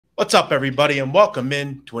What's up, everybody, and welcome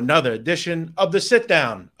in to another edition of the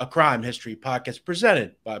Sitdown, a crime history podcast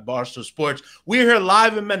presented by Barstool Sports. We're here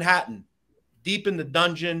live in Manhattan, deep in the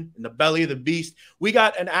dungeon, in the belly of the beast. We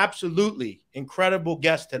got an absolutely incredible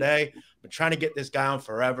guest today. I've been trying to get this guy on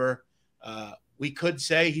forever. We could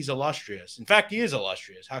say he's illustrious. In fact, he is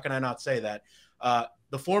illustrious. How can I not say that?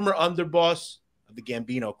 The former underboss of the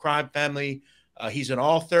Gambino crime family. He's an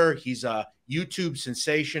author. He's a YouTube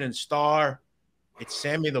sensation and star. It's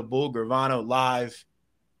Sammy the Bull Gravano live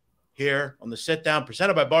here on the Sit Down,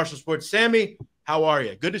 presented by Barstool Sports. Sammy, how are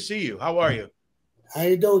you? Good to see you. How are you? How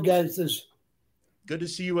you doing, guys? Good to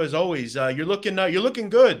see you as always. You're looking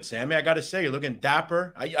good, Sammy. I got to say, you're looking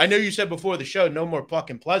dapper. I know you said before the show, no more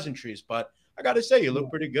fucking pleasantries, but I got to say, you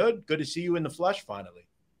look pretty good. Good to see you in the flesh finally.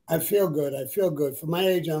 I feel good. I feel good. For my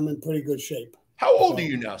age, I'm in pretty good shape. How old are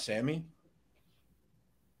you now, Sammy?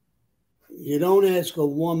 You don't ask a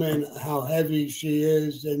woman how heavy she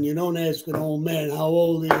is, and you don't ask an old man how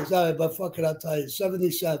old he is. All right, but fuck it, I'll tell you,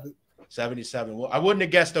 77. 77. Well, I wouldn't have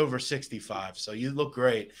guessed over 65, so you look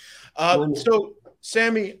great. So,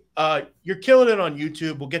 Sammy, you're killing it on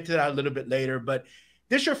YouTube. We'll get to that a little bit later, but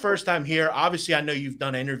this is your first time here. Obviously, I know you've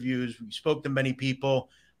done interviews. We spoke to many people.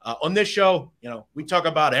 On this show, you know, we talk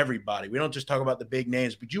about everybody. We don't just talk about the big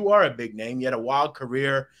names, but you are a big name. You had a wild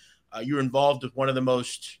career. You were involved with one of the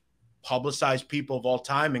most publicized people of all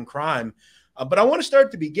time in crime. But I want to start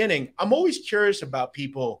at the beginning. I'm always curious about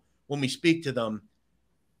people when we speak to them,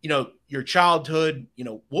 you know, your childhood, you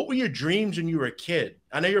know, what were your dreams when you were a kid?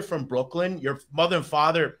 I know you're from Brooklyn. Your mother and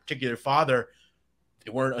father, particularly father,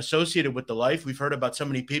 they weren't associated with the life. We've heard about so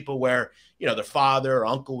many people where, you know, their father or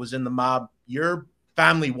uncle was in the mob. Your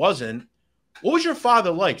family wasn't. What was your father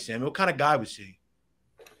like, Sammy? What kind of guy was he?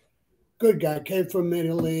 Good guy. Came from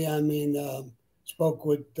Italy. I mean, spoke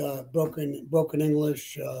with broken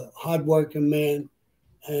English, hardworking man.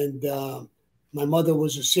 And my mother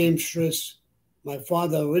was a seamstress. My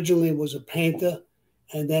father originally was a painter,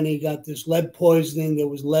 and then he got this lead poisoning. There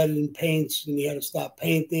was lead in paints, and he had to stop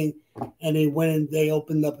painting. And he went and they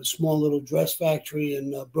opened up a small little dress factory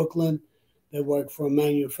in Brooklyn. They worked for a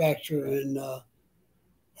manufacturer in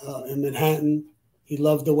Manhattan. He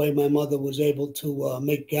loved the way my mother was able to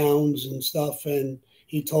make gowns and stuff, and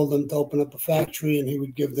he told them to open up a factory and he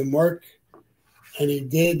would give them work. And he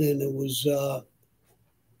did. And it was,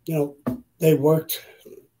 you know, they worked,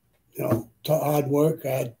 you know, hard work. I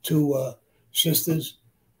had two sisters.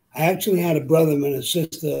 I actually had a brother and a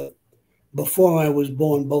sister before I was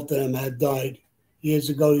born. Both of them had died. Years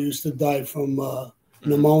ago, they used to die from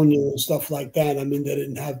pneumonia and stuff like that. I mean, they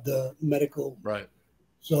didn't have the medical. Right.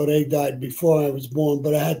 So they died before I was born.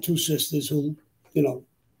 But I had two sisters who, you know,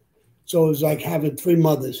 so it was like having three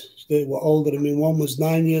mothers. They were older than me. One was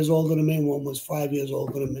 9 years older than me, and one was 5 years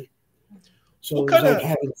older than me. So it was like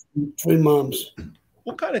having three moms.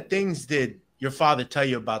 What kind of things did your father tell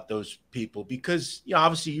you about those people? Because, you know,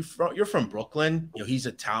 obviously you're from Brooklyn. You know, he's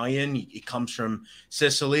Italian. He comes from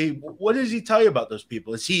Sicily. What does he tell you about those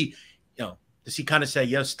people? Is he, you know, does he kind of say,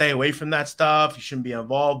 yeah, stay away from that stuff? You shouldn't be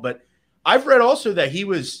involved. But I've read also that he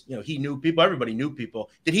was, you know, he knew people. Everybody knew people.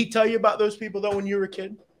 Did he tell you about those people, though, when you were a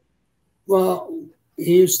kid? Well,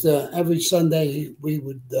 he used to, every Sunday, we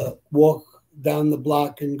would walk down the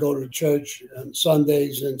block and go to church on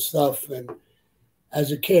Sundays and stuff. And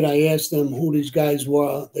as a kid, I asked them who these guys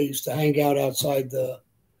were. They used to hang out outside the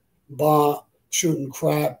bar, shooting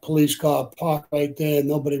crap, police car parked right there.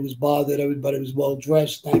 Nobody was bothered. Everybody was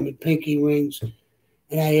well-dressed, diamond pinky rings.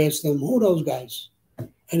 And I asked them, who are those guys?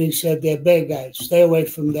 And he said, they're bad guys. Stay away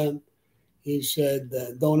from them. He said,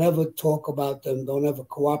 don't ever talk about them. Don't ever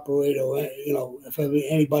cooperate. Or, you know, if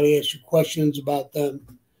anybody asks you questions about them,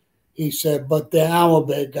 he said, but they're our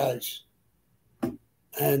bad guys.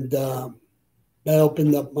 And that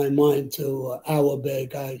opened up my mind to our bad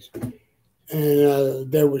guys.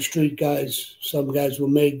 And there were street guys. Some guys were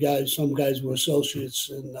made guys. Some guys were associates.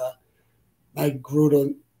 And I grew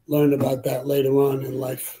to learn about that later on in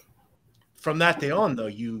life. From that day on, though,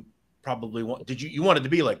 you probably you wanted to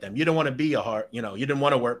be like them. You didn't want to be you didn't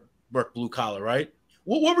want to work blue collar, right?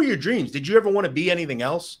 What were your dreams? Did you ever want to be anything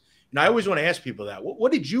else? And I always want to ask people that.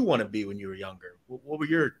 What did you want to be when you were younger? What were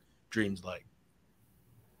your dreams like?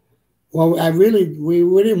 Well, we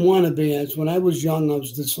didn't want to be. As when I was young, I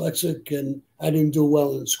was dyslexic and I didn't do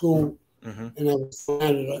well in school. Mm-hmm. And I was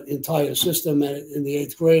out of the entire system in the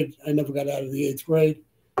 8th grade. I never got out of the 8th grade.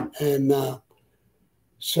 And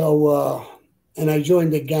and I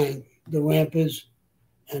joined the gang, the Rampers,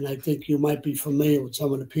 and I think you might be familiar with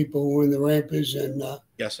some of the people who were in the Rampers. And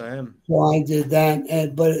yes, I am. So I did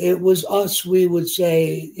that, but it was us. We would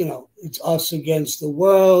say, it's us against the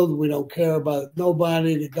world. We don't care about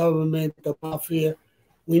nobody, the government, the mafia.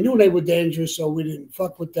 We knew they were dangerous, so we didn't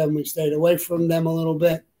fuck with them. We stayed away from them a little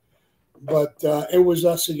bit. But it was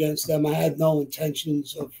us against them. I had no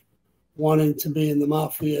intentions of wanting to be in the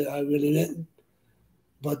mafia. I really didn't.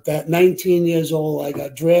 But at 19 years old, I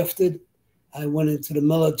got drafted. I went into the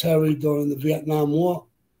military during the Vietnam War,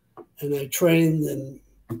 and I trained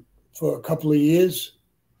for a couple of years.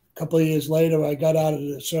 A couple of years later, I got out of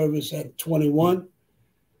the service at 21,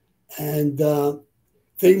 and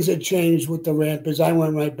things had changed with the Rampers. I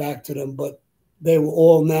went right back to them, but they were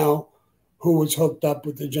all now who was hooked up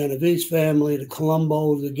with the Genovese family, the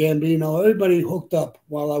Colombo, the Gambino. Everybody hooked up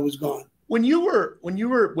while I was gone. When you were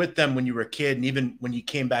with them when you were a kid, and even when you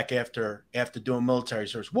came back after doing military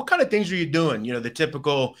service, what kind of things were you doing? The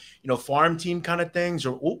typical farm team kind of things,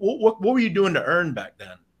 or what were you doing to earn back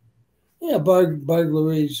then? Yeah,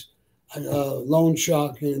 burglaries, loan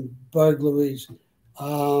sharking, burglaries,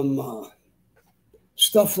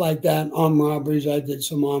 stuff like that. Armed robberies. I did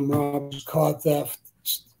some armed robberies, car theft,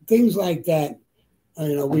 things like that.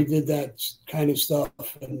 We did that kind of stuff,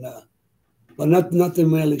 and but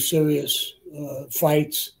nothing really serious.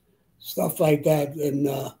 Fights, stuff like that, and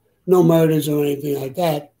no murders or anything like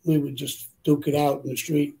that. We would just duke it out in the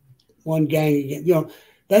street, one gang again.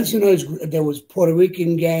 There was Puerto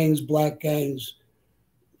Rican gangs, black gangs,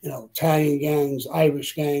 Italian gangs,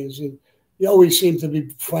 Irish gangs, and you always seem to be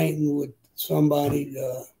fighting with somebody,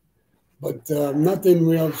 but nothing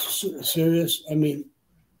real serious. I mean,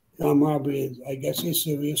 armed robbery, I guess, is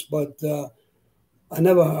serious, but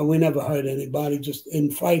we never hurt anybody. Just in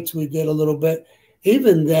fights, we did a little bit.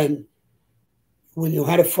 Even then, when you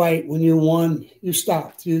had a fight, when you won, you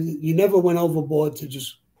stopped. You never went overboard to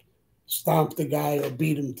just stomp the guy or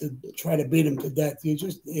try to beat him to death.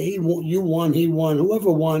 You won, he won.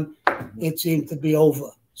 Whoever won, it seemed to be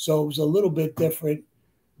over. So it was a little bit different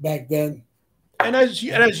back then. And as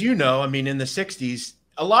you know, I mean, in the 60s,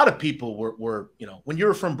 a lot of people were when you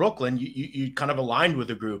were from Brooklyn, you kind of aligned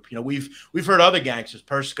with a group. We've heard other gangsters.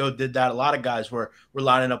 Persico did that. A lot of guys were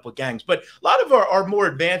lining up with gangs. But a lot of our more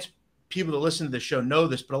advanced people that listen to the show know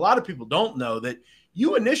this, but a lot of people don't know that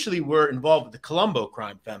you initially were involved with the Colombo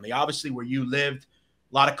crime family. Obviously, where you lived,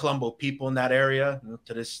 a lot of Colombo people in that area.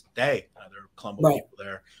 To this day, there are Colombo people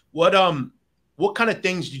there. What kind of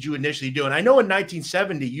things did you initially do? And I know in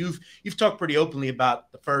 1970, you've talked pretty openly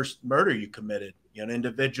about the first murder you committed. An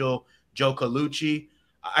individual, Joe Colucci.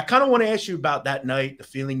 I kind of want to ask you about that night, the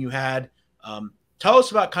feeling you had. Tell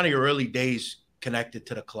us about kind of your early days connected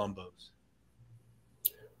to the Colombos.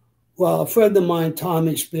 Well, a friend of mine,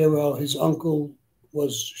 Tommy Spiro, his uncle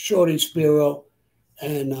was Shorty Spiro,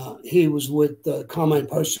 and he was with the Carmine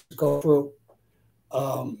Persico crew.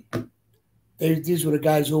 These were the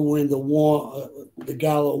guys who were in the war, the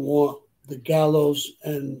Gallo war. The Gallos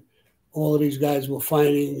and all of these guys were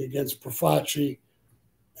fighting against Profaci.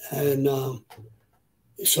 And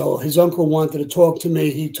so his uncle wanted to talk to me.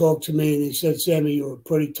 He talked to me and he said, Sammy, you're a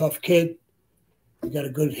pretty tough kid. You got a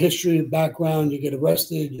good history, background. You get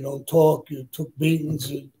arrested. You don't talk. You took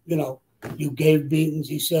beatings. You gave beatings,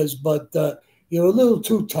 he says, but you're a little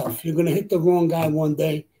too tough. You're going to hit the wrong guy one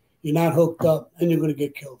day. You're not hooked up, and you're going to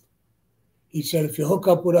get killed. He said, if you hook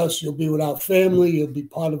up with us, you'll be with our family. You'll be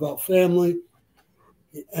part of our family.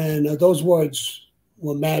 And those words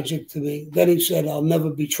were magic to me. Then he said, I'll never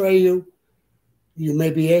betray you. You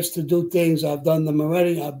may be asked to do things. I've done them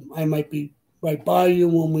already. I might be right by you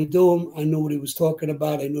when we do them. I knew what he was talking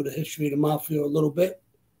about. I knew the history of the Mafia a little bit.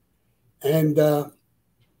 And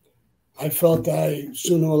I felt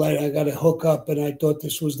sooner or later I got to hook up, and I thought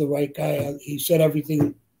this was the right guy. He said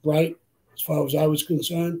everything right as far as I was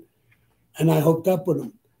concerned, and I hooked up with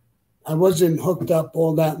him. I wasn't hooked up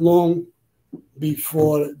all that long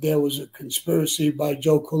before there was a conspiracy by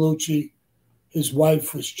Joe Colucci. His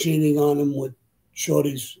wife was cheating on him with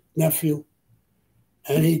Shorty's nephew,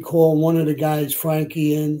 and he called one of the guys,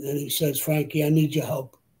 Frankie, in, and he says, Frankie, I need your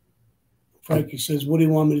help. Frankie says, what do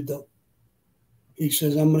you want me to do? He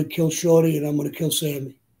says, I'm going to kill Shorty and I'm going to kill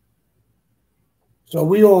Sammy. So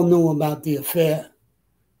we all knew about the affair.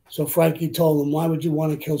 So Frankie told him, why would you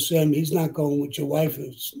want to kill Sammy? He's not going with your wife.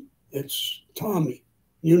 It's Tommy.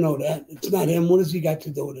 You know that. It's not him. What has he got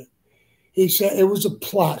to do with it? He said it was a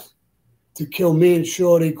plot to kill me and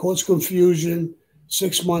Shorty, cause confusion.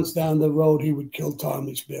 6 months down the road, he would kill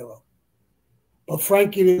Tommy Spiro. But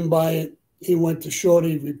Frankie didn't buy it. He went to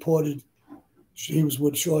Shorty, reported he was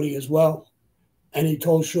with Shorty as well. And he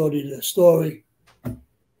told Shorty the story.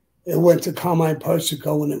 It went to Carmine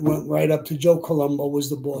Persico, and it went right up to Joe Colombo was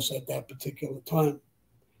the boss at that particular time.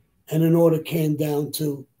 And an order came down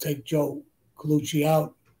to take Joe Colucci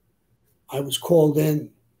out. I was called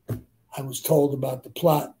in. I was told about the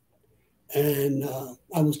plot, and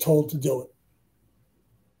I was told to do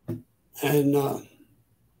it. And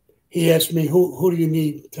he asked me, who do you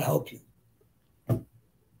need to help you?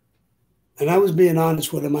 And I was being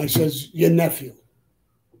honest with him. I says, your nephew,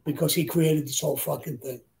 because he created this whole fucking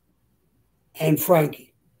thing. And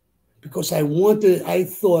Frankie, because I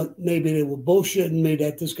thought maybe they were bullshitting me,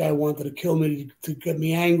 that this guy wanted to kill me to get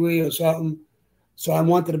me angry or something. So I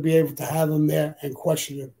wanted to be able to have him there and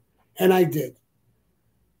question him. And I did.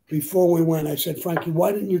 Before we went, I said, Frankie,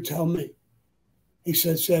 why didn't you tell me? He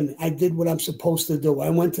said, Sammy, I did what I'm supposed to do. I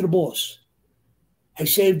went to the boss. I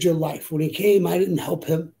saved your life. When he came, I didn't help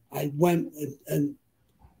him. I went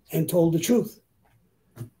and told the truth.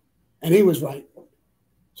 And he was right.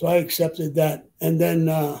 So I accepted that. And then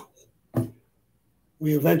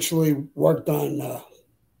we eventually worked on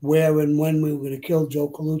where and when we were going to kill Joe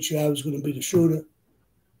Colucci. I was going to be the shooter.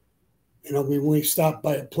 You know, we stopped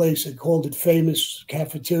by a place and called it Famous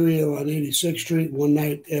Cafeteria on 86th Street one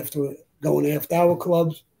night after going after our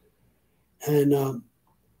clubs. And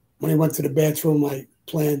when I went to the bathroom, I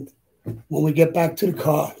planned, when we get back to the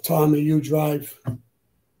car, Tommy, you drive.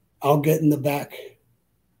 I'll get in the back.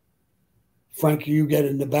 Frankie, you get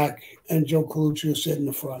in the back. And Joe Colucci will sit in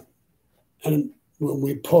the front. And when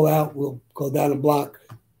we pull out, we'll go down the block.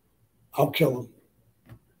 I'll kill him.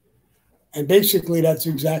 And basically, that's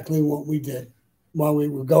exactly what we did. While we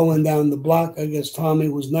were going down the block, I guess Tommy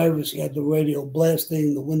was nervous. He had the radio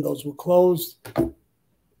blasting. The windows were closed.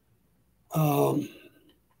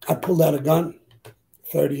 I pulled out a gun,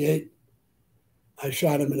 38. I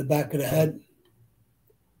shot him in the back of the head.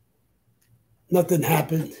 Nothing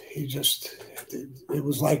happened. It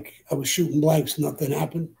was like I was shooting blanks. Nothing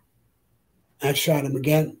happened. I shot him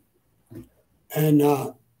again. And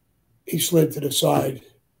he slid to the side.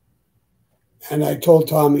 And I told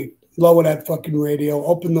Tommy, lower that fucking radio,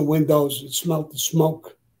 open the windows. It smelled the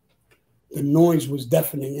smoke. The noise was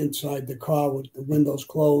deafening inside the car with the windows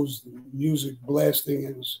closed, the music blasting.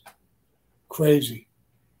 It was crazy.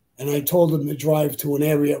 And I told him to drive to an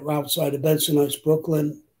area outside of Bensonhurst,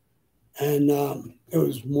 Brooklyn. And it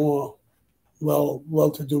was more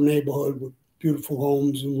well-to-do neighborhood with beautiful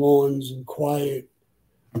homes and lawns and quiet.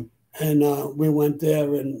 And we went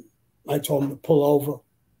there, and I told him to pull over.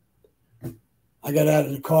 I got out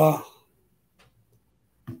of the car.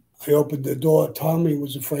 I opened the door. Tommy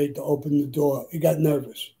was afraid to open the door. He got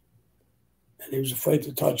nervous. And he was afraid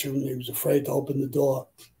to touch him. He was afraid to open the door.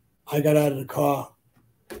 I got out of the car,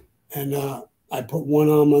 and I put one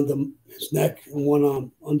arm under his neck and one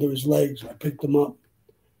arm under his legs. I picked him up.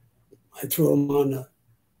 I threw him on the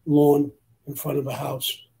lawn in front of a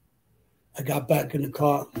house. I got back in the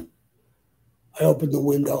car. I opened the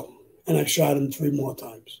window, and I shot him 3 more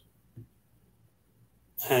times.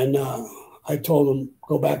 And I told him,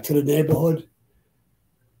 go back to the neighborhood.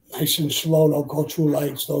 Nice and slow. Don't go through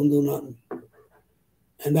lights. Don't do nothing.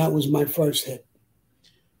 And that was my first hit.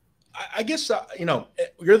 I guess,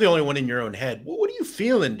 you're the only one in your own head. What are you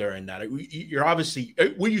feeling during that? You're obviously,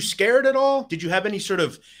 were you scared at all? Did you have any sort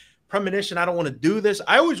of premonition? I don't want to do this.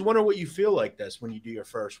 I always wonder what you feel like this when you do your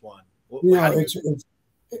first one.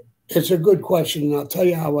 It's a good question. And I'll tell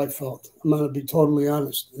you how I felt. I'm going to be totally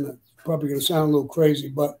honest. And it's probably going to sound a little crazy,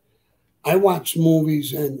 but I watched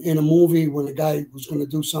movies, and in a movie, when a guy was going to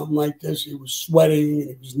do something like this, he was sweating and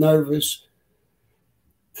he was nervous.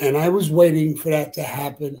 And I was waiting for that to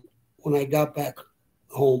happen when I got back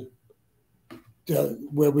home to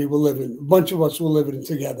where we were living. A bunch of us were living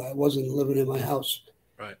together. I wasn't living in my house.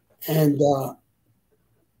 Right. And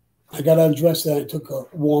I got undressed and I took a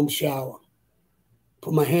warm shower.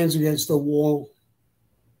 Put my hands against the wall,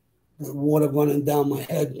 the water running down my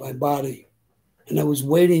head, my body. And I was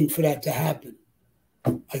waiting for that to happen.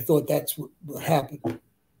 I thought that's what happened.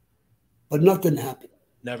 But nothing happened.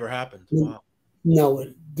 Never happened. Wow. No,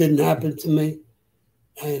 it didn't happen to me.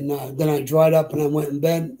 And then I dried up and I went in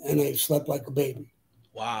bed and I slept like a baby.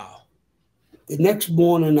 Wow. The next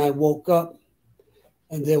morning I woke up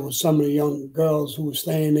and there was some of the young girls who were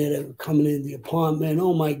staying there. They were coming in the apartment.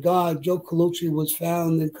 Oh, my God, Joe Colucci was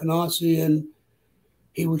found in Canarsie and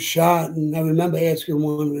he was shot. And I remember asking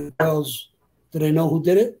one of the girls, do they know who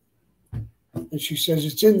did it? And she says,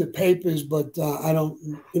 it's in the papers, but I don't,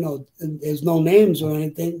 there's no names or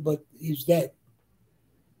anything, but he's dead.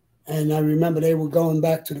 And I remember they were going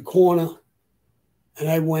back to the corner, and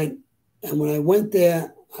I went. And when I went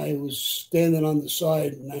there, I was standing on the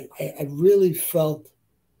side, and I really felt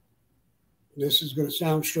this is going to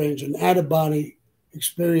sound strange, an out-of-body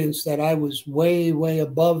experience that I was way, way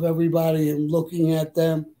above everybody and looking at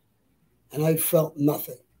them, and I felt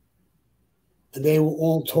nothing. And they were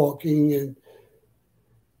all talking, and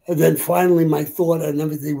then finally my thought and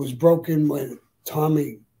everything was broken when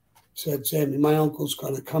Tommy said, Sammy, my uncle's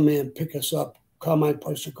going to come in, pick us up. Carmine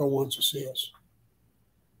Persico wants to see us.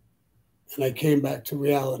 And I came back to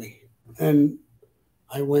reality. And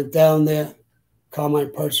I went down there.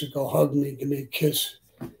 Carmine Persico hugged me, gave me a kiss.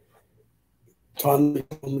 Tommy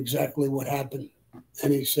told him exactly what happened.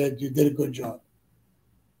 And he said, you did a good job.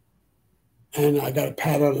 And I got a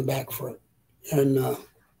pat on the back for it. And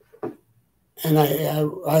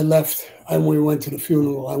I left, and we went to the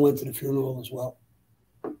funeral. I went to the funeral as well.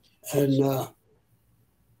 And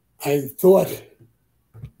I thought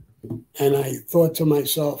to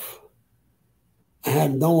myself, I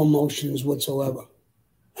had no emotions whatsoever.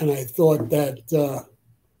 And I thought that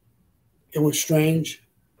it was strange.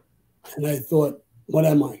 And I thought, what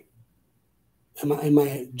am I? Am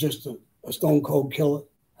I just a stone cold killer?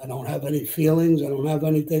 I don't have any feelings. I don't have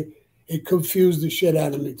anything. It confused the shit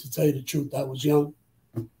out of me, to tell you the truth. I was young.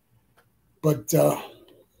 But,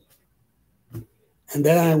 and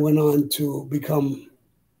then I went on to become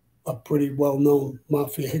a pretty well-known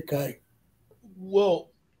Mafia hit guy. Well,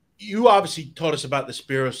 you obviously taught us about the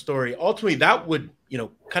Spiro story. Ultimately, that would,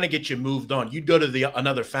 kind of get you moved on. You'd go to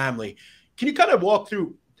another family. Can you kind of walk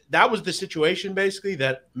through, that was the situation basically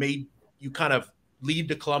that made you kind of leave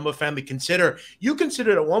the Colombo family? You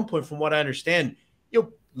considered at one point, from what I understand,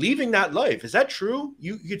 leaving that life. Is that true?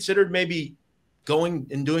 You considered maybe going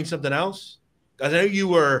and doing something else? Because I know you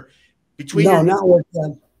were between. No, not with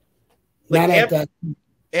them. Like not after, at that.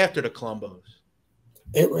 After the Colombos.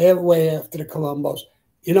 Way after the Colombos.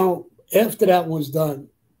 After that was done,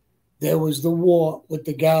 there was the war with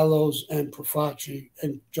the Gallos and Profaci,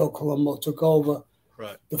 and Joe Colombo took over.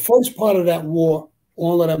 Right. The first part of that war,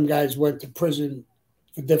 all of them guys went to prison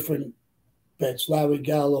for different bits. Larry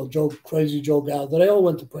Gallo, Crazy Joe Gallo, they all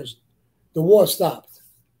went to prison. The war stopped.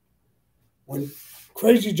 When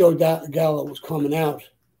Crazy Joe Gallo was coming out,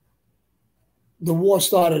 the war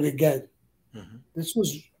started again. Mm-hmm. This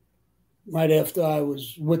was right after I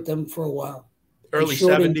was with them for a while. Early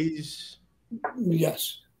 70s?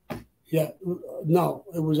 Yes. Yeah. No,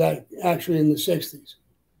 it was actually in the 60s,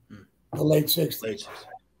 the late 60s.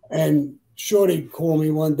 And Shorty called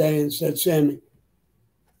me one day and said, Sammy,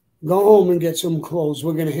 go home and get some clothes.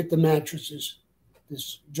 We're going to hit the mattresses.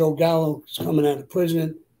 This Joe Gallo is coming out of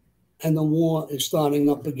prison, and the war is starting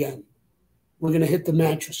up again. We're going to hit the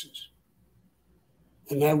mattresses.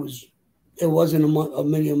 And it wasn't a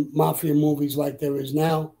million Mafia movies like there is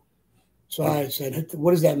now. So I said,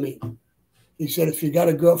 what does that mean? He said, if you got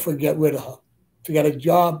a girlfriend, get rid of her. If you got a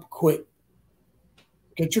job, quit.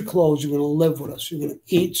 Get your clothes. You're going to live with us. You're going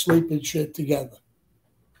to eat, sleep, and shit together.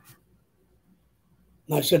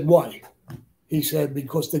 And I said, why? He said,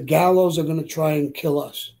 because the Gallos are going to try and kill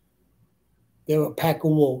us. They're a pack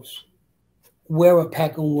of wolves. We're a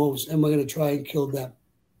pack of wolves, and we're going to try and kill them.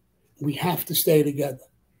 We have to stay together.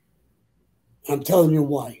 I'm telling you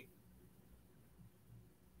why.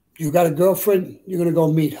 You got a girlfriend, you're going to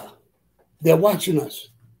go meet her. They're watching us.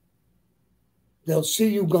 They'll see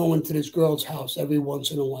you going to this girl's house every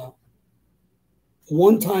once in a while.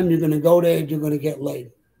 One time you're going to go there, you're going to get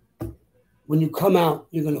laid. When you come out,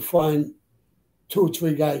 you're going to find 2 or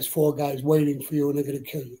 3 guys, 4 guys waiting for you, and they're going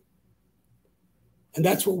to kill you. And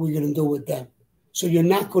that's what we're going to do with them. So you're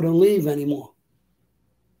not going to leave anymore.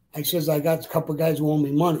 I says, I got a couple of guys who owe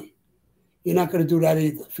me money. You're not going to do that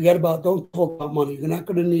either. Don't talk about money. You're not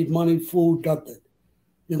going to need money, food, nothing.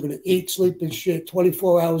 You're going to eat, sleep, and shit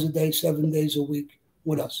 24 hours a day, 7 days a week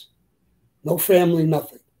with us. No family,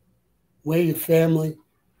 nothing. We're your family.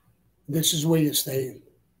 This is where you're staying.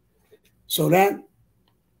 So that,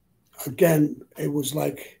 again, it was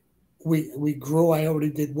like we grew. I already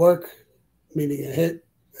did work, meaning a hit,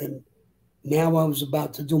 and now I was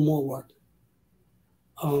about to do more work.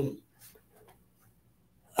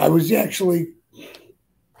 I was actually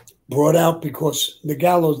brought out because the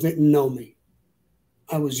Gallos didn't know me.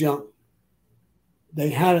 I was young. They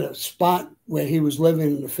had a spot where he was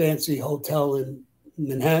living in a fancy hotel in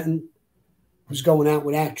Manhattan. He was going out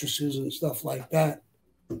with actresses and stuff like that.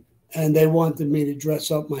 And they wanted me to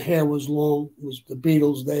dress up. My hair was long. It was the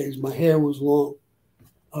Beatles days. My hair was long.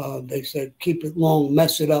 They said, keep it long,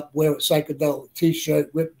 mess it up, wear a psychedelic T-shirt,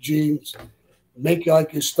 ripped jeans, make you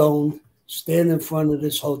like you're stoned, stand in front of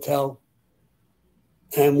this hotel.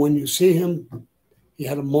 And when you see him, he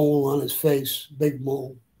had a mole on his face, big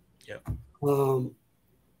mole. Yeah. When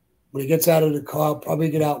he gets out of the car, probably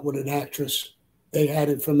get out with an actress. they had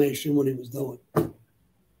information what he was doing.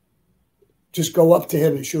 Just go up to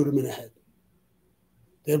him and shoot him in the head.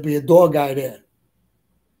 There'll be a door guy there.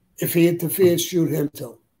 If he interferes, shoot him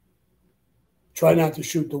too. Try not to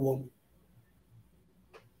shoot the woman.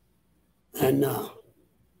 And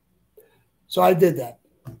so I did that.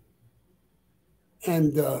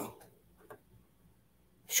 And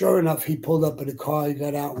sure enough, he pulled up in the car. He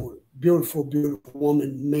got out with a beautiful, beautiful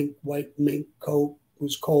woman, white mink coat. It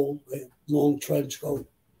was cold, a long trench coat.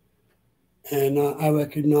 And I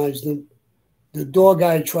recognized him. The door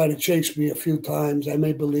guy tried to chase me a few times. I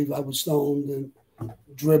may believe I was stoned and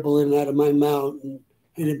dribbling out of my mouth, and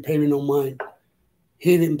he didn't pay me no mind.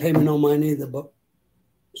 He didn't pay me no mind either, but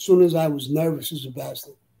as soon as I was nervous as a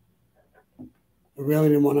bastard, I really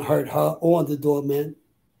didn't want to hurt her or the doorman.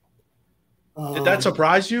 Did that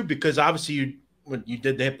surprise you? Because obviously when you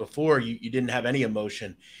did the hit before, you didn't have any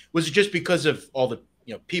emotion. Was it just because of all the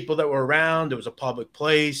people that were around? It was a public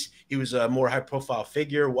place. He was a more high-profile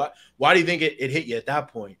figure. Why do you think it hit you at that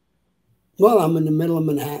point? Well, I'm in the middle of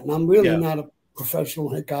Manhattan. I'm really not a professional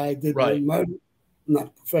hit guy. I did murder. I'm not a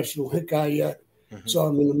professional hit guy yet. Mm-hmm. So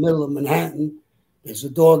I'm in the middle of Manhattan. There's a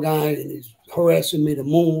door guy, and he's harassing me to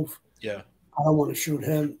move. Yeah. I don't want to shoot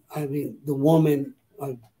him. I mean, the woman,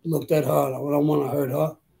 I looked at her. I don't want to hurt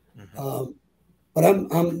her. Mm-hmm. But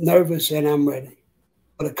I'm nervous and I'm ready.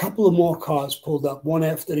 But a couple of more cars pulled up, one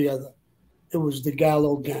after the other. It was the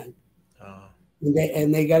Gallo gang. Oh.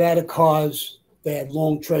 And they got out of cars. They had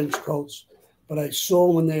long trench coats. But I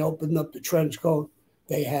saw when they opened up the trench coat,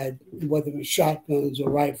 they had, whether it was shotguns or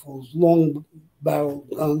rifles, long barrel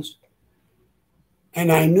guns.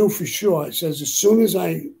 And I knew for sure, I says, as soon as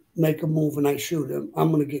I make a move and I shoot him,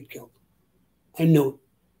 I'm going to get killed. I knew it.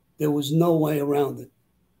 There was no way around it.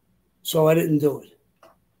 So I didn't do it.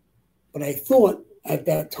 But I thought at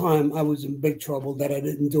that time I was in big trouble that I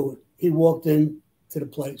didn't do it. He walked in to the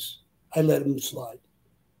place. I let him slide.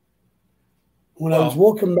 When I was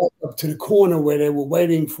walking back up to the corner where they were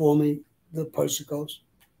waiting for me, the person goes,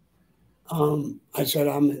 I said,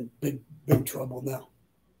 I'm in big trouble now.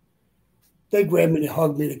 They grabbed me, they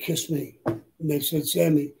hugged me, they kissed me. And they said,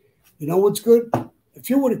 Sammy, you know what's good? If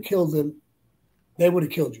you would have killed him, they would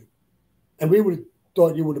have killed you. And we would have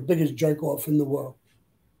thought you were the biggest jerk off in the world.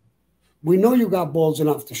 We know you got balls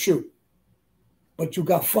enough to shoot, but you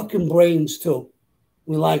got fucking brains too.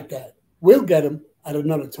 We like that. We'll get him at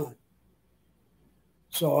another time.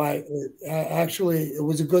 So I actually, it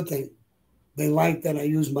was a good thing. They liked that I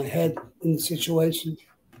used my head in the situation.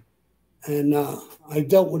 And I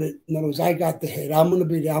dealt with it. In other words, I got the hit. I'm going to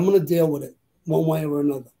be there. I'm going to deal with it one way or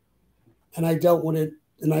another. And I dealt with it,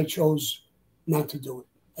 and I chose not to do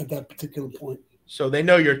it at that particular point. So they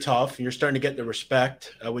know you're tough, and you're starting to get the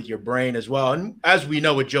respect with your brain as well. And as we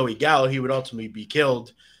know with Joey Gallo, he would ultimately be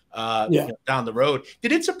killed down the road.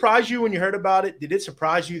 Did it surprise you when you heard about it? Did it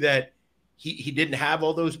surprise you that he didn't have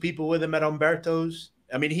all those people with him at Umberto's?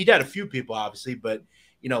 I mean, he had a few people, obviously, but,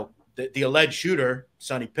 the alleged shooter,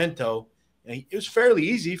 Sonny Pinto, it was fairly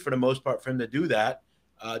easy for the most part for him to do that.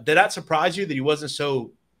 Did that surprise you that he wasn't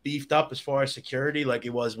so beefed up as far as security like he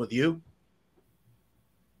was with you?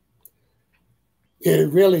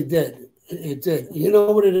 It really did. It did. You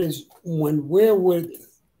know what it is? When we're with,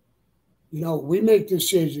 we make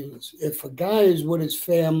decisions. If a guy is with his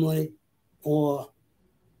family or,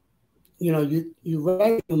 you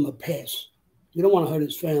write him a pass. You don't want to hurt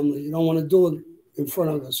his family. You don't want to do it in front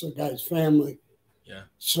of a guy's family. Yeah.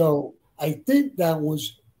 So I think that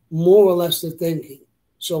was more or less the thinking.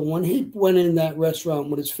 So when he went in that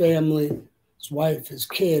restaurant with his family, his wife, his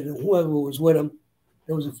kid, and whoever was with him,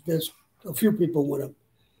 there's a few people with him.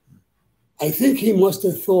 I think he must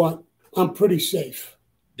have thought, I'm pretty safe.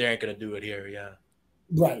 They ain't going to do it here, yeah.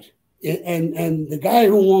 Right. And the guy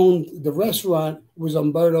who owned the restaurant was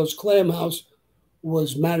Umberto's Clam House,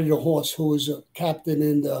 was Matty the Horse, who was a captain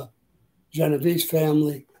in the Genovese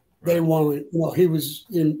family. They weren't, he was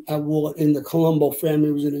at war in the Colombo family.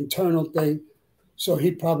 It was an internal thing. So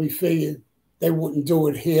he probably figured they wouldn't do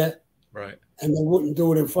it here. Right. And they wouldn't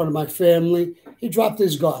do it in front of my family. He dropped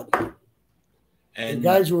his guard. And the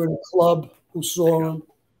guys who were in the club who saw him,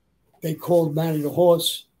 they called Matty the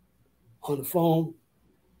Horse on the phone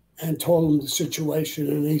and told him the situation.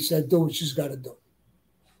 And he said, do what she's got to do.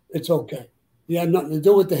 It's okay. He had nothing to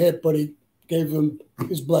do with the hit, but he gave him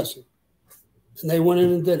his blessing. And they went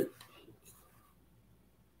in and did it.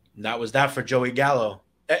 And that was that for Joey Gallo.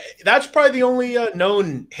 That's probably the only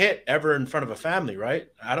known hit ever in front of a family, right?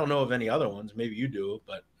 I don't know of any other ones. Maybe you do,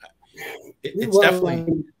 but it's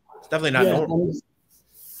definitely not normal.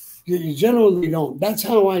 You generally don't. That's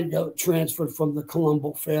how I got transferred from the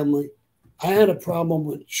Colombo family. I had a problem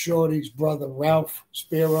with Shorty's brother, Ralph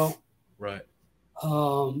Spiro. Right.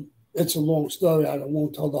 It's a long story. I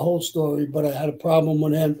won't tell the whole story, but I had a problem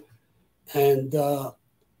with him. And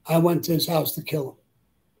I went to his house to kill him.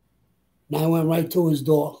 And I went right to his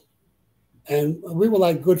door. And we were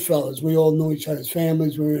like good fellas. We all knew each other's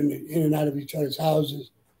families. We were in and out of each other's houses.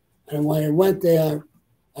 And when I went there,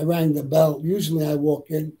 I rang the bell. Usually I walk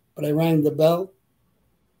in, but I rang the bell.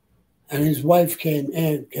 And his wife came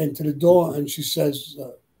to the door, and she says,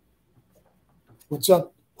 what's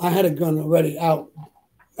up? I had a gun already out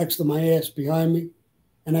next to my ass behind me.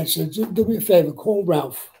 And I said, do me a favor, call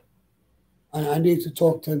Ralph. I need to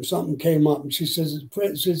talk to him. Something came up. And she says,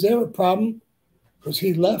 is there a problem? Because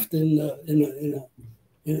he left it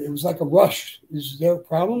was like a rush. Is there a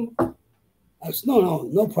problem? I said,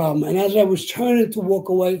 no problem. And as I was turning to walk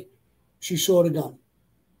away, she saw the gun.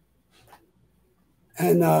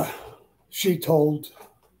 And she told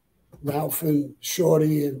Ralph and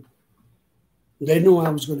Shorty, and they knew I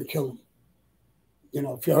was going to kill him. You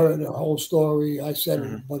know, if you heard the whole story, I said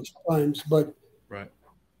it a bunch of times, but right.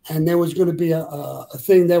 And there was going to be a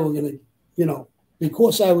thing they were going to, you know,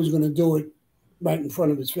 because I was going to do it right in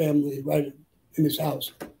front of his family, right in his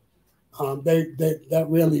house. That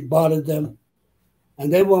really bothered them,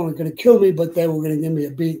 and they weren't going to kill me, but they were going to give me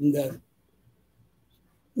a beating, a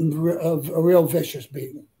real vicious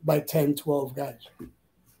beating by 10, 12 guys.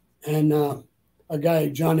 And a guy,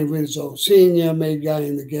 Johnny Rizzo Sr., made guy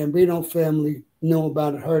in the Gambino family, knew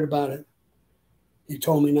about it, heard about it. He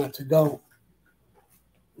told me not to go.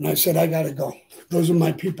 And I said, I got to go. Those are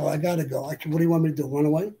my people. I got to go. What do you want me to do, run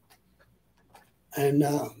away? And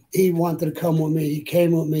he wanted to come with me. He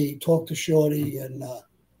came with me. He talked to Shorty, and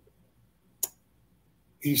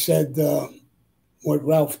he said what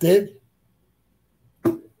Ralph did.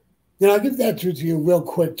 You know, I'll give that to you real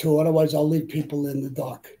quick, too. Otherwise, I'll leave people in the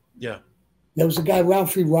dark. Yeah. There was a guy,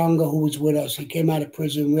 Ralphie Ronga, who was with us. He came out of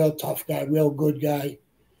prison, real tough guy, real good guy.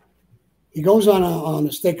 He goes on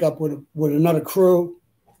a stick-up with another crew,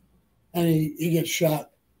 and he gets shot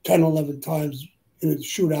 10, 11 times in a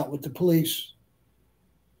shootout with the police.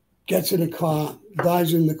 Gets in a car,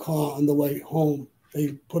 dies in the car on the way home.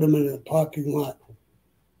 They put him in a parking lot.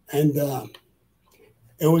 And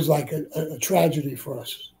it was like a tragedy for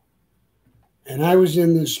us. And I was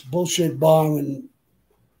in this bullshit bar in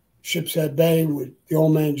Shipshead Bay with the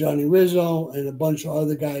old man Johnny Rizzo and a bunch of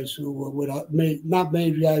other guys who were with not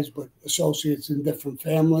made guys, but associates in different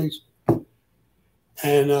families.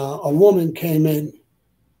 And a woman came in,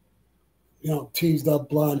 you know, teased up,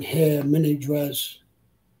 blonde hair, mini dress.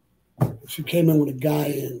 She came in with a guy,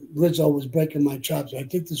 and Rizzo was breaking my chops. I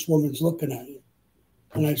think this woman's looking at you.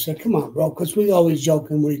 And I said, come on, bro, because we always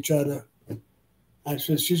joking with each other. I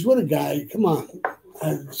said, she's with a guy. Come on.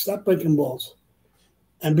 Stop breaking balls.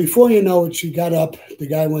 And before you know it, she got up. The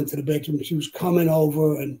guy went to the bedroom. She was coming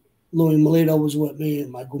over, and Louis Melito was with me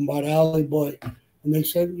and my Gumbada Alley boy. And they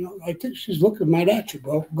said, you know, I think she's looking right at you,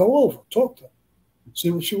 bro. Go over, talk to her,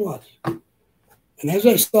 see what she wants. And as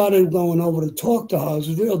I started going over to talk to her, it was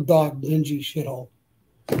a real dark, dingy shithole.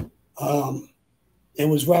 It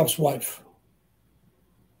was Ralph's wife.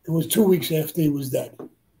 It was 2 weeks after he was dead.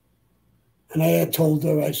 And I had told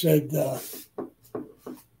her, I said,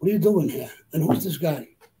 what are you doing here? And who's this guy?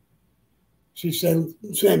 She said,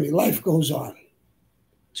 Sammy, life goes on.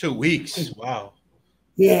 2 weeks, wow.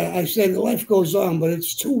 Yeah, I said, life goes on, but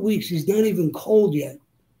it's 2 weeks. He's not even cold yet.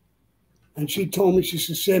 And she told me, she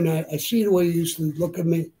said, Sammy, I see the way you used to look at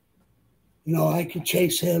me. You know, I could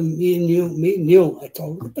chase him, me and you. I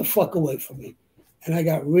told her, get the fuck away from me. And I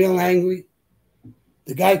got real angry.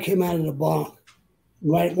 The guy came out of the bar.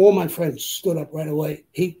 Right, all my friends stood up right away.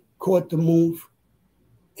 He caught the move,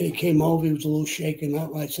 and he came over. He was a little shaken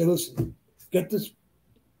up. I said, listen, get her,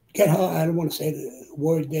 I don't want to say the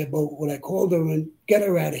word there, but when I called her and get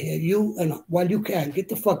her out of here, you, and while you can, get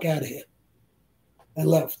the fuck out of here. And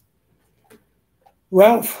left.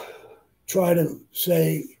 Ralph tried to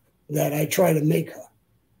say that I tried to make her.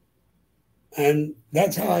 And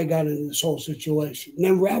that's how I got into this whole situation. And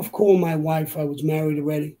then Ralph called my wife, I was married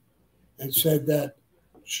already, and said that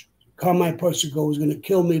Carmine Persico was going to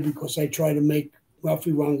kill me because I tried to make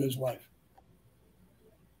Ralphie Ronga's wife.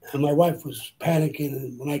 And my wife was panicking,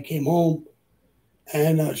 and when I came home,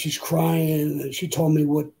 and she's crying, and she told me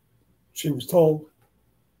what she was told.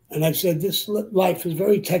 And I said, this life is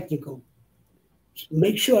very technical.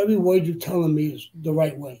 Make sure every word you're telling me is the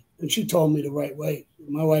right way. And she told me the right way.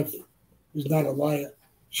 My wife is not a liar.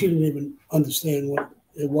 She didn't even understand what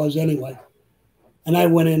it was anyway. And I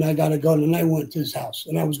went in, I got a gun, and I went to his house,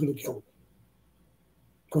 and I was going to kill him.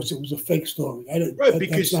 Because it was a fake story. Right,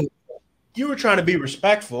 because you were trying to be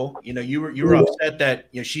respectful. You know, you were upset that,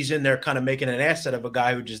 you know, she's in there kind of making an ass out of a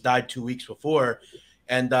guy who just died 2 weeks before,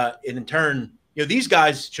 and in turn, you know, these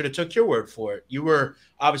guys should have took your word for it. You were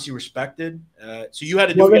obviously respected, so you had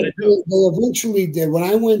to do what you had to do. They eventually did. When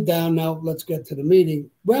I went down, now let's get to the meeting.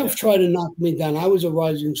 Ralph tried to knock me down. I was a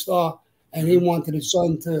rising star, and he wanted his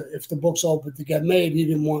son to, if the book's open, to get made. He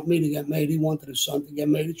didn't want me to get made. He wanted his son to get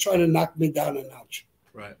made. He tried to knock me down a notch.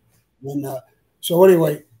 Right. And so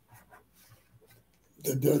anyway,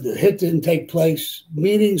 the hit didn't take place.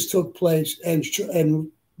 Meetings took place, and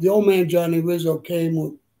the old man Johnny Rizzo came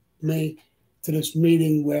with me to this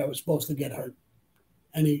meeting where I was supposed to get hurt.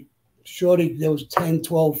 And Shorty, there was 10,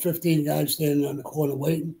 12, 15 guys standing on the corner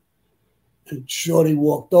waiting. And Shorty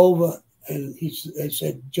walked over and he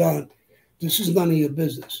said, John, this is none of your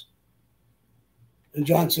business. And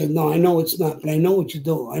John said, no, I know it's not, but I know what you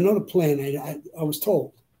do. I know the plan. I was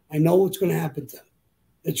told. I know what's going to happen to them.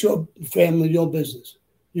 It's your family, your business.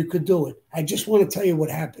 You could do it. I just want to tell you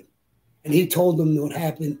what happened. And he told them what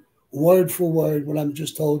happened, word for word, what I've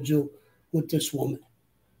just told you with this woman,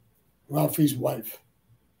 Ralphie's wife.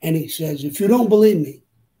 And he says, if you don't believe me,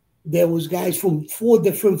 there was guys from 4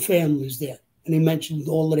 different families there. And he mentioned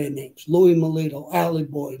all of their names. Louis Melito, Alley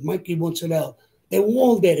Boy, Mikey Mozzarella. They were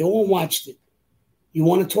all there. They all watched it. You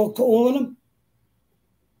want to talk to all of them?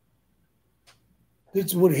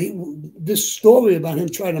 This story about him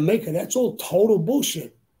trying to make it, that's all total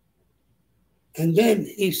bullshit. And then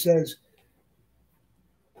he says,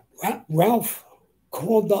 Ralph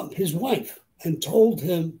called up his wife and told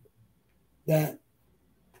him that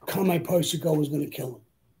Carmine Persico was going to kill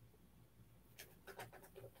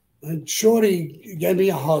him. And Shorty gave me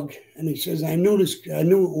a hug, and he says, I knew it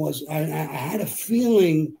was. I had a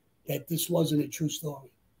feeling that this wasn't a true story.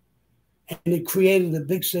 And it created a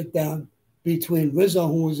big sit down between Rizzo,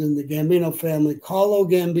 who was in the Gambino family, Carlo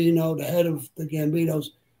Gambino, the head of the Gambinos,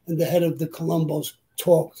 and the head of the Colombos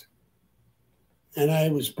talked. And I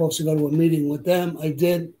was supposed to go to a meeting with them. I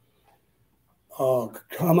did.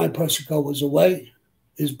 Carmine Persico was away.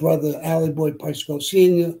 His brother, Alley Boy Persico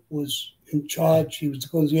Sr., was in charge. He was the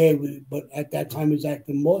consigliere, but at that time he was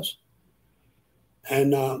acting boss.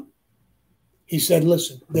 And he said,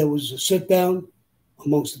 listen, there was a sit down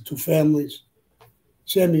amongst the two families.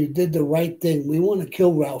 Sammy, you did the right thing. We want to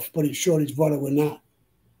kill Ralph, but he's Shorty's brother. We're not.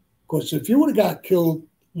 Because if you would have got killed,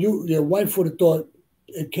 your wife would have thought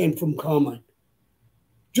it came from Carmine.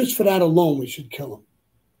 Just for that alone, we should kill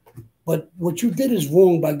him. But what you did is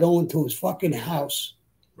wrong by going to his fucking house.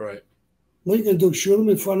 Right. What are you going to do, shoot him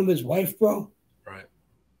in front of his wife, bro? Right.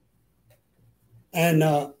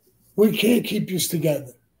 And we can't keep this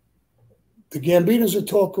together. The Gambinos are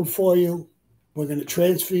talking for you. We're going to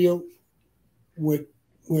transfer you. We're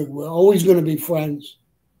always going to be friends.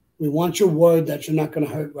 We want your word that you're not going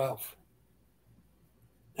to hurt Ralph.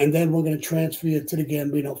 And then we're going to transfer you to the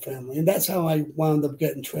Gambino family. And that's how I wound up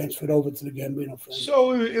getting transferred over to the Gambino family.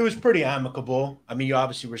 So it was pretty amicable. I mean, you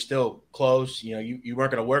obviously were still close. You know, you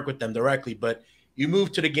weren't going to work with them directly, but you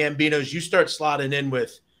moved to the Gambinos. You start slotting in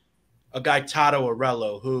with a guy, Tato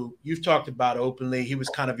Arello, who you've talked about openly. He was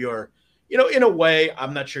kind of your, you know, in a way,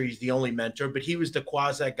 I'm not sure he's the only mentor, but he was the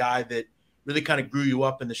quasi guy that really kind of grew you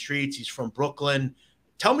up in the streets. He's from Brooklyn.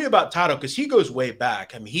 Tell me about Tato, because he goes way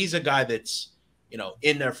back. I mean, he's a guy that's, you know,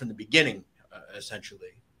 in there from the beginning,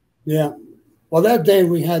 essentially. Yeah. Well, that day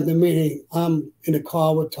we had the meeting. I'm in a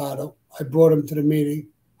car with Tato. I brought him to the meeting.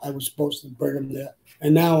 I was supposed to bring him there.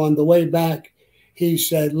 And now on the way back, he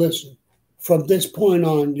said, listen, from this point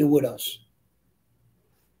on, you're with us.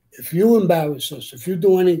 If you embarrass us, if you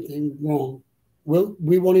do anything wrong,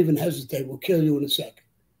 we won't even hesitate. We'll kill you in a second.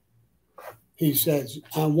 He says,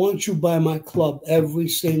 I want you by my club every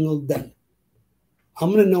single day.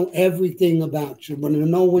 I'm going to know everything about you. I'm going to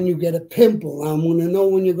know when you get a pimple. I'm going to know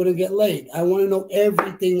when you're going to get laid. I want to know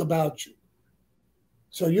everything about you.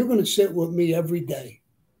 So you're going to sit with me every day.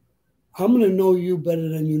 I'm going to know you better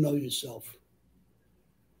than you know yourself.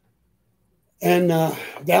 And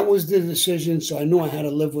that was the decision. So I knew I had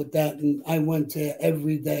to live with that. And I went there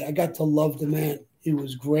every day. I got to love the man. He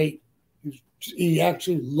was great. He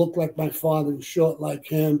actually looked like my father, short like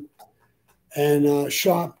him, and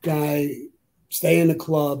sharp guy. Stay in the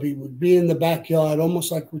club. He would be in the backyard, almost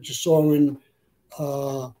like what you saw in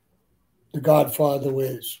The Godfather.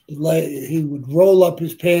 He would roll up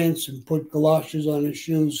his pants and put galoshes on his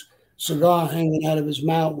shoes, cigar hanging out of his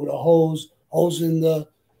mouth with a hose in the.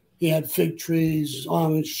 He had fig trees,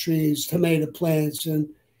 orange trees, tomato plants, and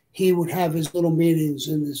he would have his little meetings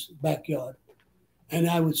in this backyard. And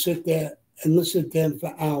I would sit there and listen to him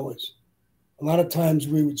for hours. A lot of times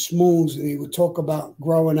we would smooth, and he would talk about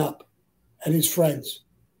growing up and his friends.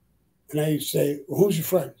 And I'd say, well, who's your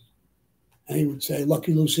friend? And he would say,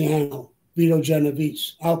 Lucky Luciano, Vito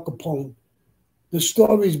Genovese, Al Capone. The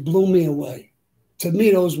stories blew me away. To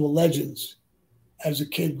me, those were legends as a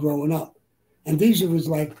kid growing up. And these was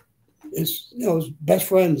like, his best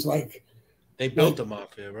friends. Like they built the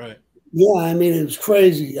Mafia, right? Yeah, I mean, it was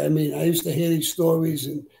crazy. I mean, I used to hear these stories,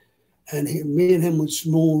 and me and him would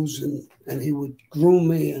schmooze, and he would groom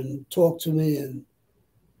me and talk to me,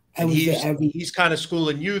 and he's kind of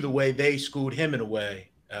schooling you the way they schooled him in a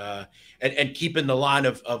way, and keeping the line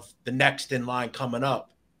of the next in line coming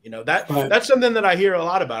up. That's something that I hear a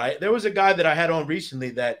lot about. There was a guy that I had on recently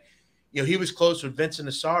that, he was close with Vincent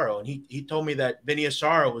Asaro, and he told me that Vinny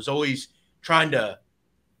Asaro was always trying to,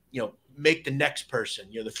 make the next person,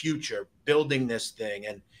 the future, building this thing.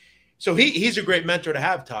 And so he's a great mentor to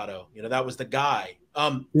have, Tato. That was the guy.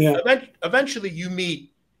 Eventually you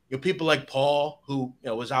meet, people like Paul, who,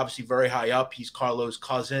 was obviously very high up. He's Carlo's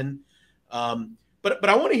cousin. But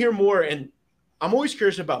I want to hear more. And I'm always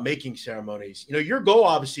curious about making ceremonies. Your goal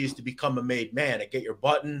obviously is to become a made man and get your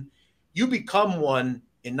button. You become one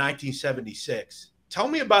in 1976. Tell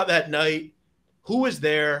me about that night. Who was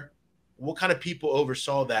there? What kind of people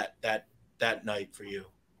oversaw that night for you?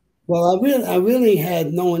 Well, I really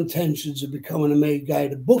had no intentions of becoming a made guy.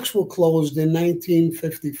 The books were closed in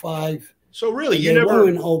 1955. So really, you never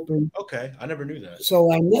weren't open. Okay, I never knew that.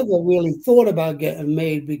 So I never really thought about getting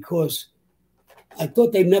made because I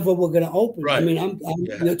thought they never were going to open. Right. I mean,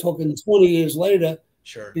 you're talking 20 years later.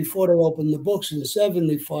 Sure. Before they opened the books in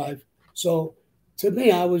 75. So to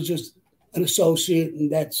me, I was just an associate,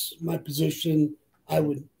 and that's my position.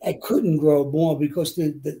 I couldn't grow more because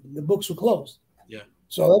the books were closed. Yeah.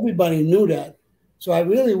 So everybody knew that. So I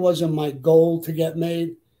really wasn't my goal to get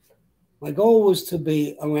made. My goal was to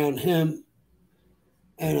be around him,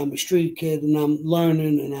 and I'm a street kid, and I'm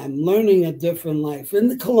learning a different life. In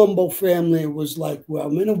the Colombo family, it was like, well,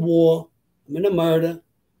 I'm in a war, I'm in a murder,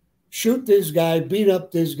 shoot this guy, beat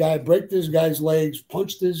up this guy, break this guy's legs,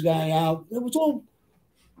 punch this guy out. It was all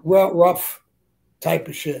rough type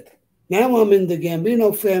of shit. Now I'm in the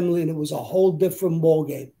Gambino family, and it was a whole different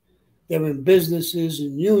ballgame. They're in businesses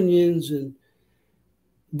and unions and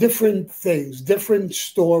different things, different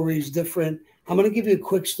stories, different. I'm going to give you a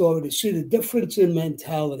quick story to see the difference in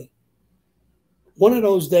mentality. One of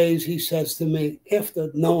those days, he says to me,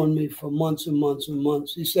 after knowing me for months and months and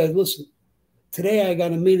months, he said, listen, today I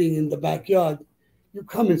got a meeting in the backyard. You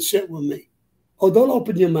come and sit with me. Oh, don't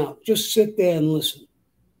open your mouth. Just sit there and listen.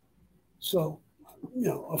 So,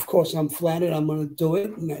 of course, I'm flattered. I'm going to do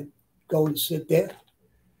it. And I go and sit there.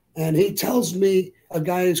 And he tells me a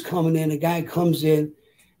guy is coming in. A guy comes in,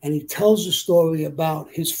 and he tells a story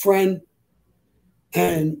about his friend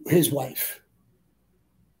and his wife.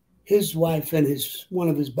 His wife and one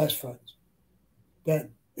of his best friends. That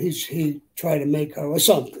he tried to make her or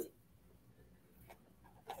something.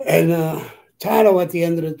 And Tato, at the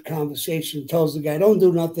end of the conversation, tells the guy, don't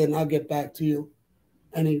do nothing. I'll get back to you.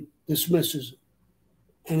 And he dismisses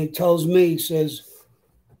it. And he tells me, he says,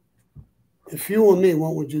 if you were me,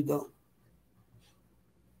 what would you do?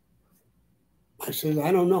 I said,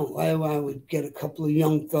 I don't know. I would get a couple of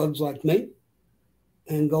young thugs like me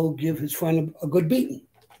and go give his friend a good beating.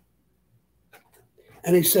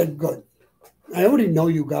 And he said, good. I already know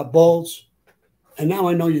you got balls, and now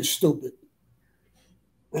I know you're stupid.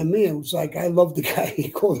 And me, it was like, I love the guy. He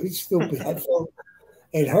called me stupid. I felt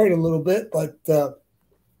it hurt a little bit, but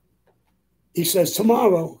he says,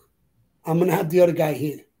 tomorrow, I'm going to have the other guy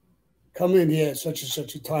here. Come in here at such and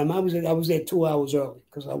such a time. I was there 2 hours early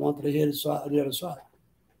because I wanted to hear the other side.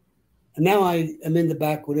 And now I am in the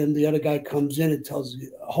back with him. The other guy comes in and tells a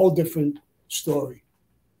whole different story.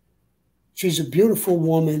 She's a beautiful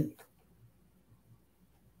woman.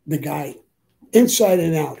 The guy, inside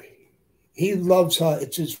and out, he loves her.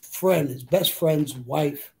 It's his friend, his best friend's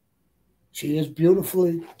wife. She is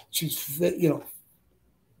beautifully, she's, her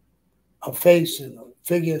face and her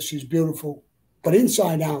figure, she's beautiful. But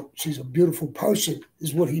inside out, she's a beautiful person,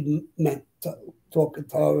 is what he meant, talking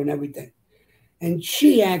to her and everything. And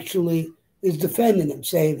she actually is defending him,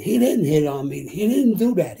 saying, he didn't hit on me. He didn't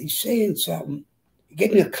do that. He's saying something. He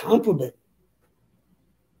gave me a compliment.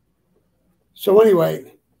 So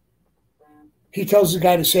anyway, he tells the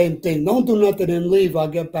guy the same thing. Don't do nothing and leave. I'll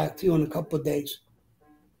get back to you in a couple of days.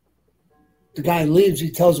 The guy leaves. He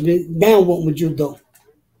tells me, now what would you do?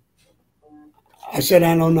 I said,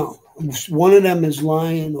 I don't know. One of them is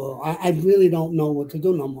lying, or I really don't know what to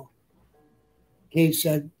do no more. He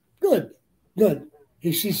said, good, good.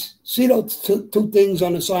 He says, see those two things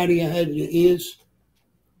on the side of your head, your ears?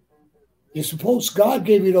 You're supposed, God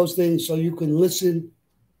gave you those things so you can listen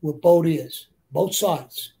with both ears, both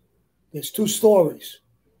sides. There's two stories.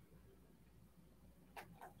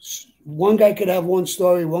 One guy could have one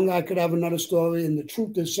story, one guy could have another story, and the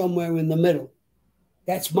truth is somewhere in the middle.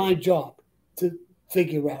 That's my job to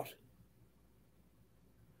figure out.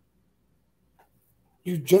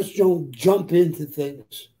 You just don't jump into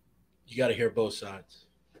things. You got to hear both sides.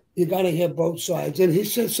 You got to hear both sides. And he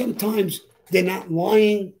says sometimes they're not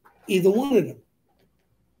lying, either one of them.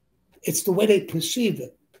 It's the way they perceive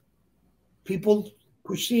it. People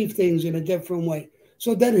perceive things in a different way.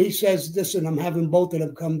 So then he says, listen, I'm having both of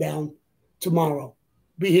them come down tomorrow.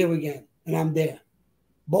 Be here again. And I'm there.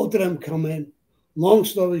 Both of them come in. Long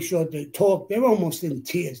story short, they talk. They're almost in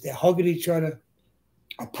tears. They're hugging each other,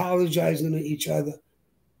 apologizing to each other.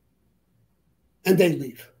 And they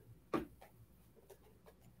leave.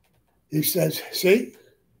 He says, see,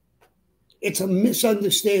 it's a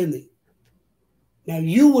misunderstanding. Now,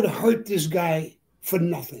 you would hurt this guy for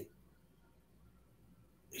nothing.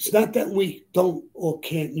 It's not that we don't or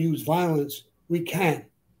can't use violence. We can.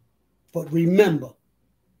 But remember,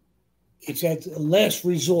 it's at the last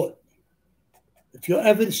resort. If you're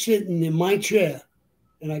ever sitting in my chair,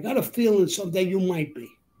 and I got a feeling someday you might be.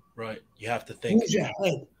 Right. You have to think. Use your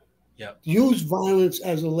head. Yeah. Use violence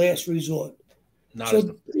as a last resort.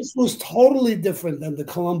 So this was totally different than the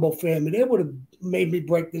Colombo family. They would have made me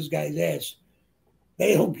break this guy's ass.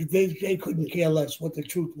 They couldn't care less what the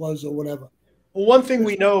truth was or whatever. Well, one thing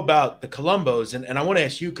we know about the Colombos, and I want to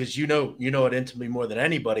ask you because you know it intimately more than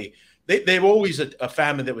anybody. They were always a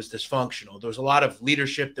family that was dysfunctional. There was a lot of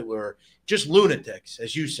leadership that were just lunatics,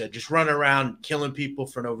 as you said, just running around killing people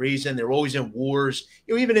for no reason. They were always in wars,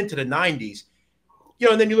 even into the 90s.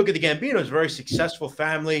 And then you look at the Gambinos, very successful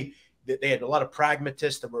family. They had a lot of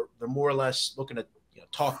pragmatists that they're more or less looking to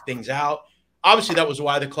talk things out. Obviously, that was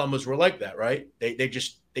why the Colombos were like that, right? They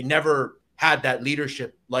never had that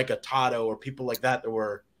leadership like a Tato or people like that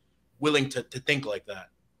were willing to think like that.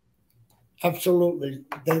 Absolutely.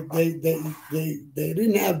 They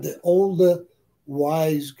didn't have the older,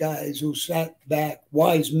 wise guys who sat back,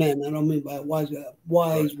 wise men. I don't mean by wise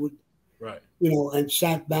right. would, right. And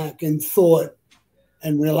sat back and thought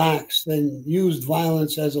and relaxed and used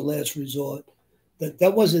violence as a last resort.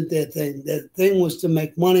 That wasn't their thing. Their thing was to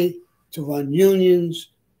make money, to run unions.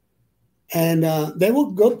 And they were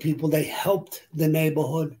good people. They helped the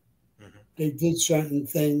neighborhood. Mm-hmm. They did certain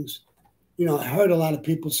things. I heard a lot of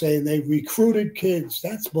people saying they recruited kids.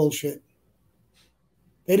 That's bullshit.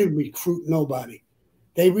 They didn't recruit nobody.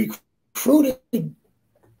 They recruited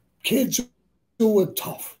kids who were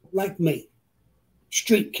tough, like me,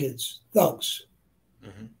 street kids, thugs.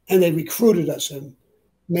 Mm-hmm. And they recruited us and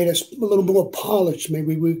made us a little more polished.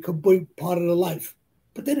 Maybe we could be part of the life.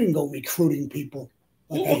 But they didn't go recruiting people.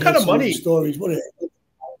 Like what kind of money? Stories. What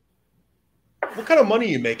kind of money are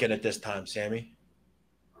you making at this time, Sammy?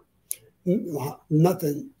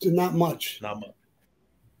 Nothing. Not much. Not much.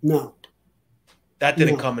 No. That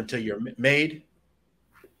didn't come until you're made?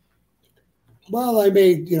 Well, I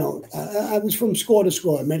made, I was from score to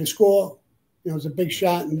score. I made a score. It was a big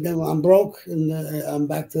shot, and then I'm broke, and I'm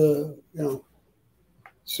back to,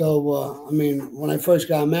 So, when I first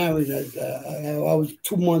got married, I was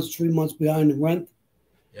 2 months, 3 months behind the rent.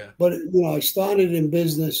 Yeah. But, I started in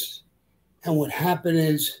business, and what happened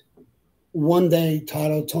is one day,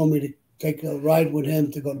 Tato told me to take a ride with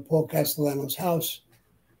him to go to Paul Castellano's house,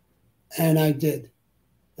 and I did.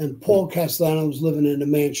 And Paul Castellano was living in a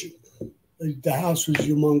mansion. The house was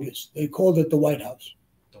humongous. They called it the White House.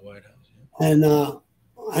 The White House, yeah. And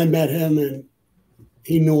I met him, and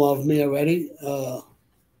he knew of me already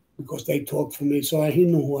because they talked for me. So he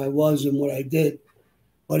knew who I was and what I did.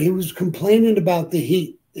 But he was complaining about the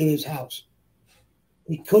heat in his house.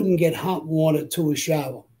 He couldn't get hot water to his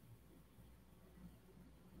shower.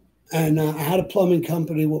 And I had a plumbing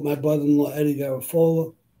company with my brother-in-law, Eddie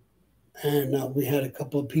Garofalo. And we had a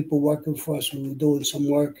couple of people working for us. We were doing some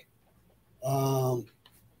work. And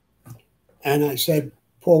I said,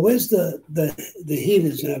 Paul, where's the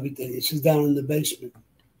heaters and everything? He says, down in the basement.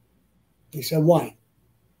 He said, why?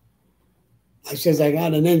 I says, I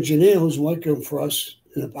got an engineer who's working for us,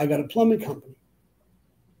 and I got a plumbing company.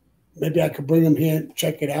 Maybe I could bring him here,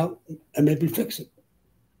 check it out, and maybe fix it.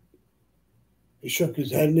 He shook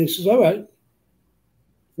his head, and he says, all right.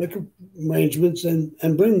 Make arrangements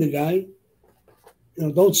and bring the guy.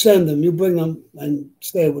 Don't send him. You bring him and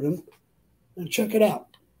stay with him and check it out.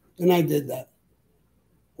 And I did that.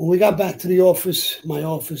 When we got back to the office, my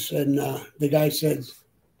office, and the guy says,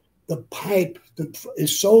 the pipe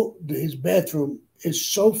his bathroom is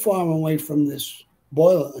so far away from this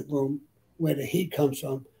boiler room where the heat comes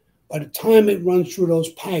from. By the time it runs through those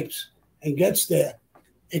pipes and gets there,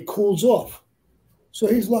 it cools off. So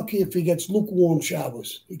he's lucky if he gets lukewarm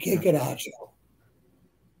showers. He can't get a hot shower.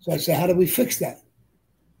 So I said, how do we fix that?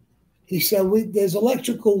 He said, there's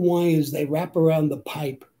electrical wires they wrap around the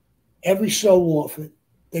pipe. Every so often,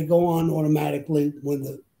 they go on automatically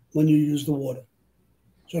when you use the water.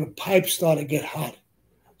 So the pipes start to get hot.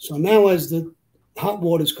 So now as the hot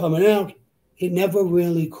water's coming out, it never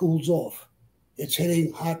really cools off. It's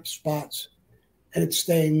hitting hot spots, and it's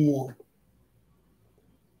staying warm.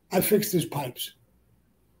 I fixed his pipes.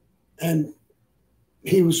 And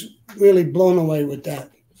he was really blown away with that.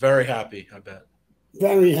 Very happy, I bet.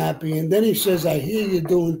 Very happy. And then he says, I hear you're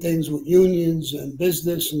doing things with unions and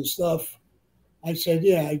business and stuff. I said,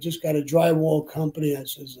 yeah, I just got a drywall company. I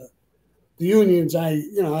says, the unions, some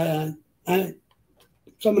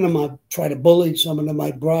of them I try to bully, some of them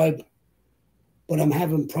I bribe, but I'm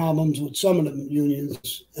having problems with some of the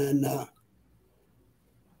unions. And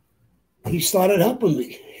he started helping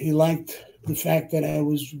me. He liked the fact that I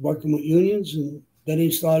was working with unions, and then he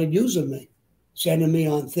started using me, sending me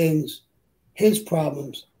on things, his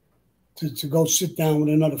problems, to go sit down with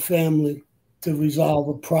another family to resolve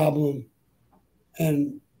a problem.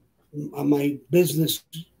 And my business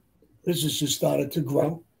just started to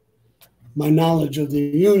grow. My knowledge of the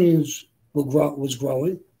unions was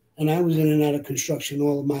growing, and I was in and out of construction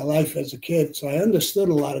all of my life as a kid, so I understood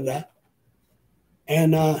a lot of that.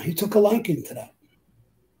 And he took a liking to that.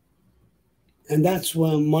 And that's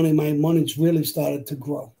when my money's really started to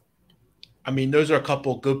grow. I mean, those are a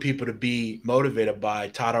couple good people to be motivated by,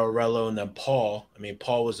 Todd Orello and then Paul. I mean,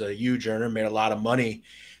 Paul was a huge earner, made a lot of money.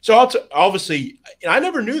 So obviously, I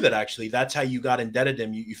never knew that actually. That's how you got indebted to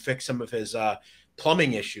him. You fixed some of his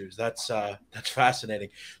plumbing issues. That's fascinating.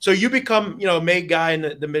 So you become, a made guy in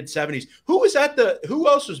the mid '70s. Who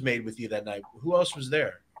else was made with you that night? Who else was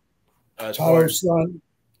there? Todd's son.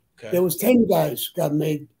 Okay. There was 10 guys got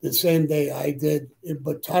made the same day I did,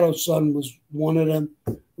 but Todd's son was one of them.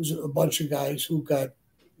 There was a bunch of guys who got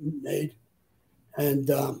made. And,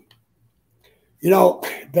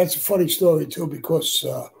 that's a funny story, too, because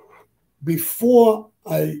before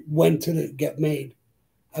I went to get made,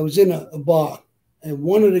 I was in a bar, and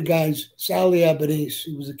one of the guys, Sally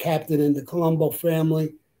Albanese, he was a captain in the Colombo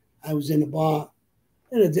Family. I was in a bar,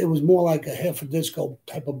 and it was more like a half a disco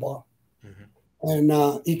type of bar. And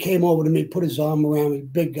he came over to me, put his arm around me,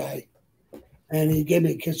 big guy, and he gave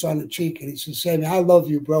me a kiss on the cheek. And he said, Sammy, I love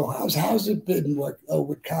you, bro. How's it been with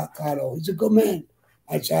Cotto? He's a good man.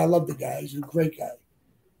 I said, I love the guy. He's a great guy.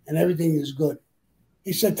 And everything is good.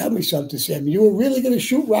 He said, tell me something, Sammy. You were really going to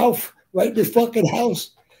shoot Ralph right in the fucking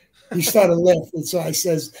house? He started laughing. So I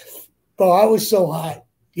says, bro, I was so hot.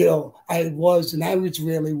 I was, and I was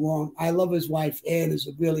really wrong. I love his wife, Ann is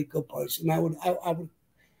a really good person. I would have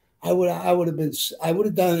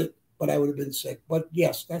done it, but I would have been sick. But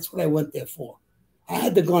yes, that's what I went there for. I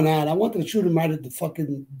had the gun out. I wanted to shoot him right at the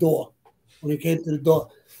fucking door when he came to the door.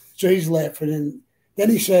 So he's laughing. And then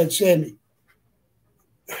he said, Sammy,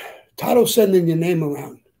 Todd's sending your name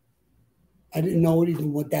around. I didn't know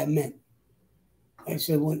even what that meant. I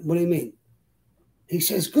said, what do you mean? He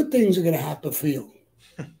says, good things are going to happen for you.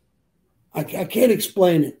 I can't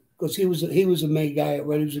explain it because he was a made guy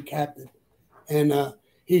already. He was a captain. And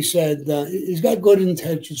he said, he's got good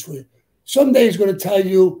intentions for you. Someday he's going to tell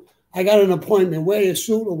you, I got an appointment. Wear a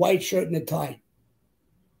suit, a white shirt, and a tie.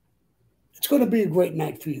 It's going to be a great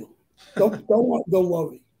night for you. Don't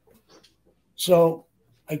worry. So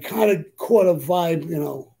I kind of caught a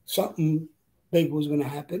vibe, something big was going to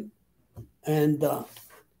happen. And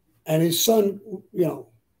his son,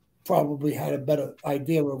 probably had a better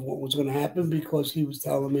idea of what was going to happen because he was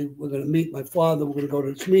telling me, we're going to meet my father. We're going to go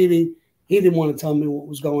to this meeting. He didn't want to tell me what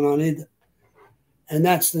was going on either. And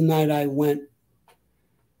that's the night I went.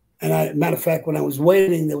 And matter of fact, when I was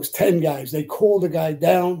waiting, there was 10 guys. They called the guy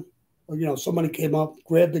down. Somebody came up,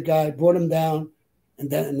 grabbed the guy, brought him down, and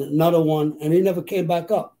then another one, and he never came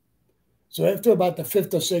back up. So after about the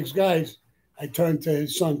 5th or 6th guys, I turned to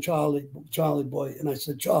his son, Charlie boy, and I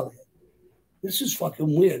said, Charlie, this is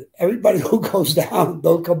fucking weird. Everybody who goes down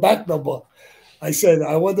don't come back no more. I said,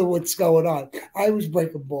 I wonder what's going on. I was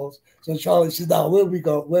breaking balls. So Charlie said, no, we'll be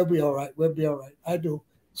all right. We'll be all right. I do.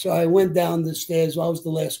 So I went down the stairs. I was the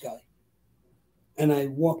last guy. And I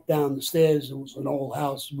walked down the stairs. It was an old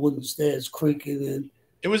house, wooden stairs, creaking. And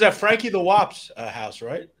it was at Frankie the Wop's house,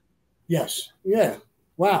 right? Yes. Yeah.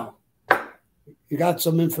 Wow. You got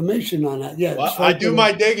some information on that. Yeah. Well, I do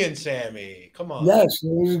my digging, Sammy. Come on. Yes, it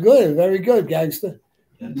was good. Very good, gangster.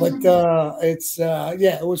 Yes. But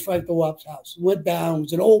it was Frank the Wop's house. Went down. It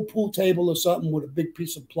was an old pool table or something with a big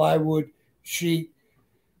piece of plywood sheet.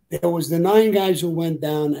 there was the 9 guys who went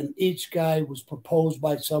down, and each guy was proposed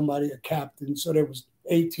by somebody, a captain. So there was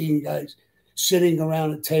 18 guys sitting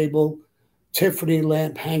around a table, Tiffany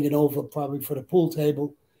lamp hanging over probably for the pool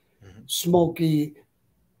table, Smokey.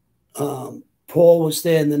 Paul was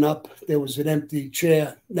standing up. There was an empty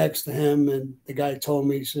chair next to him, and the guy told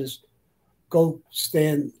me, he says, go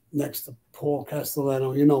stand next to Paul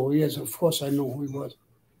Castellano. You know who he is. Of course I know who he was.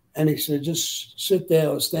 And he said, just sit there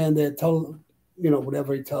or stand there, tell him, you know,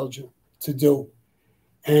 whatever he tells you to do.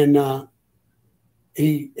 And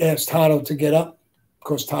he asked Tato to get up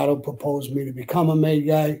because Tato proposed me to become a maid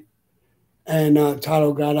guy. And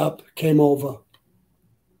Tato got up, came over,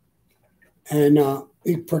 and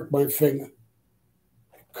he pricked my finger,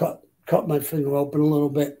 cut my finger open a little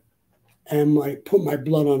bit, and I put my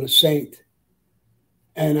blood on a saint.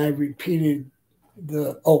 And I repeated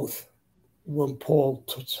the oath when Paul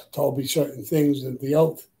told me certain things in the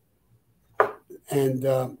oath. And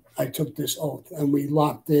I took this oath, and we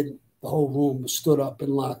locked in. The whole room stood up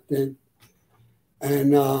and locked in.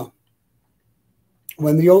 And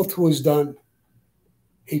when the oath was done,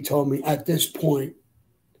 he told me, at this point,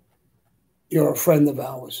 you're a friend of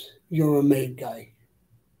ours. You're a maid guy.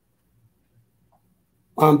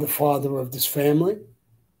 I'm the father of this family.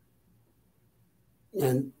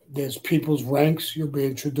 And there's people's ranks. You'll be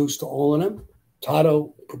introduced to all of them.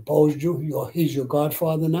 Tato proposed you. He's your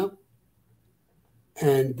godfather now.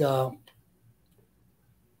 And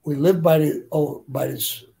we live by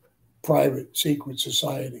this private secret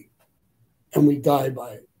society, and we die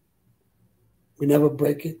by it. We never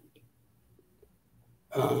break it.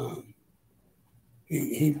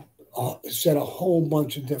 He set a whole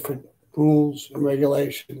bunch of different rules and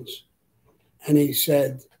regulations, and he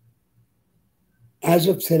said, as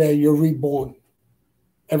of today, you're reborn.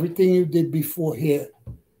 Everything you did before here,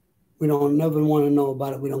 we don't never want to know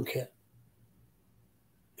about it. We don't care.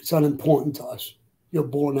 It's unimportant to us. You're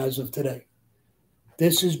born as of today.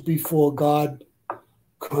 This is before God,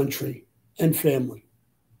 country, and family.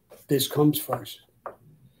 This comes first.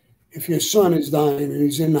 If your son is dying and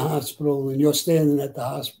he's in the hospital and you're standing at the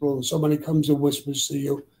hospital and somebody comes and whispers to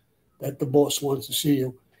you that the boss wants to see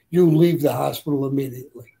you, you leave the hospital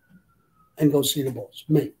immediately and go see the boss,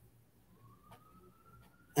 me.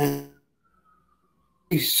 And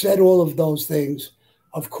he said all of those things.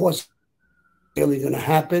 Of course, really going to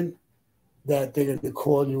happen, that they're going to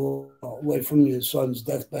call you away from your son's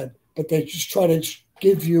deathbed, but they just try to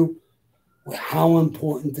give you how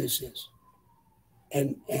important this is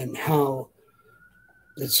and how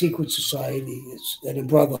the secret society is and a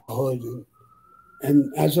brotherhood.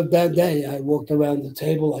 And as of that day, I walked around the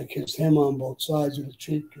table. I kissed him on both sides of the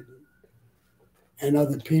cheek and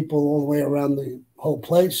other people all the way around the whole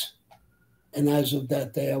place. And as of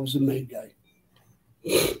that day, I was a maid guy.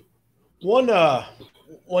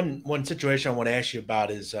 One situation I want to ask you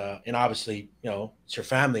about is, and obviously, you know, it's your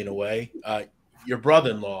family in a way. Your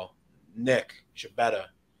brother-in-law, Nick Shabetta,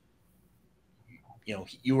 you know,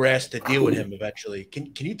 you were asked to deal with him eventually.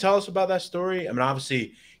 Can you tell us about that story? I mean,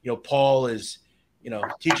 obviously, you know, Paul is, you know,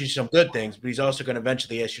 teaching you some good things, but he's also going to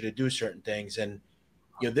eventually ask you to do certain things. And,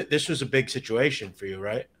 you know, this was a big situation for you,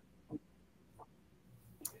 right?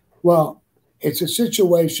 Well, it's a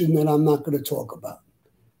situation that I'm not going to talk about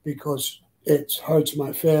because it hurts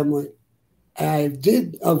my family. I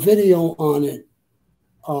did a video on it,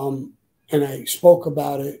 and I spoke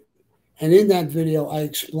about it. And in that video, I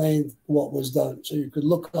explained what was done. So you could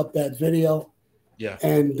look up that video. Yeah.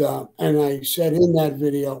 And I said in that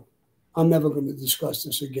video, I'm never going to discuss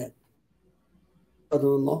this again.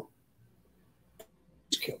 Brother-in-law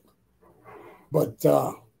was killed. But,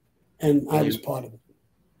 and I was part of it.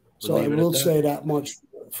 So I will say that much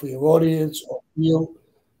for your audience or you.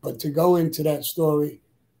 But to go into that story,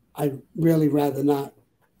 I'd really rather not.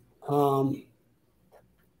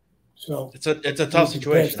 So it's a tough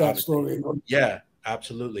situation. That story. Yeah,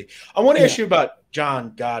 absolutely. I want to ask you about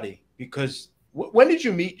John Gotti because when did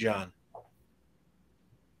you meet John?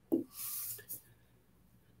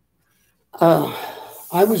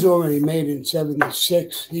 I was already made in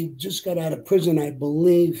 '76. He just got out of prison, I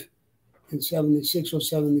believe, in '76 or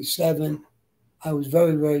 '77. I was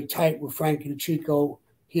very, very tight with Frankie the Chico.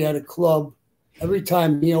 He had a club. Every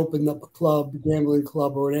time he opened up a club, a gambling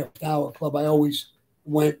club or an after-hour club, I always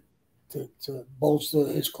went to bolster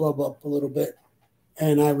his club up a little bit.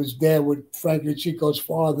 And I was there with Frankie the Chico's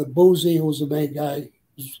father, Boozy, who was a main guy,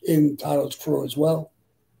 was in Tito's crew as well.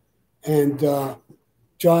 And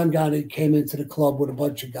John Gotti came into the club with a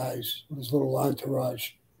bunch of guys, with his little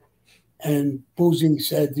entourage. And Boozy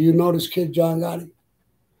said, "Do you know this kid, John Gotti?"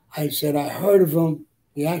 I said, "I heard of him.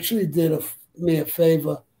 He actually did me a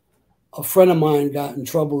favor a friend of mine got in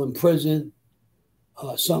trouble in prison,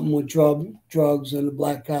 something with drugs and the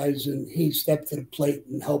black guys, and he stepped to the plate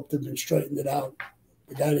and helped him and straightened it out.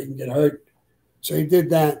 The guy didn't get hurt. So he did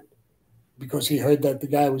that because he heard that the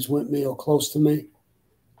guy was with me or close to me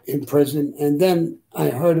in prison. And then I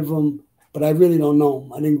heard of him, but I really don't know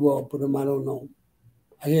him. I didn't grow up with him. I don't know him.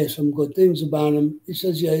 I hear some good things about him. He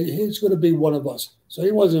says, yeah, he's going to be one of us. So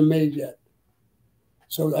he wasn't made yet.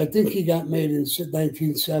 So I think he got made in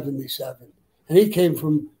 1977. And he came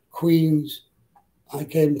from Queens. I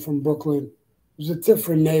came from Brooklyn. It was a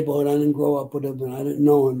different neighborhood. I didn't grow up with him, and I didn't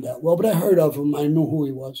know him that well. But I heard of him. I knew who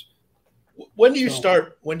he was. When do you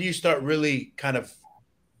start really kind of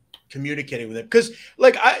communicating with him? Because,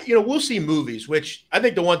 like, we'll see movies, which I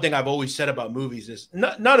think the one thing I've always said about movies is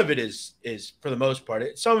none of it is for the most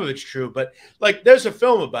part. Some of it's true, but like there's a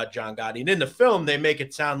film about John Gotti, and in the film they make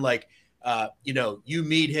it sound like you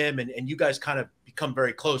meet him and you guys kind of become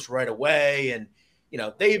very close right away, and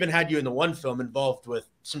they even had you in the one film involved with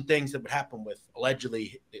some things that would happen with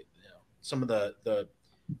allegedly some of the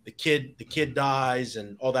kid dies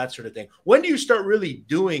and all that sort of thing. When do you start really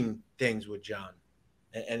doing things with John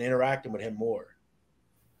and interacting with him more?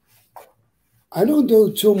 I don't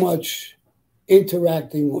do too much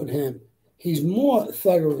interacting with him. He's more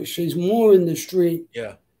thuggish. He's more in the street.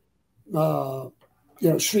 Yeah.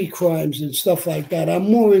 Street crimes and stuff like that. I'm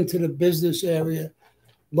more into the business area.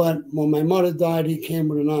 But when my mother died, he came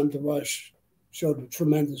with an entourage, showed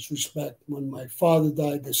tremendous respect. When my father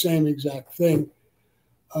died, the same exact thing.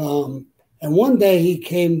 And one day he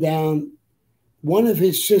came down, one of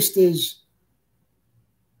his sister's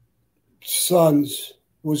sons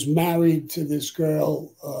was married to this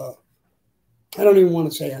girl. I don't even want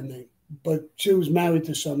to say her name, but she was married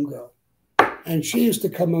to some girl. And she used to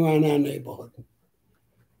come around our neighborhood.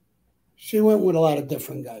 She went with a lot of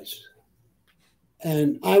different guys.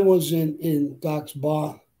 And I was in Doc's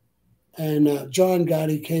bar. And John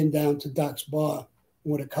Gotti came down to Doc's bar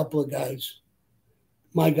with a couple of guys.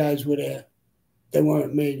 My guys were there. They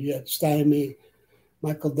weren't made yet. Sammy,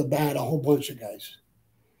 Michael DeBat, a whole bunch of guys.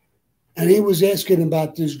 And he was asking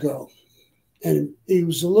about this girl. And he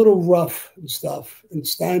was a little rough and stuff. And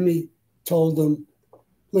Sammy told him,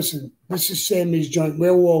 listen, this is Sammy's joint.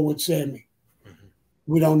 We're all with Sammy. Mm-hmm.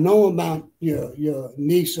 We don't know about your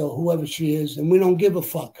niece or whoever she is, and we don't give a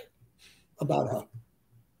fuck about her.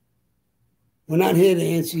 We're not here to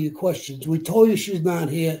answer your questions. We told you she's not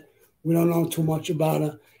here. We don't know too much about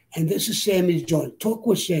her. And this is Sammy's joint. Talk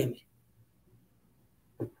with Sammy.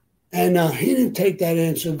 And he didn't take that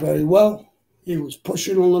answer very well. He was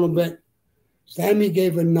pushing a little bit. Sammy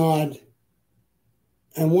gave a nod,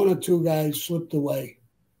 and one or two guys slipped away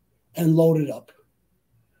and loaded up.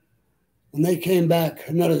 When they came back,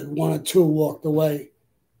 another one or two walked away.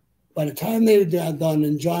 By the time they were done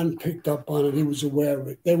and John picked up on it, he was aware of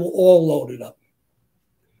it. They were all loaded up.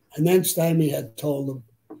 And then Sammy had told them,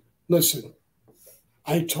 listen,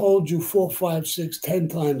 I told you 4, 5, 6, 10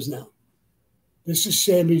 times now. This is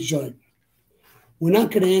Sammy's joint. We're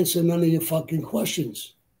not going to answer none of your fucking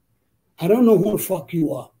questions. I don't know who the fuck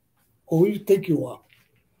you are or who you think you are.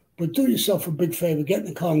 But do yourself a big favor. Get in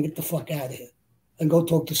the car and get the fuck out of here. And go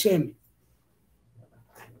talk to Sammy.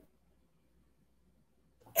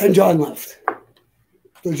 And John left.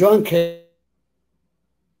 So John came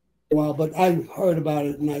a while, but I heard about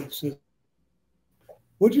it and I said,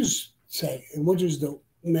 what'd you say? And what'd you do?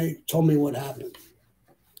 And they told me what happened.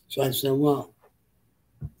 So I said, well,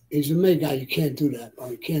 he's a May guy. You can't do that.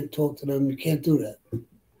 Bro. You can't talk to them. You can't do that.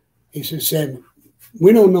 He said, Sam,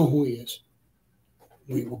 we don't know who he is.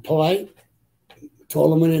 We were polite.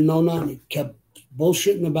 Told him we didn't know nothing. He kept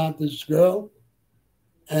bullshitting about this girl.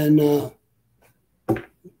 And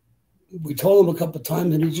we told him a couple of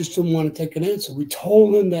times and he just didn't want to take an answer. We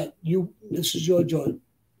told him that this is your joint.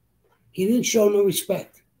 He didn't show no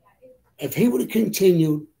respect. If he would have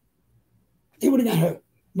continued, he would have got hurt.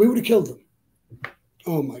 We would have killed him.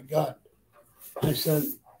 Oh my God. I said,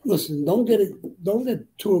 listen, don't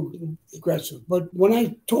get too aggressive. But when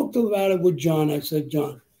I talked about it with John, I said,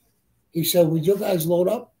 John, he said, would you guys load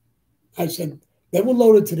up? I said, they were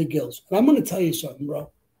loaded to the gills. And I'm going to tell you something,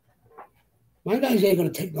 bro. My guys ain't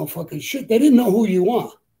going to take no fucking shit. They didn't know who you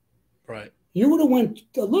are. Right. You would have went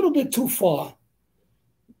a little bit too far.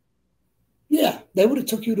 Yeah, they would have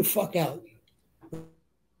took you the fuck out.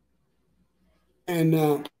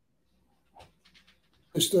 And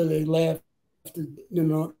so they laughed,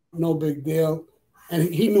 no big deal.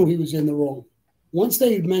 And he knew he was in the wrong. Once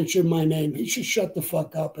they mentioned my name, he should shut the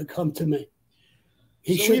fuck up and come to me.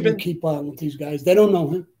 He shouldn't keep on with these guys. They don't know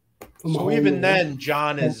him. So even then,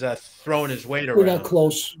 John is throwing his weight around. We got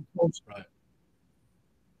close. Right.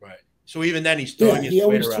 Right. So even then, he's throwing his weight around. He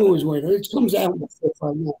always threw his weight. It comes out in the fifth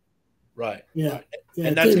right now. Right. Yeah. Right. Yeah,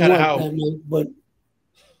 and that's kind of how. but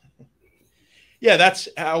yeah, that's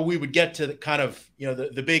how we would get to the kind of, you know,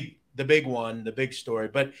 the big one, the big story.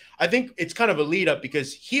 But I think it's kind of a lead up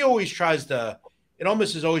because he always tries to. It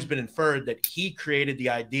almost has always been inferred that he created the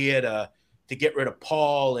idea to get rid of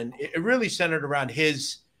Paul, and it really centered around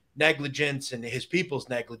his negligence and his people's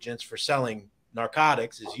negligence for selling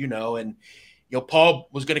narcotics, as you know, and you know, Paul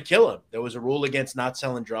was going to kill him. There was a rule against not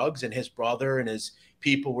selling drugs, and his brother and his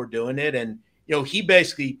people were doing it. And, you know, he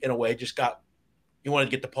basically, in a way, he wanted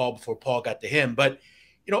to get to Paul before Paul got to him. But,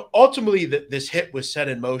 you know, ultimately this hit was set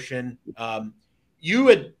in motion. You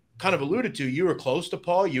had kind of alluded to, you were close to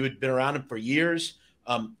Paul. You had been around him for years.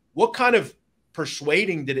 What kind of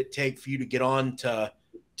persuading did it take for you to get on to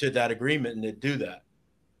that agreement and to do that?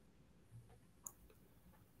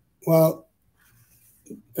 Well,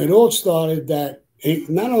 it all started that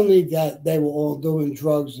not only that they were all doing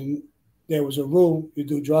drugs and there was a rule, you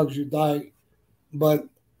do drugs, you die, but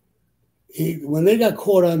when they got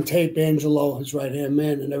caught on tape, Angelo, his right-hand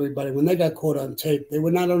man, and everybody, when they got caught on tape, they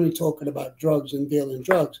were not only talking about drugs and dealing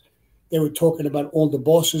drugs, they were talking about all the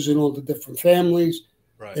bosses and all the different families.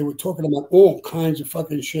 Right. They were talking about all kinds of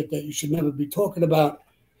fucking shit that you should never be talking about.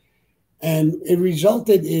 And it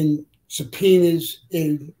resulted in subpoenas.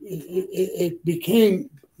 It became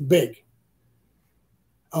big,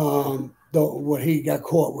 what he got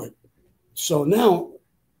caught with. So now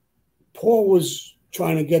Paul was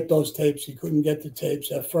trying to get those tapes. He couldn't get the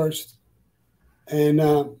tapes at first. And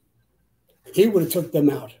he would have took them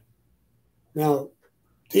out. Now,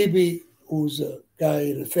 TB, who's a guy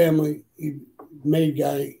in the family, he made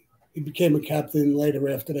guy, he became a captain later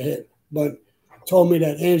after the hit, but told me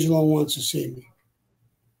that Angelo wants to see me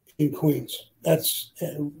in Queens.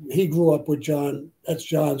 He grew up with John. That's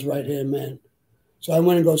John's right-hand man. So I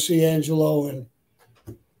went and go see Angelo, and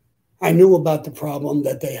I knew about the problem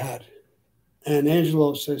that they had. And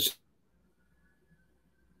Angelo says,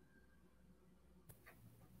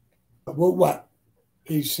 well, what?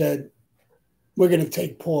 He said, we're going to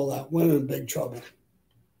take Paul out. We're in big trouble.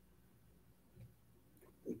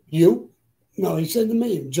 You? No, he said to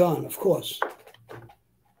me, John, of course.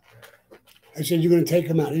 I said, you're going to take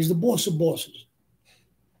him out. He's the boss of bosses.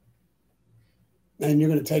 And you're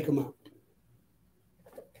going to take him out.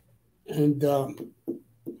 And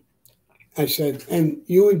I said, and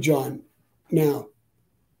you and John, now,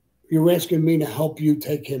 you're asking me to help you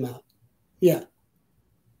take him out. Yeah.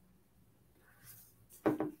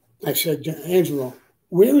 I said, Angelo,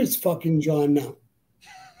 where is fucking John now?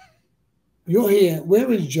 You're here.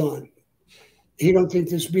 Where is John? He don't think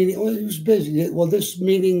this meeting, well, he was busy. Well, this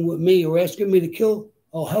meeting with me, you're asking me to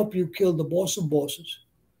I'll help you kill the boss of bosses.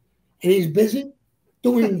 And he's busy?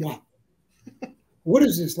 Doing what? What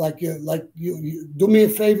is this? Like you do me a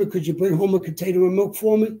favor, could you bring home a container of milk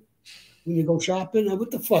for me when you go shopping?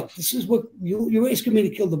 What the fuck? This is what you're asking me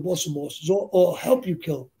to kill the boss of bosses or help you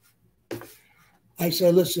kill. I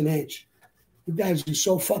said, listen, Ange, you guys are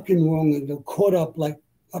so fucking wrong and they're caught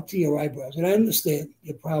up to your eyebrows. And I understand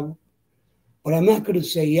your problem, but I'm not going to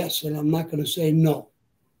say yes and I'm not going to say no.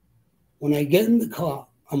 When I get in the car,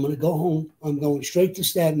 I'm going to go home. I'm going straight to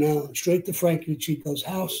Staten Island, straight to Frankie Chico's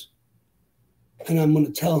house. And I'm going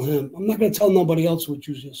to tell him, I'm not going to tell nobody else what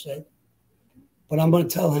you just said, but I'm going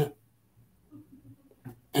to tell him.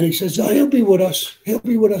 And he says, oh, he'll be with us. He'll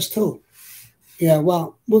be with us too. Yeah,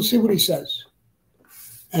 well, we'll see what he says.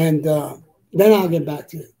 And then I'll get back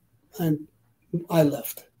to you. And I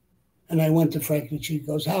left. And I went to Frankie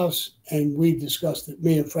Chico's house and we discussed it,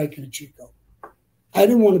 me and Frankie Chico. I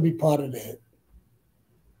didn't want to be part of the hit.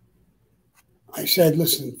 I said,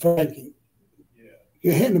 listen, Frankie,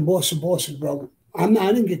 you're hitting the boss of bosses, bro. I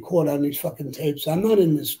didn't get caught on these fucking tapes. I'm not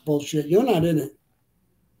in this bullshit. You're not in it.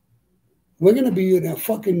 We're going to be in a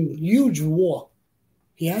fucking huge war.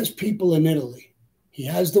 He has people in Italy. He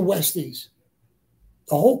has the Westies.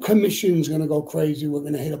 The whole commission is going to go crazy. We're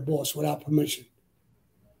going to hit a boss without permission.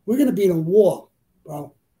 We're going to be in a war,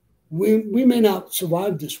 bro. We may not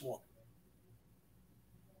survive this war.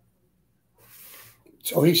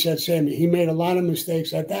 So he said, Sammy, he made a lot of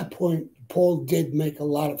mistakes. At that point, Paul did make a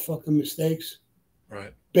lot of fucking mistakes.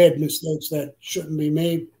 Right. Bad mistakes that shouldn't be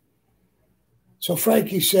made. So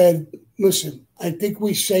Frankie said, listen, I think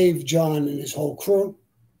we saved John and his whole crew.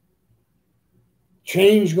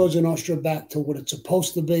 Change goes in Austria back to what it's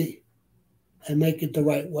supposed to be and make it the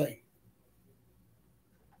right way.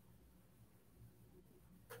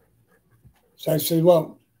 So I said,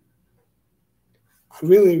 well, I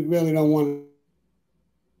really, really don't want to.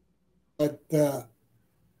 But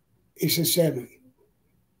he said, Sammy,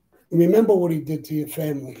 remember what he did to your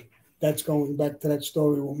family That's going back to that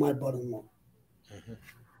story with my brother-in-law.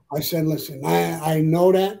 I said, listen, I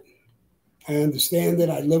know that. I understand it.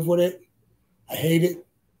 I live with it. I hate it.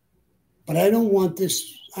 But I don't want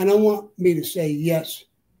this. I don't want me to say yes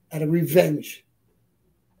out of revenge.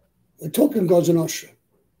 The token goes in Usher.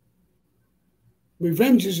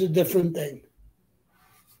 Revenge is a different thing.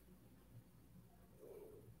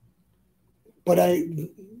 But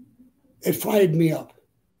it fired me up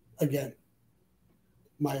again,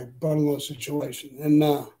 my brother-in-law situation. And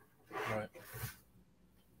right.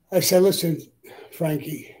 I said, listen,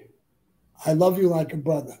 Frankie, I love you like a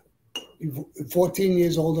brother. You're 14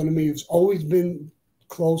 years older than me. You've always been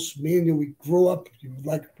close. Me and you, we grew up.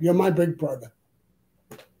 You're my big brother.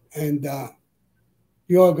 And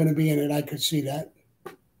you're going to be in it. I could see that.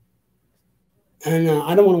 And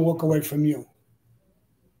I don't want to walk away from you.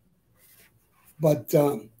 But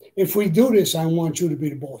if we do this, I want you to be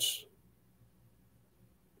the boss.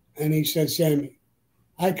 And he said, Sammy,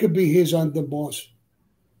 I could be his underboss.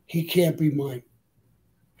 He can't be mine.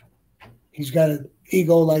 He's got an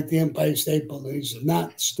ego like the Empire State Building. He's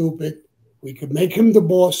not stupid. We could make him the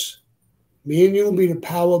boss. Me and you will be the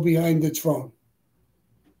power behind the throne.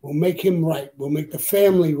 We'll make him right. We'll make the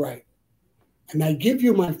family right. And I give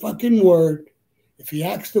you my fucking word, if he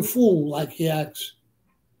acts the fool like he acts,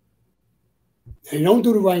 and he don't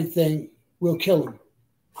do the right thing, we'll kill him.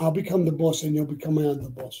 I'll become the boss and you'll become my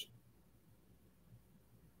underboss.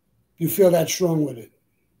 You feel that strong with it?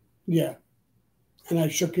 Yeah. And I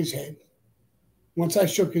shook his head. Once I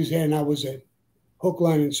shook his hand, I was in. Hook,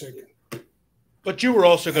 line, and sinker. But you were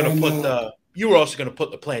also going to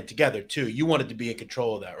put the plan together too. You wanted to be in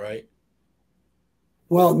control of that, right?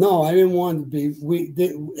 Well, no, I didn't want to be.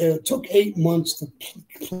 It took 8 months to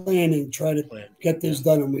plan and try to get this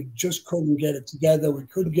done, and we just couldn't get it together. We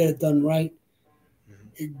couldn't get it done right.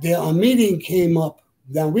 A meeting came up.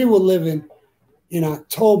 Now, we were living in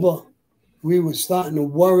October. We were starting to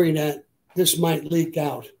worry that this might leak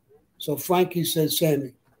out. So Frankie said,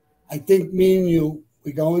 Sammy, I think me and you,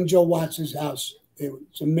 we go in Joe Watts' house.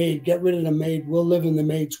 It's a maid. Get rid of the maid. We'll live in the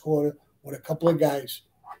maid's quarter with a couple of guys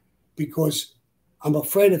because I'm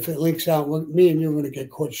afraid if it leaks out, me and you are going to get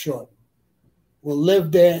caught short. We'll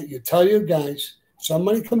live there. You tell your guys.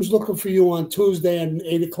 Somebody comes looking for you on Tuesday at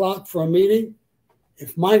 8 o'clock for a meeting.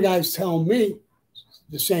 If my guys tell me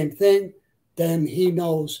the same thing, then he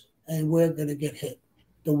knows and we're going to get hit.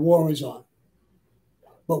 The war is on.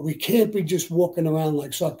 But we can't be just walking around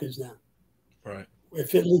like suckers now. Right.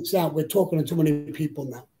 If it leaks out, we're talking to too many people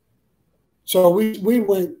now. So we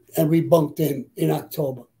went and we bunked in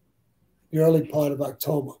October, the early part of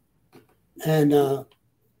October. And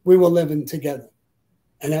we were living together.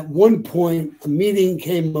 And at one point, a meeting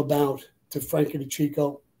came about to Frankie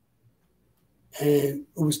DeChico. And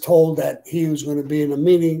it was told that he was going to be in a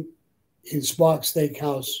meeting in Spark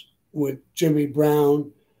Steakhouse with Jimmy Brown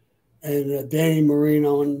and Danny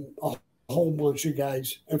Marino and a whole bunch of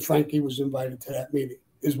guys. And Frankie was invited to that meeting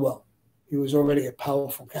as well. He was already a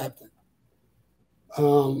powerful captain.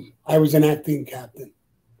 I was an acting captain.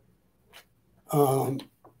 So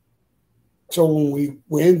when we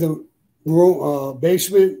were in the room,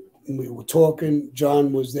 basement, and we were talking,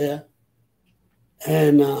 John was there.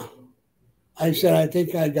 And I said, I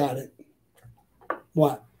think I got it.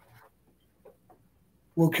 What?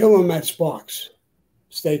 We'll kill him at Sparks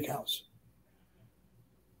Steakhouse.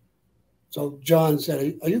 So John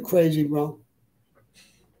said, are you crazy, bro?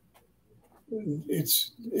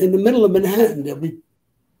 It's in the middle of Manhattan. There'll be,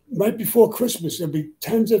 right before Christmas, there'll be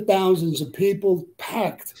tens of thousands of people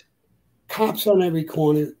packed, cops on every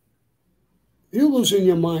corner. You're losing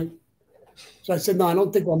your mind. So I said, no, I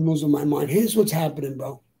don't think I'm losing my mind. Here's what's happening,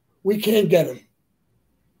 bro. We can't get him.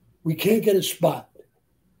 We can't get a spot.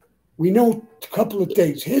 We know a couple of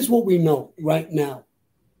things. Here's what we know right now.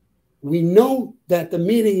 We know that the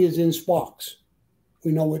meeting is in Sparks.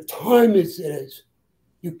 We know what time it is.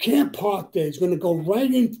 You can't park there. It's going to go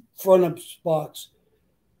right in front of Sparks.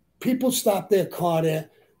 People stop their car there.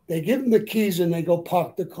 They give them the keys and they go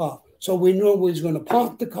park the car. So we know where he's going to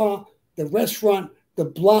park the car, the restaurant, the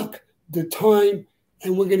block, the time,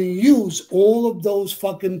 and we're going to use all of those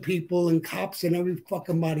fucking people and cops and every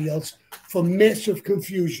fucking body else for massive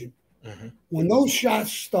confusion. Mm-hmm. When those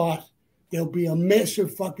shots start, there'll be a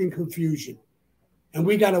massive fucking confusion. And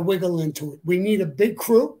we got to wiggle into it. We need a big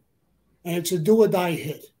crew, and it's a do-or-die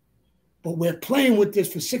hit. But we're playing with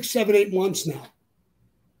this for 6, 7, 8 months now.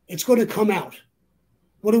 It's going to come out.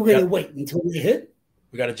 What are we going to wait until we hit?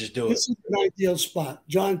 We got to just do it. This is an ideal spot.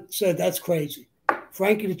 John said, that's crazy.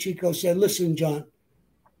 Frankie DeChico said, listen, John,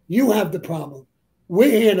 you have the problem. We're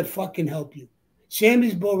here to fucking help you.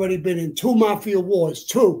 Sammy's already been in 2 Mafia wars,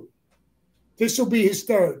 2. This will be his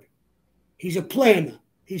third. He's a planner.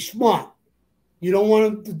 He's smart. You don't want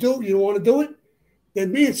him to do. You don't want to do it.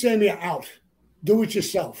 Then me and Sammy are out. Do it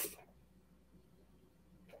yourself.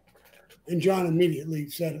 And John immediately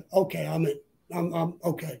said, "Okay, I'm in. I'm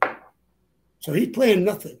okay." So he planned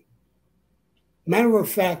nothing. Matter of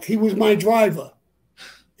fact, he was my driver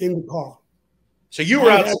in the car. So you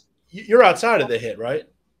were you're outside of the hit, right?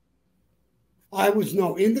 I was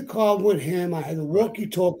in the car with him. I had a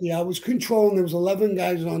walkie-talkie. I was controlling. There was 11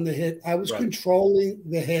 guys on the hit. I was controlling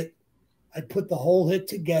the hit. I put the whole hit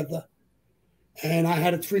together. And I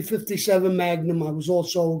had a 357 Magnum. I was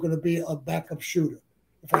also going to be a backup shooter.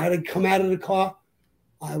 If I had to come out of the car,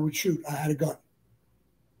 I would shoot. I had a gun.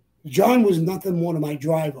 John was nothing more than my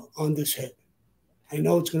driver on this hit. I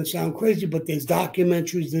know it's going to sound crazy, but there's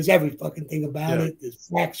documentaries. There's every fucking thing about it. There's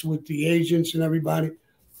facts with the agents and everybody.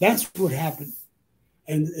 That's what happened.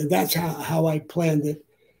 And that's how I planned it.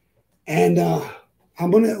 And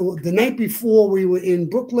the night before, we were in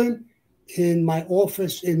Brooklyn in my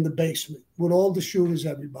office in the basement with all the shooters,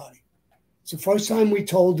 everybody. It's the first time we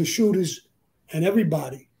told the shooters and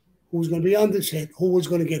everybody who was going to be on this hit, who was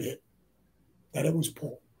going to get hit, that it was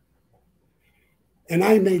Paul. And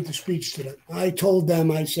I made the speech to them. I told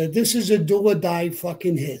them, I said, this is a do or die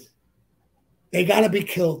fucking hit. They got to be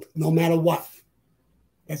killed no matter what.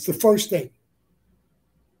 That's the first thing.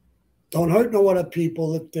 Don't hurt no other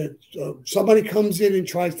people. If somebody comes in and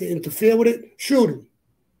tries to interfere with it, shoot them.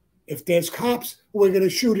 If there's cops, we're going to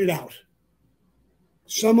shoot it out.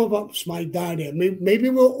 Some of us might die there. Maybe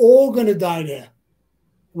we're all going to die there.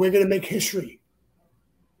 We're going to make history.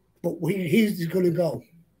 But he's going to go.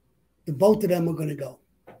 The both of them are going to go.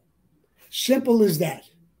 Simple as that.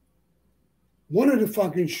 One of the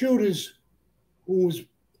fucking shooters who was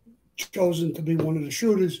chosen to be one of the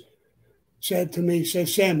shooters said to me,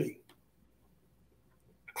 Sammy,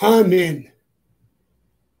 I'm in.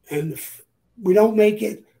 And if we don't make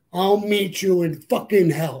it, I'll meet you in fucking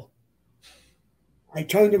hell. I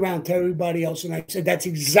turned around to everybody else and I said, that's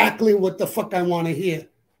exactly what the fuck I want to hear.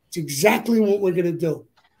 It's exactly what we're going to do.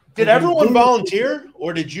 Did everyone volunteer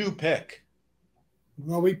or did you pick?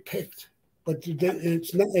 Well, we picked, but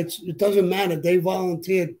it doesn't matter. They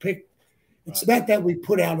volunteered, picked. It's not that we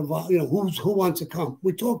put out who wants to come.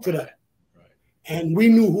 We talked to them, and we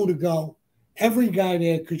knew who to go. Every guy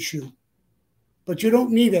there could shoot, but you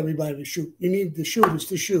don't need everybody to shoot. You need the shooters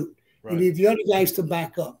to shoot. You need the other guys to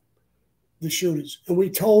back up the shooters. And we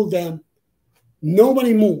told them,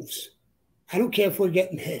 nobody moves. I don't care if we're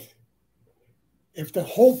getting hit. If the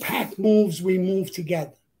whole pack moves, we move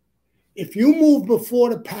together. If you move before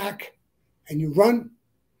the pack and you run,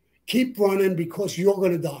 keep running because you're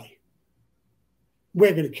going to die.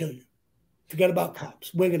 We're going to kill you. Forget about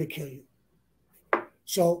cops. We're going to kill you.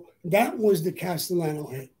 So that was the Castellano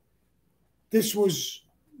hit.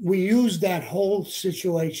 We used that whole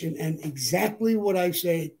situation, and exactly what I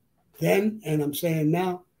said then and I'm saying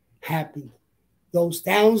now happened. Those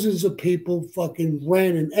thousands of people fucking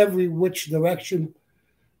ran in every which direction.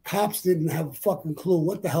 Cops didn't have a fucking clue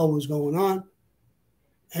what the hell was going on.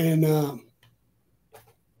 And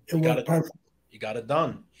it went perfect. You got it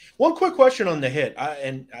done. One quick question on the hit.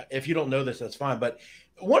 If you don't know this, that's fine. But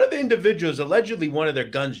one of the individuals, allegedly one of their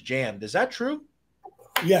guns jammed. Is that true?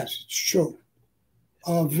 Yes, it's true.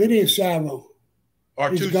 Vinny Asaro.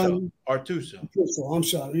 Artuso. I'm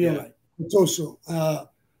sorry. You're right. Artuso.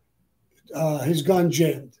 His gun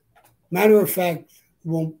jammed. Matter of fact,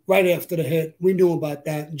 right after the hit, we knew about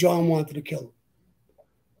that. John wanted to kill him.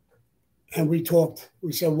 And we talked.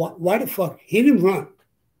 We said, why the fuck? He didn't run.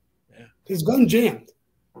 Yeah. His gun jammed.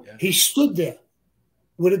 Yeah. He stood there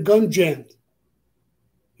with a gun jammed.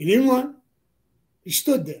 He didn't run. He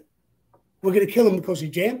stood there. We're going to kill him because he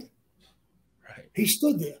jammed? Right. He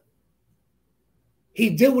stood there. He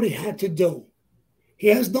did what he had to do. He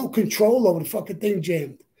has no control over the fucking thing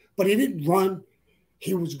jammed. But he didn't run.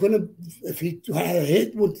 He was going to, if he had a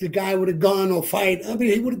hit with the guy with a gun or fight, I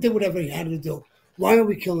mean, he would have did whatever he had to do. Why are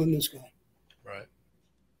we killing this guy? Right.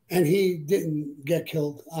 And he didn't get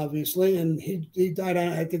killed, obviously. And he died,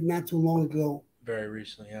 I think, not too long ago. Very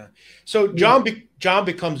recently, yeah. So John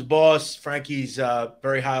becomes boss. Frankie's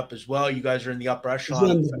very high up as well. You guys are in the upper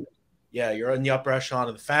echelon. Yeah, you're in the upper echelon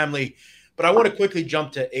of the family. But I want to quickly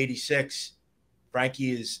jump to 86.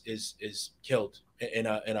 Frankie is killed in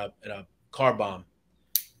a car bomb.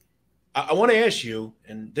 I want to ask you,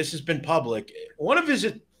 and this has been public, one of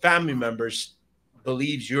his family members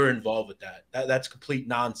believes you're involved with that. That's complete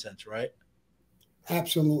nonsense, right?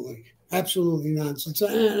 Absolutely. Absolutely nonsense.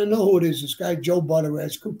 I know who it is. This guy, Joe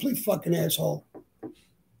Butteress, complete fucking asshole.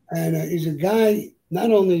 And he's a guy,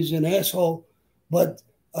 not only is an asshole, but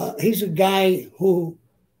He's a guy who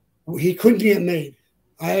he couldn't get made.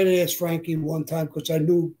 I had to ask Frankie one time because I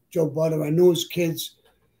knew Joe Butter, I knew his kids,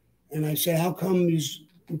 and I said, "How come he's?"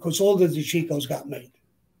 Because all the DeChicos got made.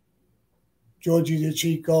 Georgie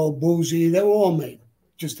DeChico, Boozy, they were all made,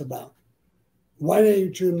 just about. Why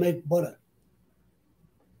didn't you make Butter?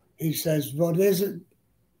 He says, "Well,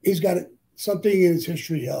 he's got something in his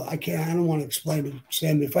history here. I don't want to explain it,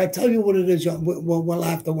 Sammy. If I tell you what it is, we'll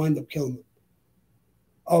have to wind up killing him."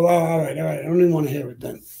 Oh, all right. I don't even want to hear it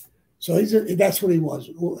then. So that's what he was.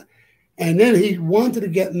 And then he wanted to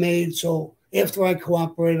get made. So after I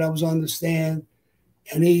cooperated, I was on the stand,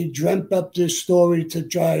 and he dreamt up this story to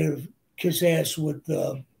try to kiss ass with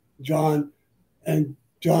John, and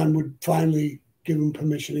John would finally give him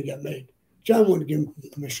permission to get made. John wouldn't give him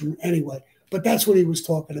permission anyway, but that's what he was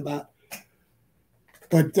talking about.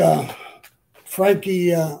 But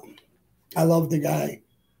Frankie, I love the guy.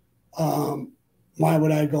 Why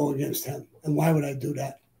would I go against him? And why would I do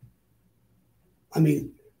that? I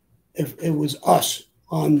mean, if it was us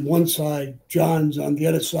on one side, John's on the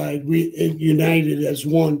other side, we united as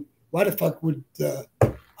one, why the fuck would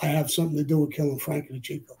I have something to do with killing Frankie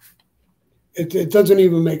DeChico? It doesn't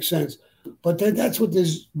even make sense. But that's what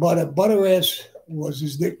this Butter Ass was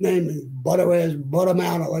his nickname. Butter Ass, Butter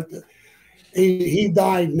Mount. I like that. He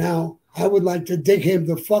died now. I would like to dig him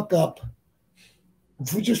the fuck up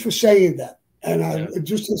just for saying that. And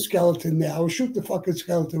just a skeleton there. I would shoot the fucking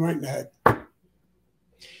skeleton right in the head.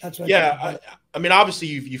 That's what I mean, obviously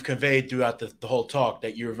you've conveyed throughout the whole talk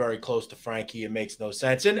that you're very close to Frankie. It makes no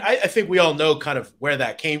sense. And I think we all know kind of where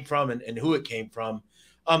that came from and who it came from.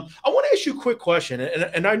 I want to ask you a quick question,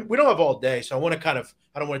 and we don't have all day, so I want to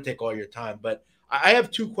I don't want to take all your time, but I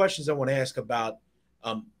have two questions I want to ask about.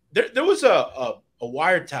 There was a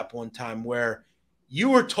wiretap one time where you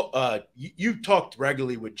were you talked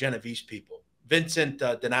regularly with Genovese people, Vincent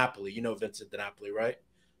DiNapoli. You know Vincent DiNapoli, right?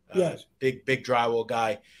 Yes. Big drywall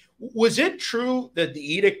guy. Was it true that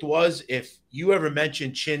the edict was if you ever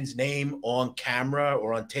mentioned Chin's name on camera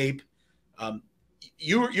or on tape,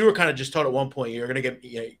 you were kind of just told at one point you're going to get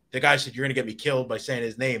the guy said you're going to get me killed by saying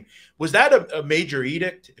his name. Was that a major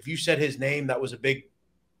edict? If you said his name, that was a big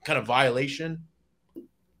kind of violation.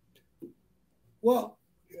 Well,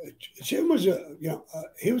 Chin was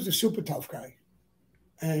he was a super tough guy,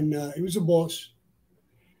 and he was a boss,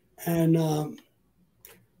 and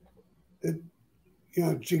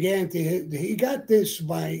Gigante, he got this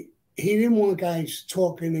by he didn't want guys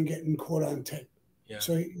talking and getting caught on tape. Yeah.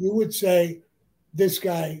 So you would say, this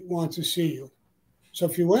guy wants to see you. So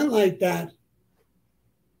if you went like that,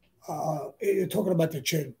 you're talking about the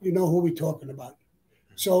Chin. You know who we're talking about.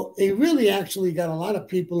 So he really actually got a lot of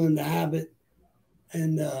people in the habit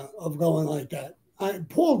of going like that.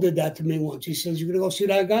 Paul did that to me once. He says, "You're going to go see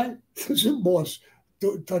that guy?" It's a boss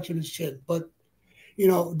touching his chin. But,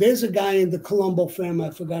 there's a guy in the Colombo family,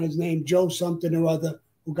 I forgot his name, Joe something or other,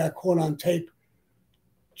 who got caught on tape.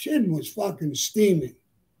 Chin was fucking steaming.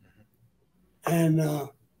 And the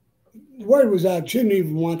word was out, Chin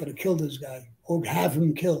even wanted to kill this guy or have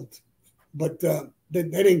him killed. But they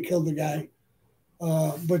didn't kill the guy.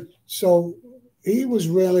 But so he was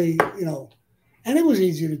really, and it was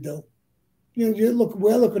easy to do.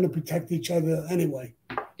 We're looking to protect each other anyway.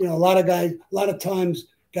 A lot of times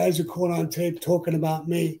guys are caught on tape talking about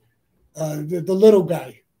me, the little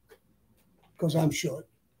guy, because I'm short.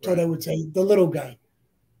 Right. So they would say, the little guy,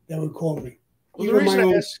 they would call me. Well, the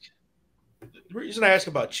reason I ask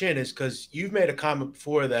about Chin is because you've made a comment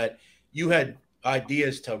before that you had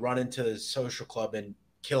ideas to run into the social club and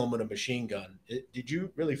kill him with a machine gun. Did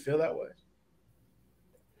you really feel that way?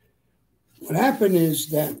 What happened is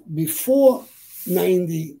that before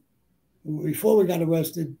 '90, before we got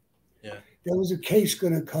arrested, there was a case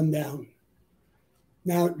going to come down.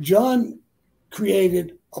 Now, John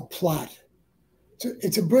created a plot.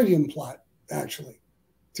 It's a brilliant plot, actually,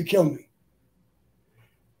 to kill me.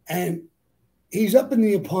 And he's up in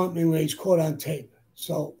the apartment where he's caught on tape.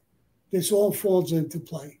 So this all falls into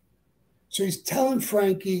play. So he's telling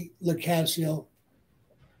Frankie LaCasio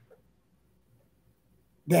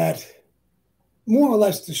that more or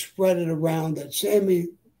less to spread it around that Sammy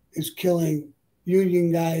is killing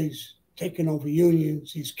union guys, taking over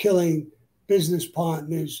unions. He's killing business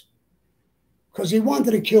partners because he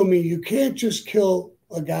wanted to kill me. You can't just kill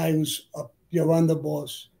a guy who's your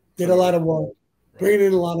underboss, did a lot of work, bringing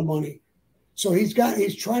in a lot of money. So he's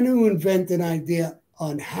trying to invent an idea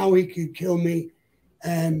on how he could kill me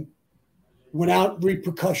and without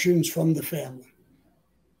repercussions from the family.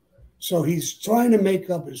 So he's trying to make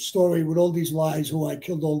up his story with all these lies, who I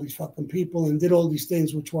killed all these fucking people and did all these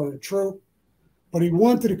things which weren't true. But he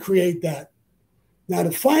wanted to create that. Now,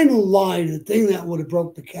 the final lie, the thing that would have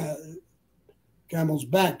broke the camel's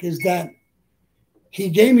back, is that he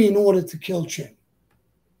gave me an order to kill Chin.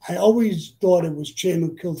 I always thought it was Chin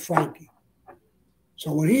who killed Frankie.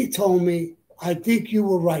 So when he told me, I think you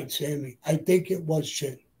were right, Sammy. I think it was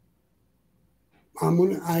Chin.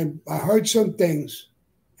 I heard some things,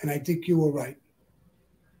 and I think you were right.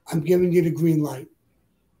 I'm giving you the green light.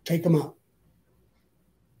 Take him out.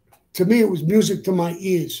 To me, it was music to my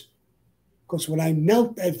ears. Because when I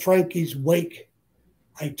knelt at Frankie's wake,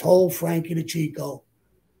 I told Frankie the Chico,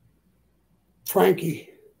 Frankie,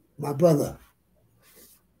 my brother,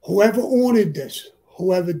 whoever ordered this,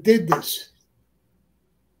 whoever did this,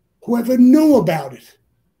 whoever knew about it,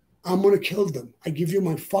 I'm going to kill them. I give you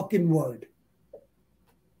my fucking word.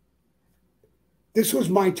 This was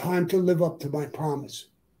my time to live up to my promise.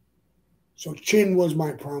 So Chin was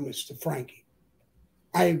my promise to Frankie.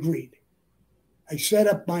 I agreed. I set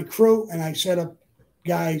up my crew and I set up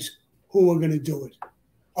guys who were going to do it.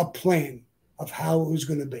 A plan of how it was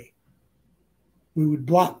going to be. We would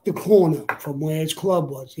block the corner from where his club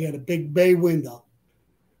was. He had a big bay window.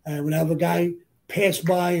 And I would have a guy pass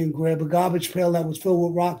by and grab a garbage pail that was filled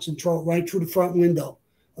with rocks and throw it right through the front window.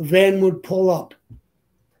 A van would pull up.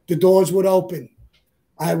 The doors would open.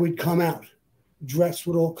 I would come out dressed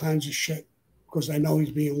with all kinds of shit because I know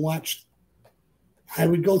he's being watched. I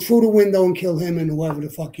would go through the window and kill him and whoever the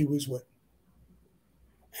fuck he was with.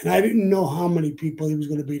 And I didn't know how many people he was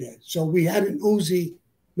going to be there. So we had an Uzi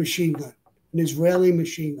machine gun, an Israeli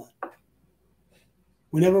machine gun.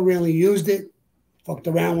 We never really used it. Fucked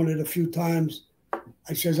around with it a few times.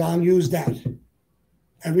 I says, I'll use that.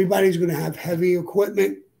 Everybody's going to have heavy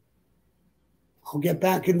equipment. I'll get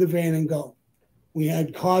back in the van and go. We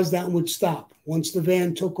had cars that would stop. Once the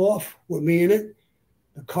van took off with me in it,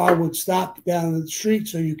 the car would stop down the street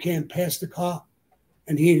so you can't pass the car.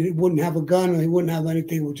 And he wouldn't have a gun or he wouldn't have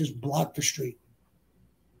anything. It would just block the street.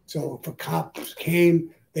 So if a cop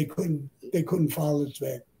came, they couldn't follow his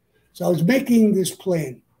van. So I was making this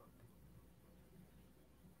plan.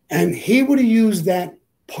 And he would have used that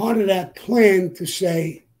part of that plan to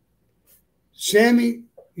say, Sammy,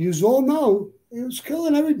 you all know he was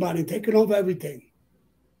killing everybody, taking over everything.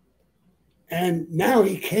 And now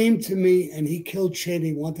he came to me and he killed Chin.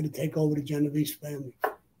 He wanted to take over the Genovese family.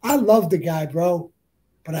 I love the guy, bro,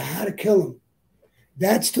 but I had to kill him.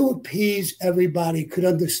 That's to appease everybody, could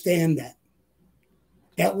understand that.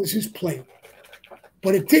 That was his plan.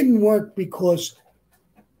 But it didn't work because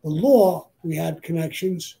the law, we had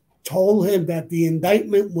connections, told him that the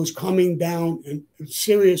indictment was coming down, and a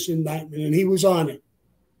serious indictment, and he was on it.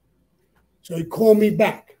 So he called me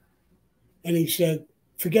back, and he said,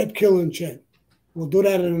 forget killing Chin. We'll do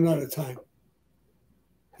that at another time.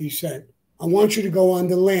 He said, I want you to go on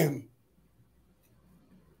the lam.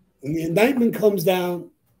 When the indictment comes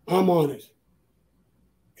down, I'm on it.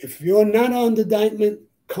 If you're not on the indictment,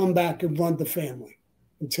 come back and run the family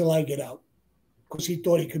until I get out. Because he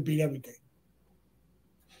thought he could beat everything.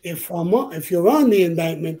 If you're on the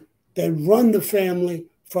indictment, then run the family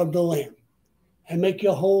from the lam and make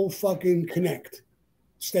your whole fucking connect.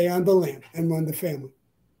 Stay on the lam and run the family.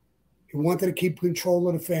 He wanted to keep control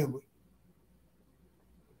of the family.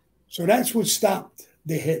 So that's what stopped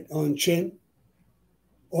the hit on Chin,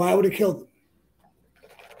 or I would have killed him.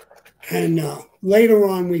 And later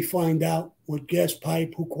on, we find out with Gas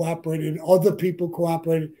Pipe, who cooperated, other people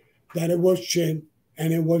cooperated, that it was Chin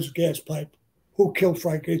and it was Gas Pipe who killed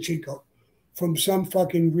Frankie Chico. From some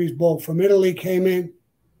fucking greaseball from Italy came in.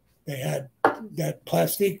 They had that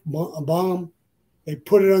plastic bomb. They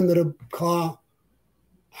put it under the car.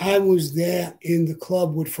 I was there in the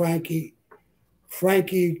club with Frankie.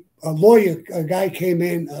 Frankie, a lawyer, a guy came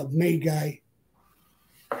in, a maid guy,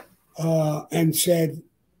 and said,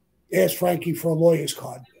 ask Frankie for a lawyer's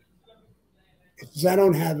card. He says, I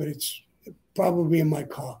don't have it. It's probably in my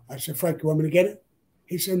car. I said, Frankie, want me to get it?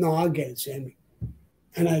 He said, no, I'll get it, Sammy.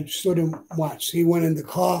 And I stood and watched. He went in the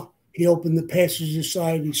car. He opened the passenger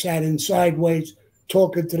side. He sat in sideways,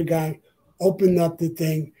 talking to the guy, opened up the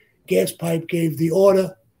thing. Gas Pipe gave the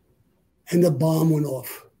order, and the bomb went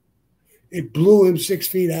off. It blew him 6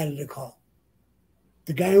 feet out of the car.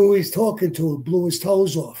 The guy who he's talking to blew his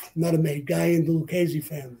toes off. Not a maid guy in the Lucchese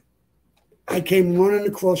family. I came running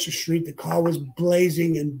across the street. The car was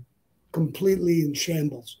blazing and completely in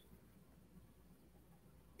shambles.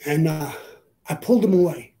 And I pulled him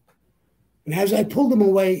away. And as I pulled him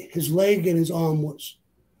away, his leg and his arm was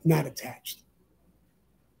not attached.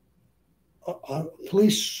 A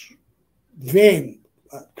police van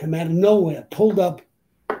came out of nowhere, pulled up,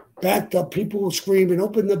 backed up. People were screaming,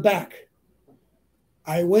 open the back.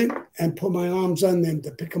 I went and put my arms on them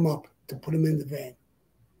to pick him up, to put him in the van.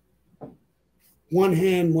 one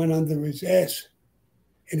hand went under his ass,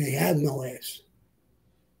 and he had no ass.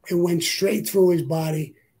 It went straight through his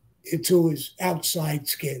body into his outside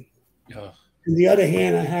skin. Oh. And the other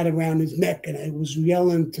hand I had around his neck, and I was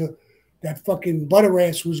yelling to that fucking butter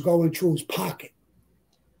ass was going through his pocket.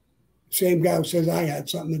 Same guy who says I had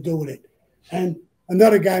something to do with it. And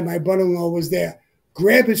another guy, my brother-in-law, was there,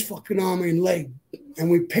 grabbed his fucking arm and leg, and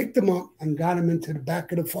we picked him up and got him into the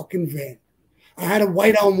back of the fucking van. I had a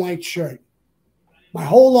white on white shirt. My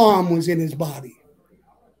whole arm was in his body.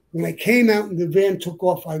 When I came out and the van took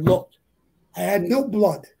off, I looked. I had no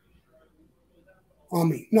blood on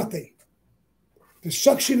me, nothing. The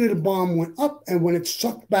suction of the bomb went up, and when it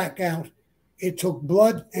sucked back out, it took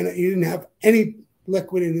blood, and he didn't have any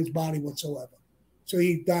liquid in his body whatsoever. So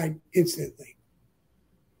he died instantly.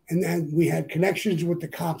 And then we had connections with the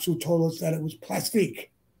cops who told us that it was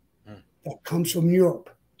plastic that comes from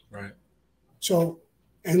Europe. Right. So,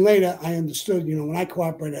 and later I understood, you know, when I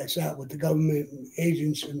cooperated, I sat with the government and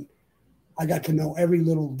agents, and I got to know every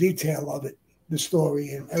little detail of it, the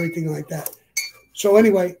story and everything like that. So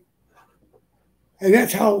anyway, and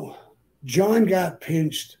that's how John got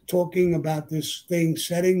pinched, talking about this thing,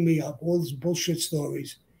 setting me up, all these bullshit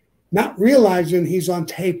stories, not realizing he's on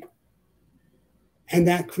tape. And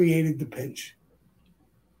that created the pinch.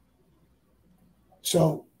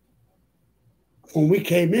 So when I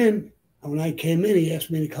came in, he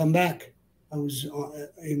asked me to come back. I was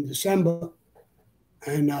in December,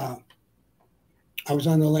 and I was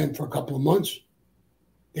on the land for a couple of months.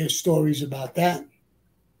 There's stories about that.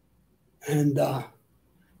 And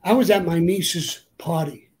I was at my niece's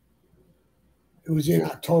party. It was in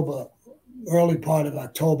October, early part of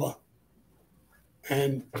October.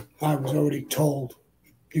 And I was already told,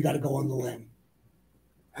 you got to go on the lam.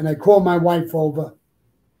 And I called my wife over,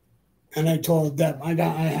 and I told her, Deb, I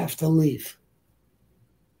have to leave.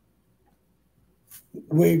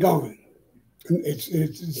 Where are you going?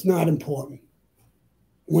 It's not important.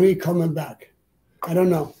 When are you coming back? I don't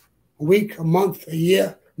know. A week, a month, a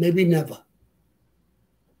year, maybe never.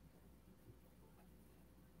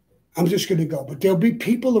 I'm just going to go. But there'll be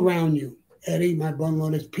people around you. Eddie, my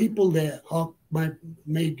brother-in-law, there's people there. Huck, my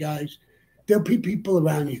maid guys. There'll be people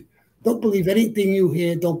around you. Don't believe anything you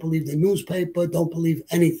hear. Don't believe the newspaper. Don't believe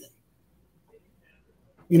anything.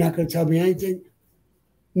 You're not going to tell me anything?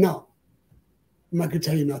 No. I'm not going to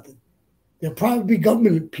tell you nothing. There'll probably be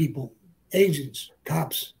government people, agents,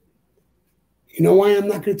 cops. You know why I'm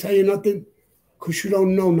not going to tell you nothing? Because you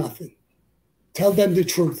don't know nothing. Tell them the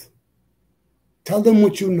truth. Tell them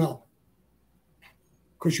what you know.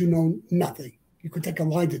 Because you know nothing. You could take a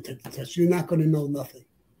lie detector test. You're not going to know nothing.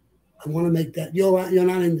 I want to make that. You're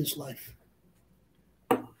not in this life.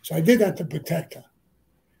 So I did that to protect her.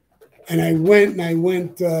 And I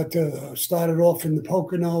went to started off in the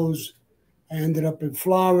Poconos. I ended up in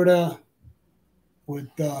Florida with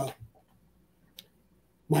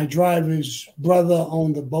my driver's brother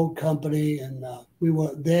owned a boat company, and we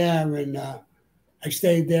were there, and I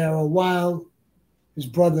stayed there a while. His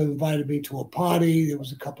brother invited me to a party. There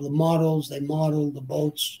was a couple of models. They modeled the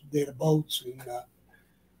boats, did the boats. And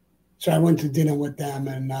so I went to dinner with them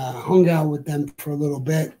and hung out with them for a little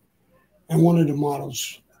bit. And one of the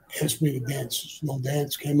models asked me to dance. A little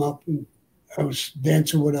dance came up, and I was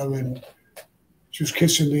dancing with her, and she was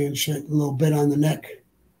kissing me and shit, a little bit on the neck.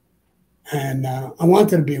 And I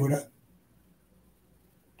wanted to be with her.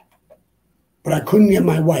 But I couldn't get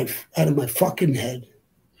my wife out of my fucking head.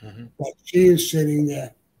 Mm-hmm. But she is sitting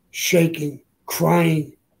there shaking,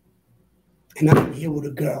 crying, and I'm here with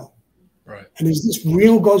a girl. Right. And is this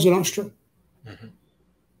real Cosa Nostra? Mm-hmm.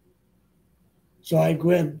 So I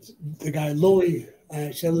grabbed the guy, Louis. I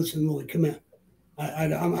said, listen, Louis, come here. I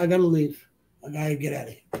got to leave. I got to get out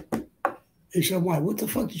of here. He said, why? What the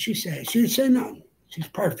fuck did she say? She didn't say nothing. She's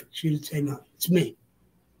perfect. She didn't say nothing. It's me.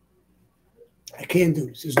 I can't do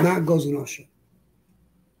this. It's not Cosa Nostra.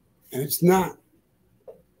 And it's not.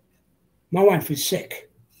 My wife is sick.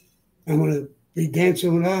 I'm going to be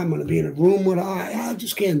dancing with her. I'm going to be in a room with her. I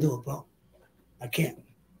just can't do it, bro. I can't.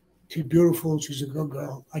 She's beautiful. She's a good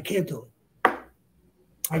girl. I can't do it.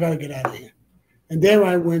 I got to get out of here. And there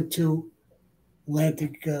I went to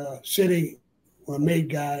Atlantic City, a maid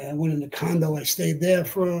guy. I went in the condo. I stayed there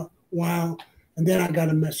for a while. And then I got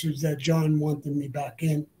a message that John wanted me back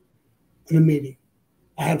in a meeting.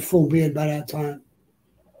 I had a full beard by that time.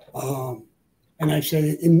 And I said,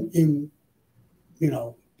 in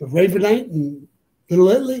the Ravenite and Little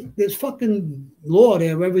Italy, there's fucking law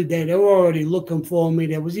there every day. They were already looking for me.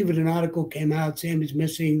 There was even an article came out, Sammy's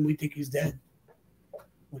missing, we think he's dead,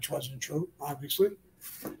 which wasn't true, obviously.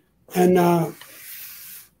 And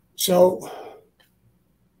so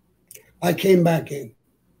I came back in.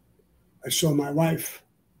 I saw my wife.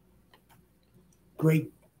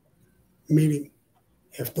 Great meeting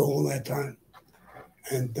after all that time.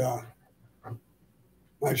 And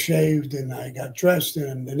I shaved and I got dressed.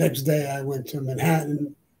 And the next day I went to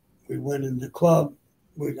Manhattan. We went in the club.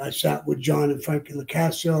 I sat with John and Frankie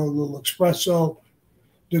Lacasio, a little espresso.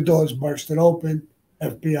 The doors bursted open.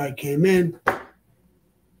 FBI came in.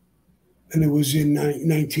 And it was in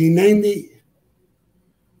 1990,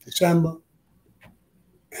 December.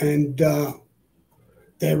 And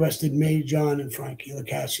they arrested me, John, and Frankie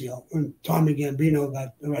Lacasio. And Tommy Gambino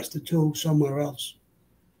got arrested too, somewhere else.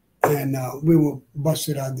 And we were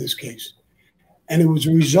busted on this case. And it was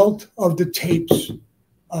a result of the tapes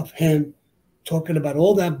of him talking about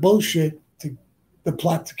all that bullshit, the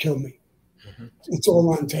plot to kill me. Mm-hmm. It's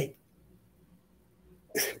all on tape.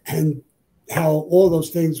 And how all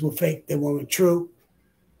those things were fake, they weren't true,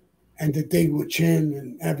 and the thing with Chin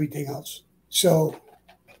and everything else. So,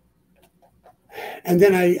 and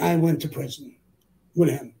then I went to prison with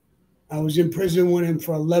him. I was in prison with him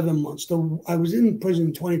for 11 months. I was in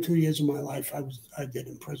prison 22 years of my life. I did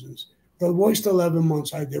in prisons. The worst 11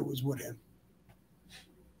 months I did was with him.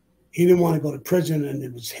 He didn't want to go to prison, and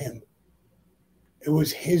it was him. It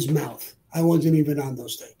was his mouth. I wasn't even on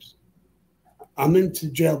those tapes. I'm into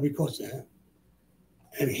jail because of him.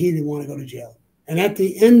 And he didn't want to go to jail. And at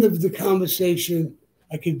the end of the conversation,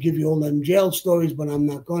 I could give you all them jail stories, but I'm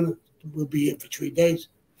not going to. We'll be here for 3 days.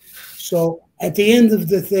 So at the end of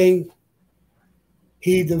the thing,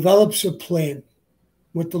 he develops a plan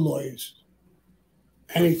with the lawyers.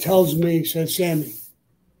 And he tells me, he says, Sammy,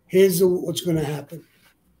 here's what's going to happen.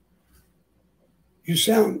 You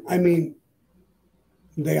sound, I mean,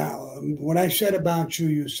 what I said about you,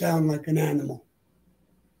 you sound like an animal.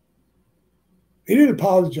 He didn't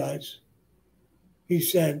apologize. He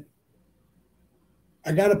said,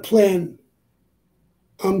 I got a plan.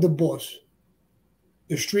 I'm the boss.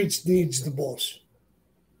 The streets needs the boss.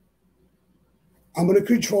 I'm going to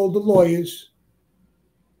control the lawyers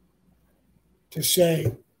to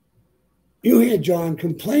say, you hear John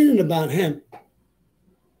complaining about him,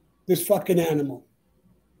 this fucking animal,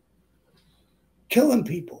 killing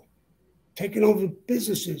people, taking over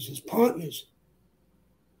businesses, his partners.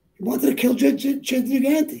 He wanted to kill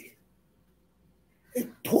Gigante.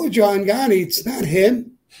 Poor John Gotti, it's not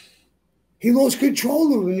him. He lost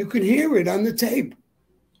control of him. You can hear it on the tape.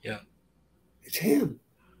 Yeah. It's him.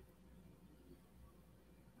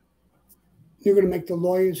 You're going to make the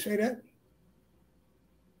lawyers say that?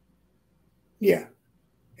 Yeah.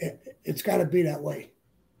 It's got to be that way.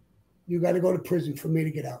 You got to go to prison for me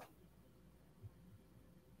to get out.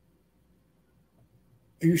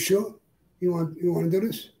 Are you sure? You want to do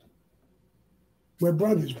this? We're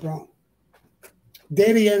brothers, bro.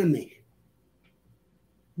 They're the enemy.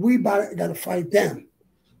 We got to fight them.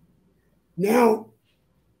 Now,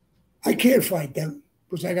 I can't fight them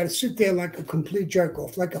because I got to sit there like a complete jerk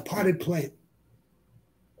off, like a potted plant.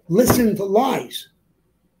 Listen to lies.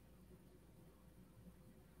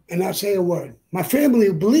 And not say a word. My family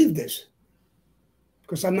will believe this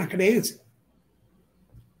because I'm not going to answer.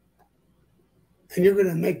 And you're going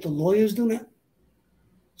to make the lawyers do that?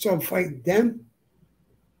 So I'm fighting them,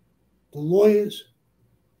 the lawyers,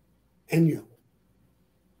 and you.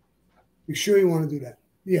 You sure you want to do that?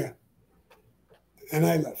 Yeah. And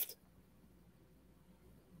I left.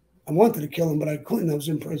 I wanted to kill him, but I couldn't. I was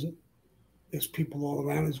in prison. There's people all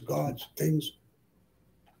around us, guards, things.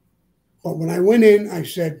 But when I went in, I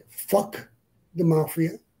said, fuck the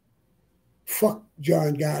Mafia. Fuck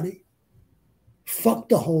John Gotti. Fuck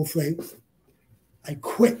the whole thing. I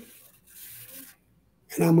quit.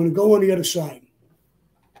 And I'm going to go on the other side.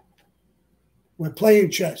 We're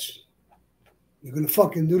playing chess. You're going to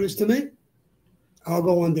fucking do this to me? I'll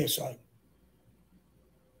go on their side.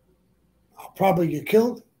 I'll probably get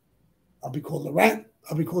killed. I'll be called a rat.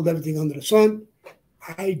 I'll be called everything under the sun.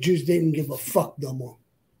 I just didn't give a fuck no more.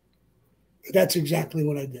 That's exactly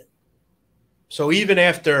what I did. So even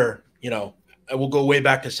after, we'll go way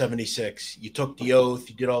back to 76, you took the oath,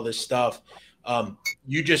 you did all this stuff.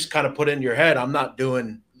 You just kind of put in your head, I'm not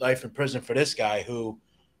doing life in prison for this guy who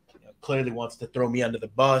clearly wants to throw me under the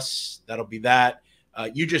bus. That'll be that.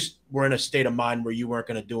 You just were in a state of mind where you weren't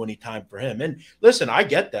going to do any time for him. And listen, I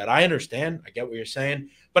get that. I understand. I get what you're saying.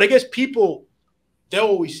 But I guess people, they'll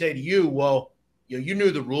always say to you, well, you knew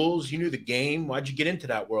the rules. You knew the game. Why'd you get into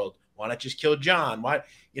that world? Why not just kill John? Why,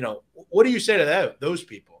 what do you say to those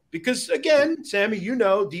people? Because again, Sammy,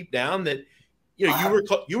 deep down that,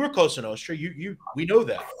 you were close to Nostra. We know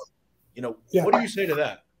that. Yeah. What do you say to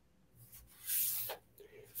that?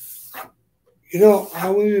 I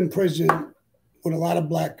was in prison with a lot of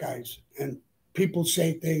black guys, and people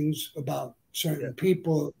say things about certain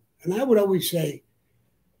people, and I would always say,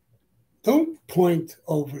 don't point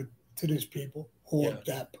over to this people or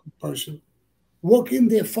that person. Walk in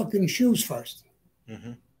their fucking shoes first.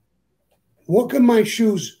 Mm-hmm. Walk in my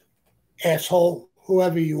shoes, asshole,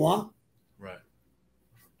 whoever you are. Right.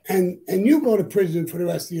 And you go to prison for the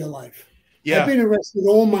rest of your life. Yeah. I've been arrested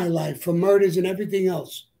all my life for murders and everything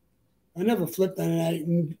else. I never flipped on it.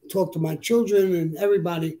 I talked to my children and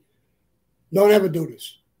everybody. Don't ever do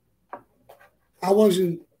this. I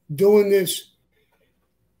wasn't doing this.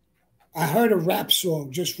 I heard a rap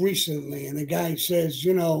song just recently, and the guy says,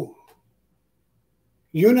 you know,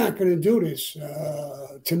 you're not going to do this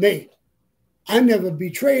to me. I never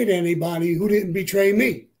betrayed anybody who didn't betray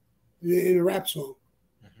me in a rap song.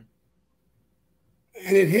 Mm-hmm.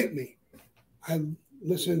 And it hit me. I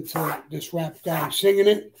listened to this rap guy singing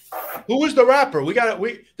it. Who was the rapper?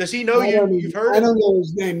 Does he know you've heard it? I don't know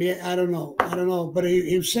his name yet. I don't know. But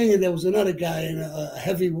he was singing. There was another guy, a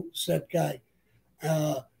heavy set guy.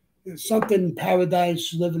 Something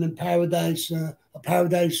paradise, living in paradise, a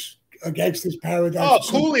paradise against his paradise. Oh,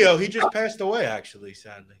 Coolio. He just passed away, actually,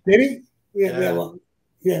 sadly. Did he?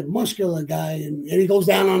 Yeah, muscular guy. And he goes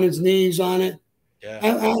down on his knees on it. Yeah.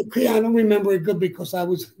 I don't remember it good because I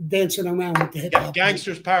was dancing around with the hip hop.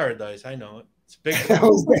 Gangster's Paradise. I know it. It's big.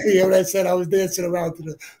 I was dancing around to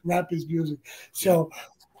the rapper's music. So,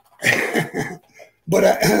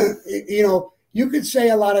 but, you know, you could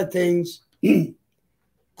say a lot of things. And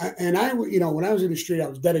when I was in the street, I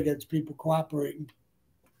was dead against people cooperating.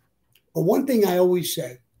 But one thing I always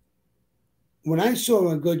said, when I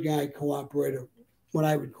saw a good guy cooperate, or what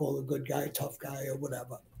I would call a good guy, tough guy, or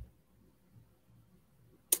whatever,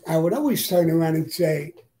 I would always turn around and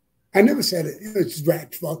say, I never said it. It's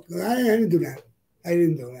rat fuck. I didn't do that.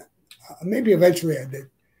 Maybe eventually I did.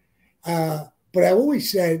 But I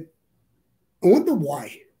always said, I wonder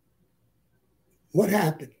why. What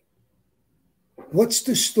happened? What's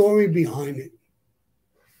the story behind it?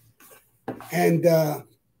 And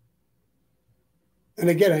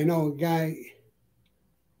again, I know a guy,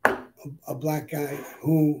 a black guy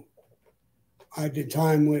who I did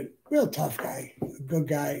time with, real tough guy, a good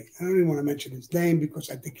guy. I don't even want to mention his name because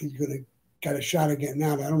I think he's going to get a shot at getting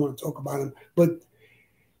out. I don't want to talk about him. But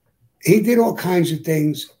he did all kinds of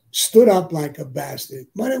things, stood up like a bastard.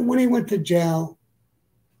 But when he went to jail,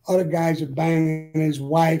 other guys are banging his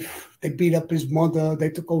wife. They beat up his mother. They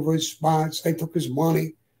took over his spots. They took his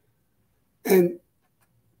money. And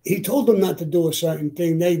he told them not to do a certain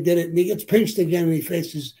thing. They did it. And he gets pinched again and he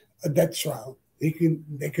faces a death trial. They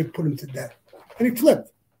could put him to death. And he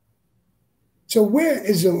flipped. So where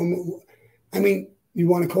is the, I mean, you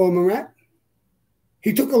want to call him a rat?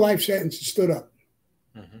 He took a life sentence and stood up.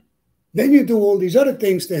 Mm-hmm. Then you do all these other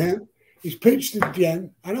things to him. He's pinched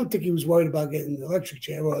again. I don't think he was worried about getting an electric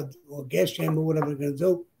chair or gas chamber, whatever they're going to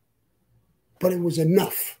do. But it was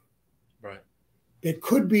enough. Right. There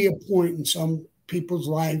could be a point in some people's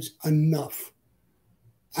lives, enough.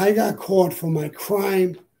 I got caught for my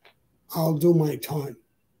crime. I'll do my time.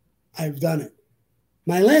 I've done it.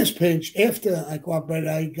 My last pinch, after I cooperated,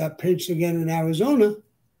 I got pinched again in Arizona.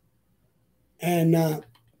 And I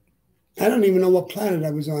don't even know what planet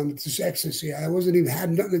I was on. It's this ecstasy. I wasn't even,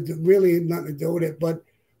 had nothing to do, really nothing to do with it. But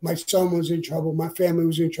my son was in trouble. My family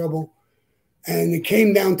was in trouble. And it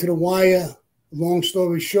came down to the wire. Long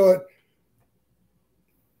story short,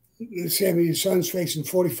 Sammy, your son's facing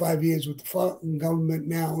 45 years with the government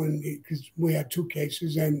now, and because we had 2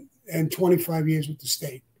 cases, and 25 years with the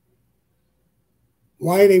state.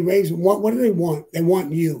 Why are they raising? What do they want? They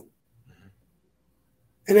want you.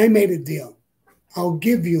 And I made a deal. I'll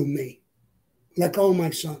give you me. Let go of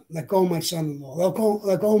my son. Let go of my son-in-law.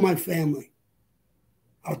 Let go of my family.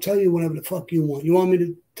 I'll tell you whatever the fuck you want. You want me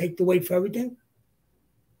to take the weight for everything?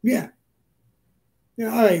 Yeah.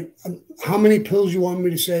 Yeah, all right. How many pills you want me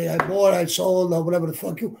to say? I bought, I sold, or whatever the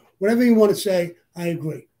fuck you. Whatever you want to say, I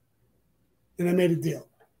agree. And I made a deal.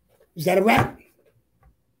 Is that a rat?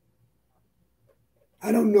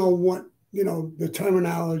 I don't know what, the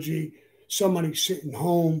terminology. Somebody sitting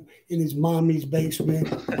home in his mommy's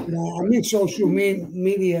basement. I'm in social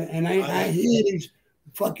media, and I hear these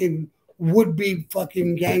fucking would-be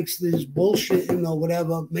fucking gangsters bullshitting or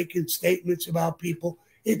whatever, making statements about people.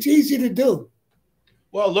 It's easy to do.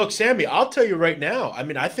 Well, look, Sammy, I'll tell you right now. I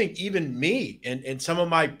mean, I think even me in some of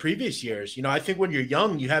my previous years, I think when you're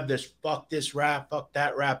young, you have this fuck this rap, fuck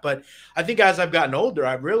that rap. But I think as I've gotten older,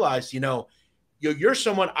 I've realized, you're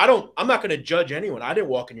someone I'm not going to judge anyone. I didn't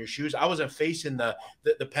walk in your shoes. I wasn't facing the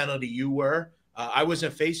penalty you were. I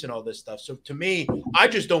wasn't facing all this stuff. So to me, I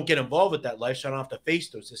just don't get involved with that life. So I don't have to face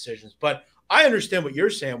those decisions. But I understand what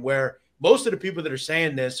you're saying, where most of the people that are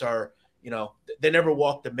saying this are, you know, they never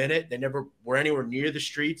walked a minute. They never were anywhere near the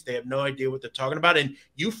streets. They have no idea what they're talking about. And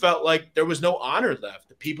you felt like there was no honor left.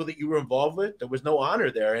 The people that you were involved with, there was no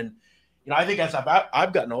honor there. And, you know, I think as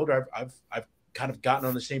I've gotten older, I've kind of gotten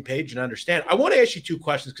on the same page and understand. I want to ask you two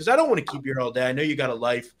questions because I don't want to keep you here all day. I know you got a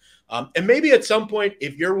life. And maybe at some point,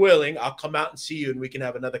 if you're willing, I'll come out and see you and we can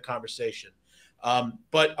have another conversation.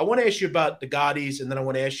 But I want to ask you about the Gottis, and then I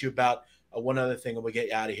want to ask you about one other thing, and we'll get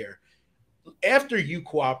you out of here. After you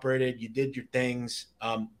cooperated, you did your things.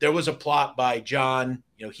 There was a plot by John.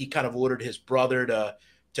 You know, he kind of ordered his brother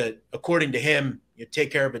to according to him, you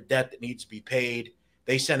take care of a debt that needs to be paid.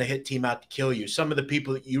 They sent a hit team out to kill you. Some of the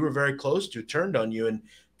people that you were very close to turned on you and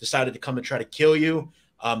decided to come and try to kill you.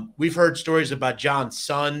 We've heard stories about John's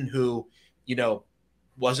son who, you know,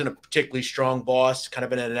 wasn't a particularly strong boss, kind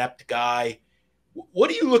of an inept guy. What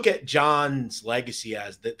do you look at John's legacy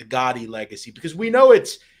as, the Gotti legacy? Because we know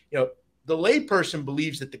it's, you know, the layperson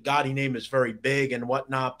believes that the Gotti name is very big and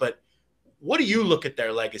whatnot, but what do you look at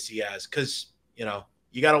their legacy as? Because, you know,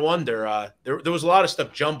 you got to wonder, there was a lot of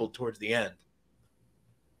stuff jumbled towards the end.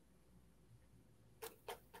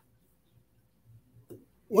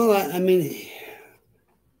 Well, I mean,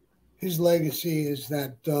 his legacy is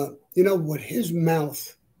that, you know, what his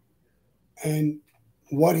mouth and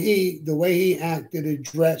the way he acted,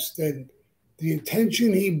 addressed, and the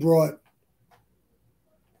attention he brought.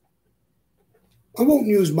 I won't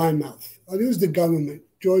use my mouth. I'll use the government,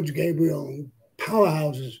 George Gabriel, and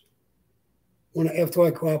powerhouses. After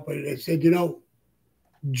I cooperated, I said, you know,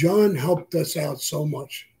 John helped us out so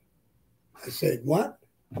much. I said, what?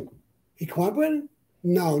 He cooperated?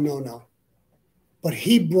 No. But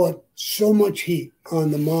he brought so much heat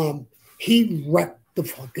on the mob. He wrecked the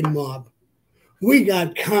fucking mob. We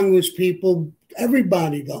got Congress people,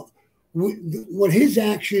 everybody though. What his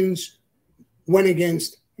actions went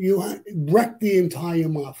against, you wrecked the entire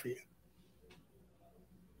mafia.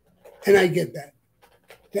 And I get that.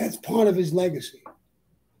 That's part of his legacy.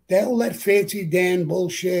 They'll let Fancy Dan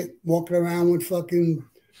bullshit, walking around with fucking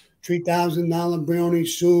 $3,000 brownie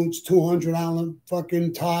suits, $200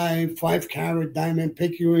 fucking tie, 5-carat diamond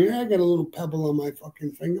picture. Yeah, I got a little pebble on my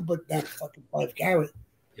fucking finger, but that's fucking 5-carat.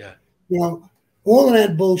 Yeah. You know, all of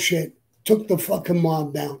that bullshit took the fucking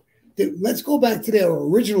mob down. Let's go back to their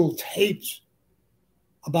original tapes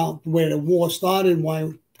about where the war started,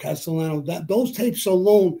 why Castellano, those tapes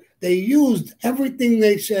alone, they used everything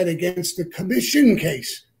they said against the commission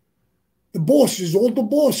case. The bosses, all the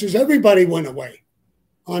bosses, everybody went away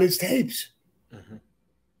on his tapes. Mm-hmm.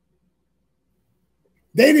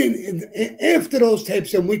 They didn't, after those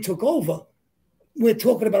tapes and we took over, we're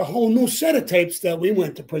talking about a whole new set of tapes that we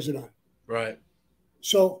went to prison on. Right.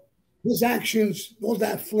 So his actions, all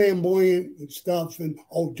that flamboyant and stuff, and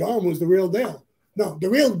John was the real deal. No, the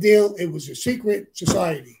real deal, it was a secret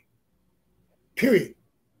society. Period.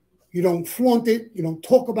 You don't flaunt it, you don't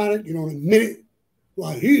talk about it, you don't admit it.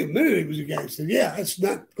 Well, he admitted he was a gangster. Yeah, that's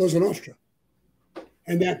not Cosa Nostra.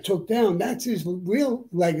 And that took down. That's his real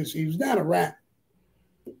legacy. He was not a rat.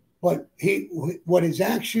 But what his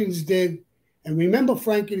actions did, and remember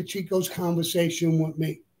Frankie the Chico's conversation with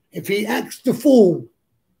me. If he acts the fool,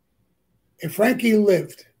 if Frankie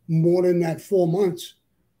lived more than that 4 months,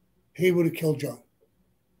 he would have killed John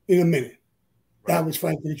in a minute. Right. That was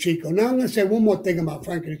Frankie the Chico. Now I'm going to say one more thing about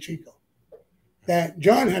Frankie the Chico. That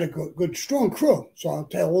John had a good, strong crew. So I'll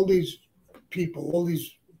tell all these people, all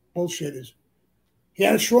these bullshitters, he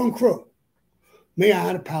had a strong crew. Me, I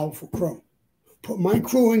had a powerful crew. Put my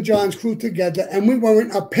crew and John's crew together, and we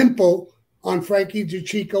weren't a pimple on Frankie the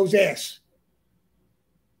Chico's ass.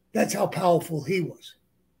 That's how powerful he was.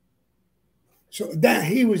 So that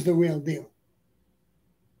he was the real deal.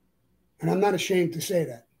 And I'm not ashamed to say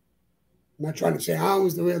that. I'm not trying to say I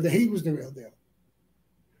was the real deal. He was the real deal.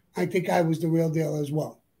 I think I was the real deal as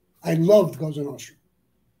well. I loved Cosa Nostra.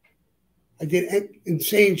 I did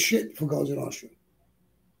insane shit for Cosa Nostra.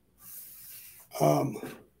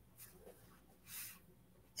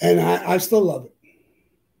 And I still love it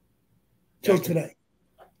till today.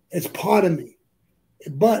 It's part of me.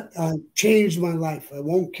 But I changed my life. I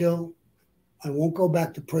won't kill. I won't go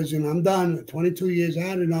back to prison. I'm done. 22 years, I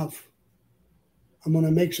had enough. I'm going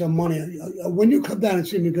to make some money. When you come down and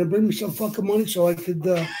see me, you're going to bring me some fucking money so I could...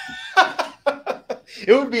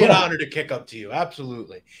 It would be an honor to kick up to you.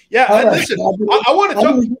 Absolutely. Yeah, right. Listen, I want to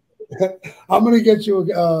talk... I'm going to get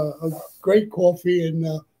you a great coffee and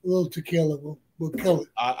a little tequila. We'll kill it.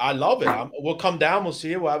 I love it. We'll come down. We'll see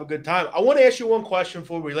you. We'll have a good time. I want to ask you one question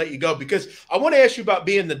before we let you go, because I want to ask you about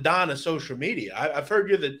being the Don of social media. I've heard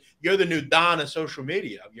you're the new Don of social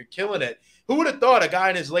media. You're killing it. Who would have thought a guy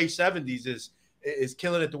in his late 70s is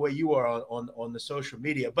killing it the way you are on the social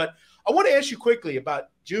media? But I want to ask you quickly about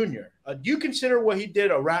Junior. Do you consider what he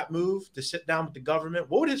did a rap move to sit down with the government?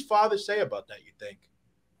 What would his father say about that, you think?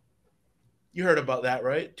 You heard about that,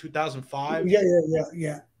 right? 2005?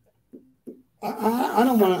 Yeah. I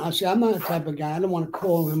don't want to. I say I'm not the type of guy. I don't want to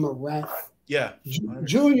call him a rat. Yeah.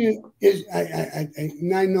 Junior is.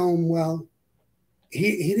 And I know him well.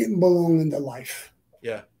 He didn't belong in the life.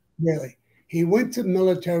 Yeah. Really. He went to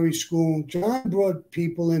military school. John brought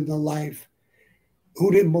people into life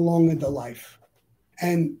who didn't belong in the life,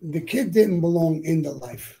 and the kid didn't belong in the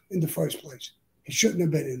life in the first place. He shouldn't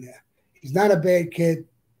have been in there. He's not a bad kid.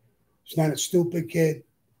 He's not a stupid kid.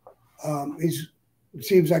 He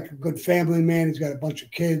seems like a good family man. He's got a bunch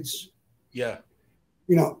of kids. Yeah.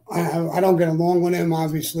 You know, I don't get along with him.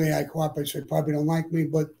 Obviously, I cooperate, so he probably don't like me.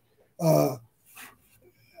 But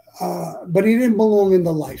he didn't belong in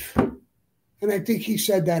the life, and I think he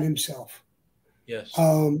said that himself. Yes.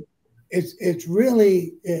 It's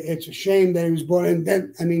really a shame that he was born. And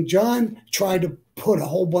then I mean, John tried to put a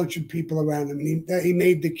whole bunch of people around him, and he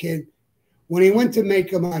made the kid. When he went to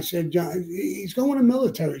make him, I said, John, he's going to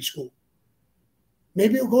military school.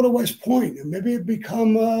 Maybe he'll go to West Point, and maybe he'll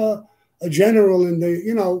become a general in the,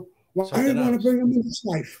 you know, why did you want to bring him in this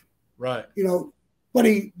life? Right. You know, but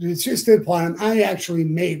he insisted upon him. I actually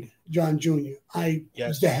made John Jr. I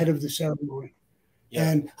was the head of the ceremony. Yeah.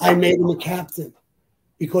 And I made him a captain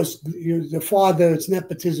because the father, it's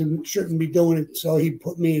nepotism, shouldn't be doing it. So he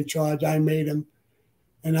put me in charge. I made him,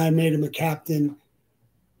 and I made him a captain.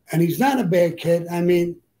 And he's not a bad kid. I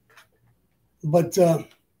mean, but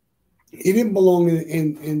he didn't belong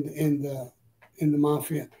in the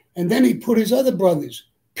Mafia. And then he put his other brothers,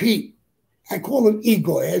 Pete. I call him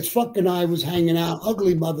Igor. His fucking eye was hanging out.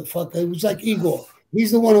 Ugly motherfucker. It was like Igor.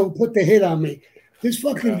 He's the one who put the hit on me. This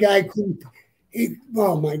fucking guy couldn't.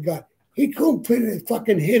 Oh my God. He couldn't put a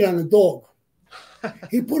fucking hit on a dog.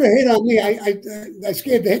 He put a hit on me. I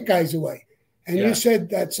scared the hit guys away. And you said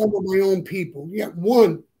that some of my own people. Yeah,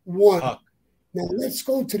 one. Now let's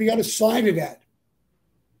go to the other side of that.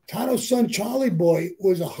 Tato's son, Charlie Boy,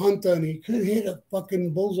 was a hunter, and he could hit a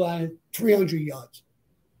fucking bullseye at 300 yards.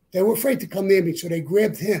 They were afraid to come near me, so they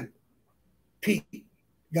grabbed him, Pete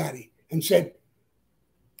Gotti, and said,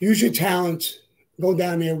 use your talents, go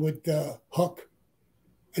down there with Huck.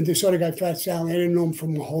 And this other guy, Fat Sally, I didn't know him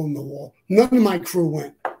from a hole in the wall. None of my crew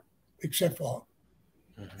went, except for Huck.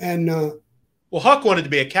 Mm-hmm. And well, Huck wanted to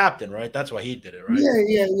be a captain, right? That's why he did it, right?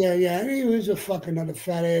 Yeah. He was a fucking other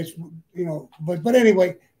fat ass, you know. But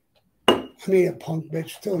anyway, I mean, a punk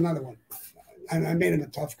bitch, still another one. I made him a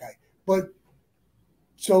tough guy. But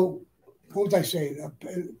so, what was I saying?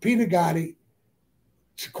 Peter Gotti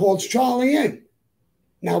calls Charlie in.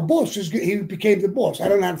 Now, boss he became the boss. I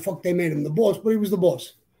don't know how the fuck they made him the boss, but he was the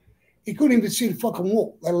boss. He couldn't even see the fucking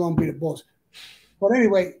wall, let alone be the boss. But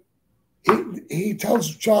anyway, he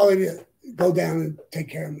tells Charlie to go down and take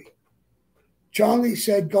care of me. Charlie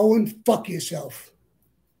said, go and fuck yourself.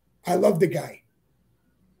 I love the guy.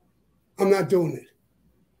 I'm not doing it.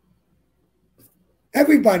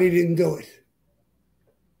 Everybody didn't do it.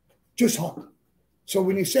 Just Huck. So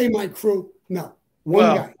when you say my crew, no.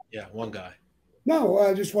 One guy. Yeah, one guy. No,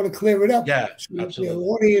 I just want to clear it up. Yeah, absolutely. The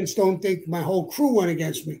audience don't think my whole crew went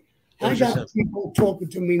against me. I got people talking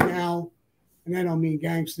to me now, and I don't mean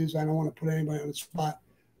gangsters. I don't want to put anybody on the spot.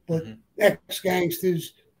 But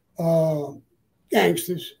ex-gangsters,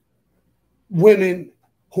 gangsters, women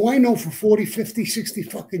who I know for 40, 50, 60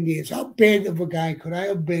 fucking years. How bad of a guy could I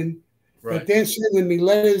have been that they're sending me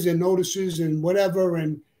letters and notices and whatever,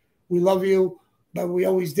 and we love you, but we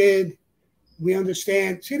always did. We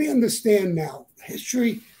understand. See, they understand now.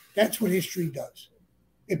 History, that's what history does.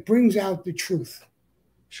 It brings out the truth.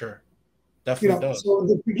 Sure. Definitely does. So in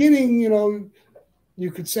the beginning,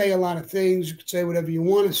 you could say a lot of things. You could say whatever you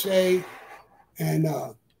want to say. And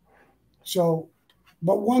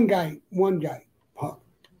but one guy, Puck.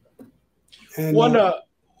 And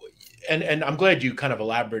and I'm glad you kind of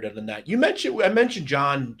elaborated on that. I mentioned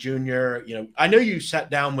John Jr. I know you sat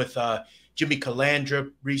down with Jimmy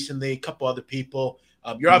Calandra recently, a couple other people.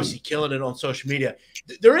 You're obviously killing it on social media.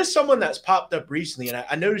 There is someone that's popped up recently, and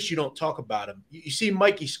I noticed you don't talk about him. You see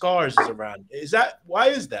Mikey Scars is around. Why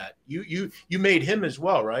is that? You made him as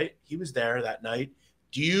well, right? He was there that night.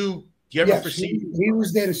 Do you ever foresee? He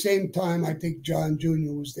was there the same time I think John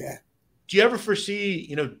Jr. was there. Do you ever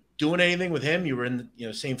foresee, doing anything with him? You were in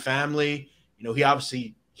the same family.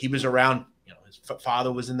 He was around. His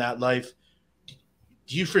father was in that life.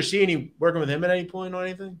 Do you foresee any working with him at any point or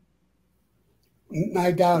anything?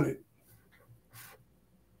 I doubt it.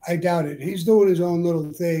 He's doing his own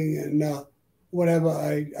little thing, and whatever.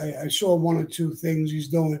 I saw one or two things he's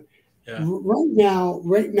doing. Yeah.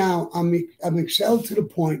 Right now, I'm excelled to the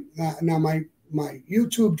point. Now my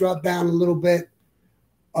YouTube dropped down a little bit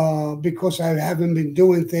because I haven't been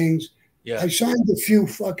doing things. Yeah. I signed a few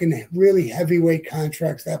fucking really heavyweight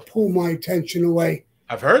contracts that pull my attention away.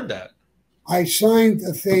 I've heard that. I signed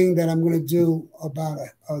a thing that I'm going to do about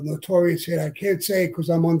a notorious hit. I can't say it because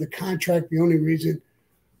I'm under contract, the only reason,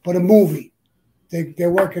 but a movie.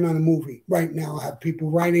 They're working on a movie right now. I have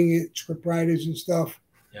people writing it, script writers and stuff.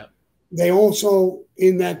 Yeah. They also,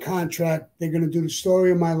 in that contract, they're going to do the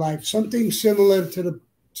story of my life, something similar to The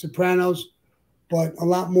Sopranos, but a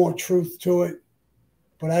lot more truth to it.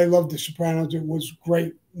 But I love The Sopranos. It was a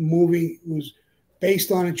great movie. It was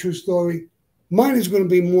based on a true story. Mine is going to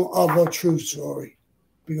be more of a true story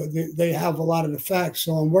because they have a lot of the facts.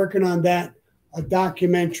 So I'm working on that, a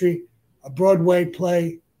documentary, a Broadway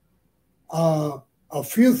play, a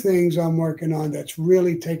few things I'm working on that's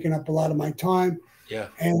really taking up a lot of my time. Yeah.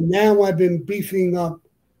 And now I've been beefing up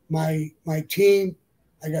my team.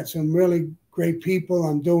 I got some really great people.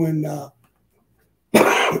 I'm doing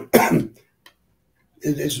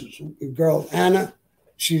this girl, Anna.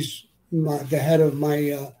 She's the head of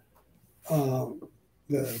my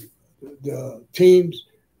the teams,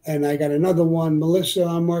 and I got another one, Melissa.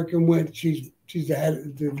 I'm working with. She's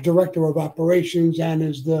the director of operations and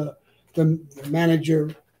is the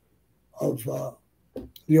manager of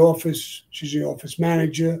the office. She's the office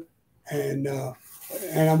manager, and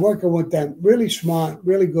I'm working with them. Really smart,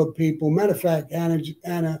 really good people. Matter of fact,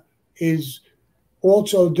 Anna is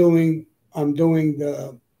also doing. I'm doing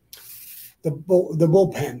the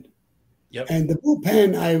bullpen. Yep. And the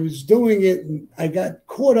bullpen, I was doing it, and I got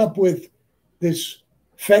caught up with this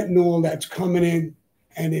fentanyl that's coming in,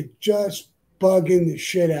 and it just bugging the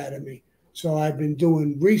shit out of me. So I've been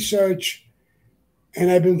doing research, and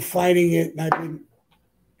I've been fighting it, and I've been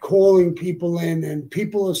calling people in, and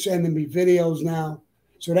people are sending me videos now.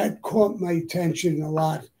 So that caught my attention a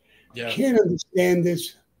lot. Yeah. I can't understand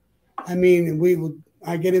this. I mean,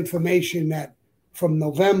 I get information that from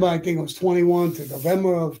November, I think it was 21 to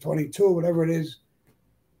November of 22, whatever it is,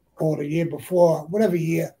 or the year before, whatever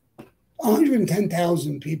year,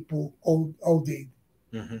 110,000 people OD'd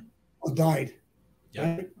or died.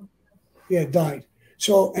 Yeah. Right? Yeah, died.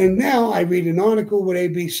 So, and now I read an article with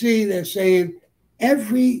ABC. They're saying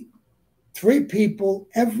every 3 people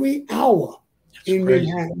every hour in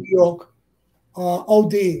Manhattan, New York, are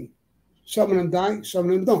ODing. Some of them die, some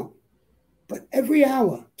of them don't. But every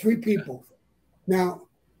hour, 3 people. Now,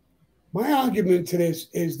 my argument to this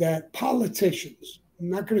is that politicians, I'm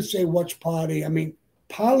not going to say which party, I mean,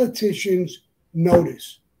 politicians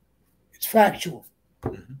notice. It's factual.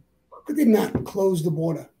 How could they not close the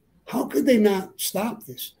border? How could they not stop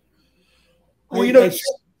this? Well, I said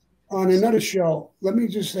on another show, let me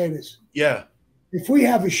just say this. Yeah. If we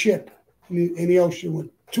have a ship in the ocean with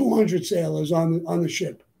 200 sailors on the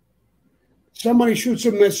ship, somebody shoots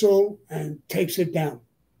a missile and takes it down.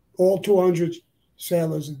 All 200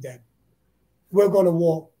 sailors are dead. We're going to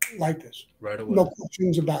war like this. Right away. No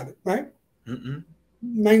questions about it, right?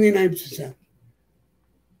 99%.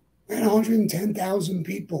 And 110,000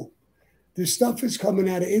 people. This stuff is coming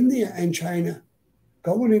out of India and China,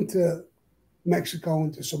 going into Mexico,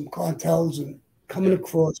 into some cartels and coming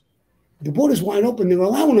across. The border's wide open. They're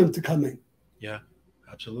allowing them to come in. Yeah,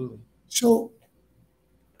 absolutely. So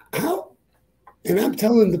how, and I'm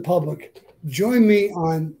telling the public, join me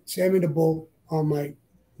on Sammy the Bull on my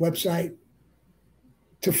website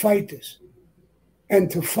to fight this and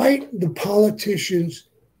to fight the politicians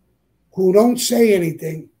who don't say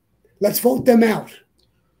anything. Let's vote them out.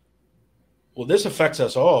 Well, this affects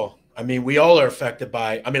us all. I mean, we all are affected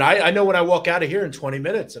by, I know when I walk out of here in 20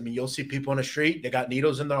 minutes, you'll see people on the street, they got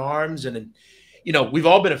needles in their arms and we've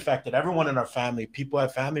all been affected. Everyone in our family, people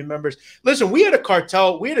have family members. Listen, we had a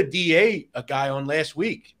cartel. We had a DA, a guy on last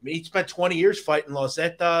week. He spent 20 years fighting Los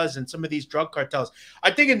Zetas and some of these drug cartels.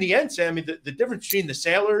 I think in the end, Sammy, the difference between the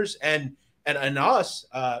sailors and us,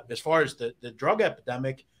 as far as the drug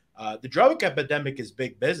epidemic is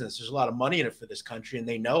big business. There's a lot of money in it for this country, and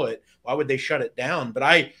they know it. Why would they shut it down? But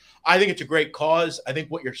I think it's a great cause. I think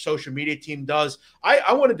what your social media team does,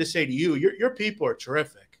 I wanted to say to you, your people are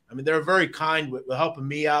terrific. They're very kind with helping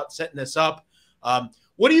me out, setting this up.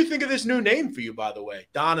 What do you think of this new name for you, by the way?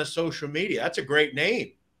 Donna Social Media. That's a great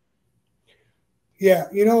name. Yeah,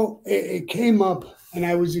 it came up, and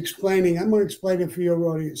I was explaining. I'm going to explain it for your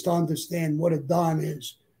audience to understand what a Don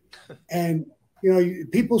is. And,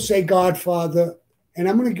 people say Godfather, and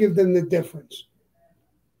I'm going to give them the difference.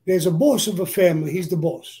 There's a boss of a family. He's the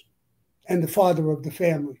boss and the father of the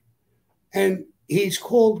family. And he's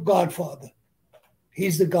called Godfather.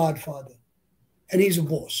 He's the godfather, and he's a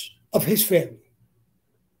boss of his family.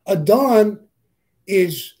 A Don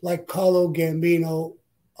is like Carlo Gambino,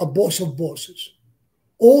 a boss of bosses.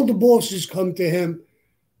 All the bosses come to him,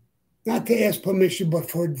 not to ask permission, but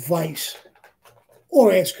for advice,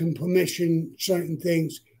 or ask him permission, certain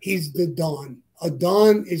things. He's the Don. A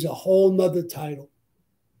Don is a whole nother title.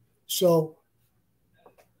 So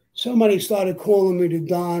somebody started calling me the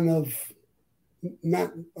Don of,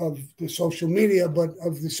 not of the social media, but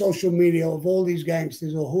of the social media of all these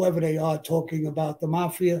gangsters or whoever they are talking about the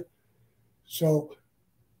Mafia. So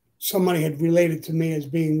somebody had related to me as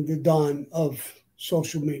being the Don of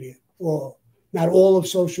social media, or not all of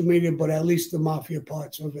social media, but at least the Mafia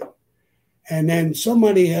parts of it. And then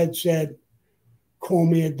somebody had said, call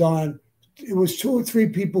me a Don. It was 2 or 3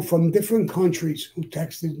 people from different countries who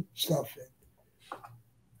texted stuff in.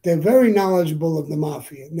 They're very knowledgeable of the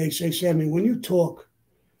Mafia. And they say, Sammy, when you talk,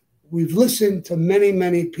 we've listened to many,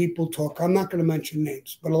 many people talk. I'm not going to mention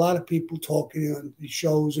names, but a lot of people talking on the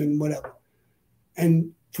shows and whatever.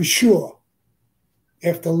 And for sure,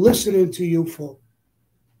 after listening to you for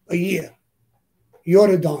a year, you're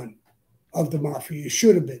the Don of the Mafia. You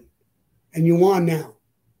should have been. And you are now.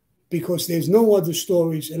 Because there's no other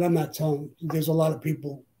stories, and I'm not telling, there's a lot of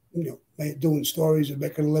people, doing stories and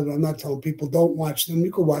making a living. I'm not telling people don't watch them.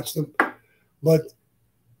 You can watch them. But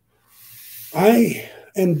I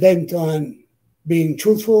am bent on being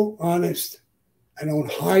truthful, honest. I don't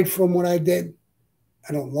hide from what I did.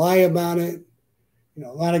 I don't lie about it. A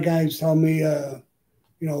lot of guys tell me, I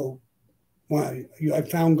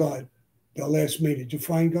found God. They'll ask me, did you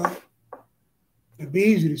find God? It'd be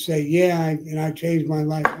easy to say, yeah, I changed my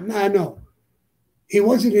life. No. He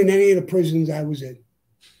wasn't in any of the prisons I was in.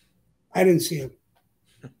 I didn't see him.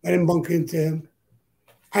 I didn't bump into him.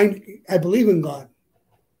 I believe in God,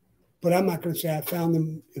 but I'm not going to say I found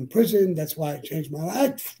him in prison. That's why I changed my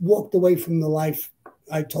life. I walked away from the life.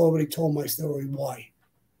 I already told my story why.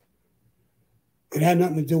 It had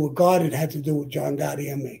nothing to do with God. It had to do with John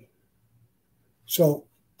Gotti and me. So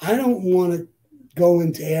I don't want to go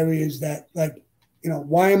into areas that, like,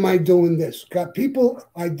 why am I doing this? Got people,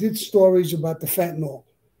 I did stories about the fentanyl,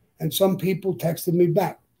 and some people texted me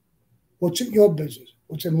back. What's in your business?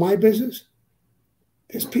 What's in my business?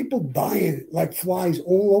 There's people dying like flies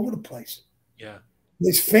all over the place. Yeah.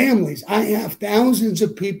 There's families. I have thousands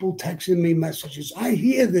of people texting me messages. I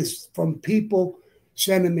hear this from people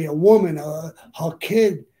sending me a woman, her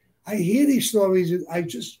kid. I hear these stories.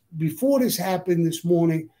 Before this happened this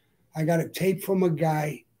morning, I got a tape from a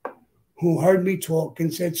guy who heard me talk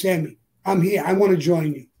and said, Sammy, I'm here. I want to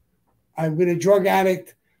join you. I've been a drug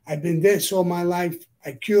addict. I've been this all my life.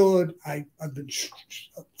 I cured. I've been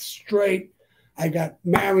straight. I got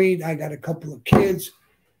married. I got a couple of kids.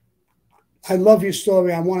 I love your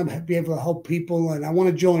story. I want to be able to help people, and I want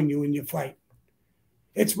to join you in your fight.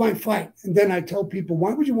 It's my fight. And then I tell people,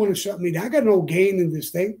 why would you want to shut me down? I got no gain in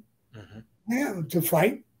this thing. Yeah, to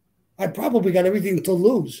fight. I probably got everything to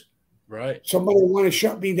lose. Right. Somebody will want to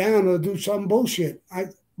shut me down or do some bullshit.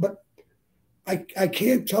 But I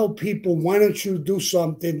can't tell people, why don't you do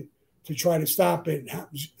something to try to stop it?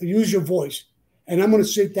 Use your voice. And I'm going to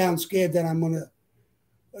sit down scared that I'm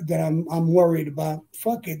worried about.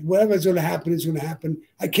 Fuck it. Whatever's going to happen is going to happen.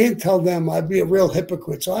 I can't tell them. I'd be a real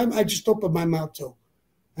hypocrite. So I just open my mouth too.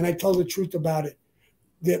 And I tell the truth about it.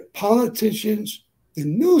 The politicians, the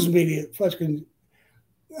news media,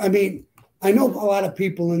 I know a lot of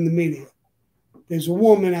people in the media. There's a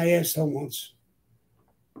woman, I asked her once,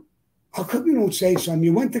 how come you don't say something?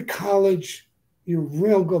 You went to college. You're a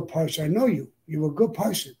real good person. I know you. You're a good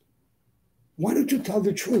person. Why don't you tell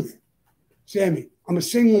the truth? Sammy, I'm a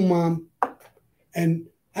single mom, and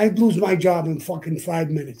I'd lose my job in fucking 5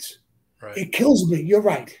 minutes. Right. It kills me. You're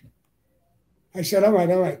right. I said, all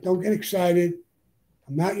right. Don't get excited.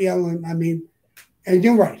 I'm not yelling. And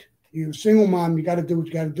you're right. You're a single mom. You got to do what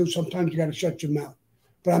you got to do. Sometimes you got to shut your mouth.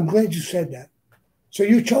 But I'm glad you said that. So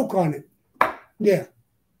you choke on it. Yeah.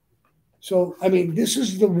 So, this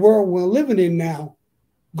is the world we're living in now.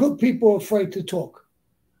 Good people are afraid to talk.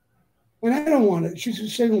 And I don't want to. She's a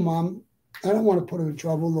single mom. I don't want to put her in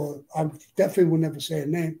trouble, or I definitely would never say her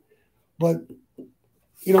name. But,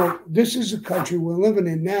 this is a country we're living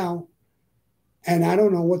in now. And I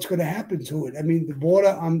don't know what's going to happen to it. The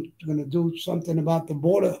border, I'm going to do something about the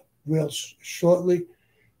border real shortly.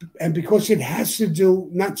 And because it has to do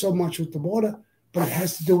not so much with the border, but it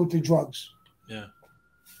has to do with the drugs. Yeah.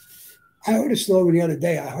 I heard a story the other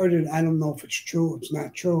day. I heard it. I don't know if it's true. It's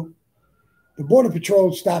not true. The Border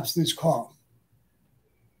Patrol stops this car.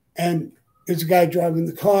 And there's a guy driving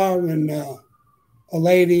the car, and a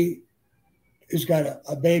lady has got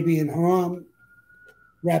a baby in her arm.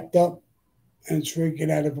 wrapped up, and it's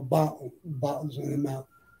drinking out of a bottle, bottles in their mouth.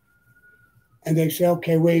 And they say,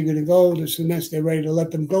 okay, where are you going to go? This and this. They're ready to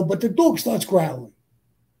let them go. But the dog starts growling.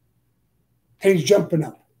 And he's jumping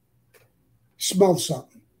up. Smells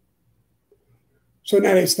something. So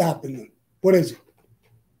now they're stopping them. What is it?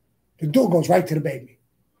 The dog goes right to the baby.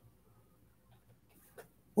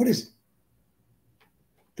 What is it?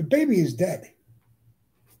 The baby is dead.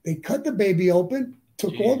 They cut the baby open,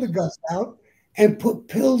 took all the guts out, and put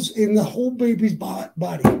pills in the whole baby's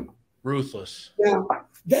body. Ruthless. Now,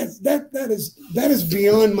 that is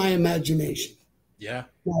beyond my imagination. Yeah.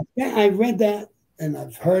 Now, I read that and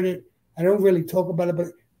I've heard it. I don't really talk about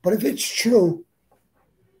it, but if it's true,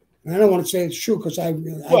 and I don't want to say it's true because I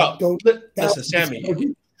don't. Listen, Sammy. If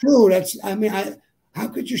it's true. How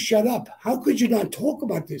could you shut up? How could you not talk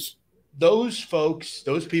about this? Those folks,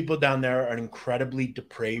 those people down there are an incredibly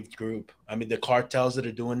depraved group. I mean, the cartels that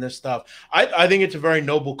are doing this stuff. I think it's a very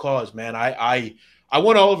noble cause, man. I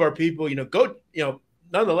want all of our people,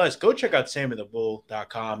 nonetheless, go check out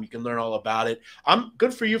SammyTheBull.com. You can learn all about it. I'm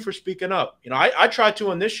good for you for speaking up. I try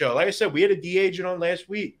to on this show. Like I said, we had a D agent on last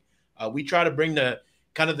week. We try to bring the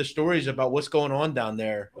stories about what's going on down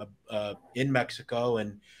there in Mexico.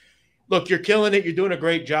 And look, you're killing it. You're doing a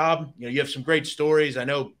great job. You have some great stories. I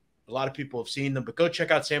know a lot of people have seen them, but go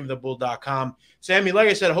check out SammyTheBull.com. Sammy, like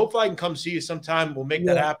I said, hopefully I can come see you sometime. We'll make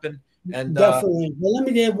that happen. And definitely. But let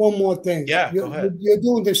me add one more thing. Yeah, go ahead. You're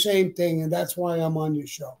doing the same thing, and that's why I'm on your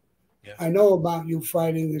show. Yeah. I know about you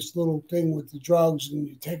fighting this little thing with the drugs, and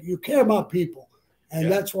you care about people, and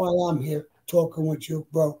that's why I'm here talking with you,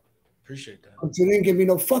 bro. Appreciate that. But you didn't give me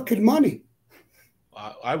no fucking money.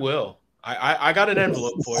 I will. I got an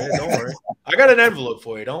envelope for you. Don't worry. I got an envelope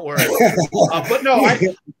for you. Don't worry. But no,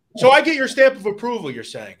 so I get your stamp of approval, you're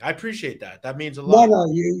saying. I appreciate that. That means a lot. No,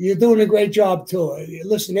 you're doing a great job, too.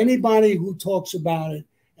 Listen, anybody who talks about it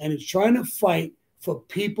and is trying to fight for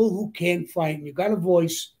people who can't fight, and you got a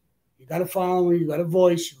voice, you got a following, you got a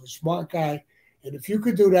voice, you're a smart guy, and if you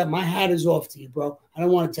could do that, my hat is off to you, bro. I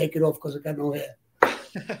don't want to take it off because I got no hair.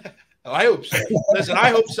 I hope so. Listen, I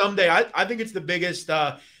hope someday. I think it's the biggest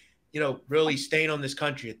really stain on this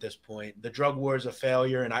country at this point. The drug war is a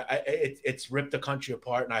failure, and it's ripped the country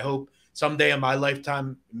apart. And I hope someday in my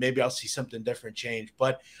lifetime, maybe I'll see something different change.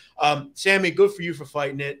 But Sammy, good for you for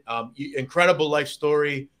fighting it. Incredible life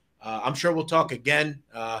story. I'm sure we'll talk again.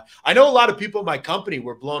 I know a lot of people in my company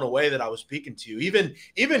were blown away that I was speaking to you.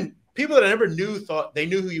 Even people that I never knew thought they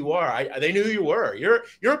knew who you are. They knew who you were.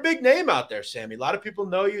 You're a big name out there, Sammy. A lot of people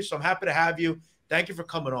know you, so I'm happy to have you. Thank you for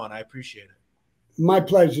coming on. I appreciate it. My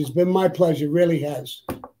pleasure. It's been my pleasure. It really has.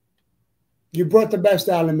 You brought the best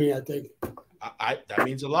out of me, I think. That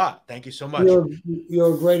means a lot. Thank you so much.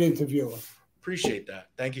 You're a great interviewer. Appreciate that.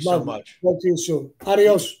 Thank you so much. Talk to you soon.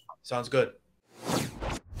 Adios. Sounds good.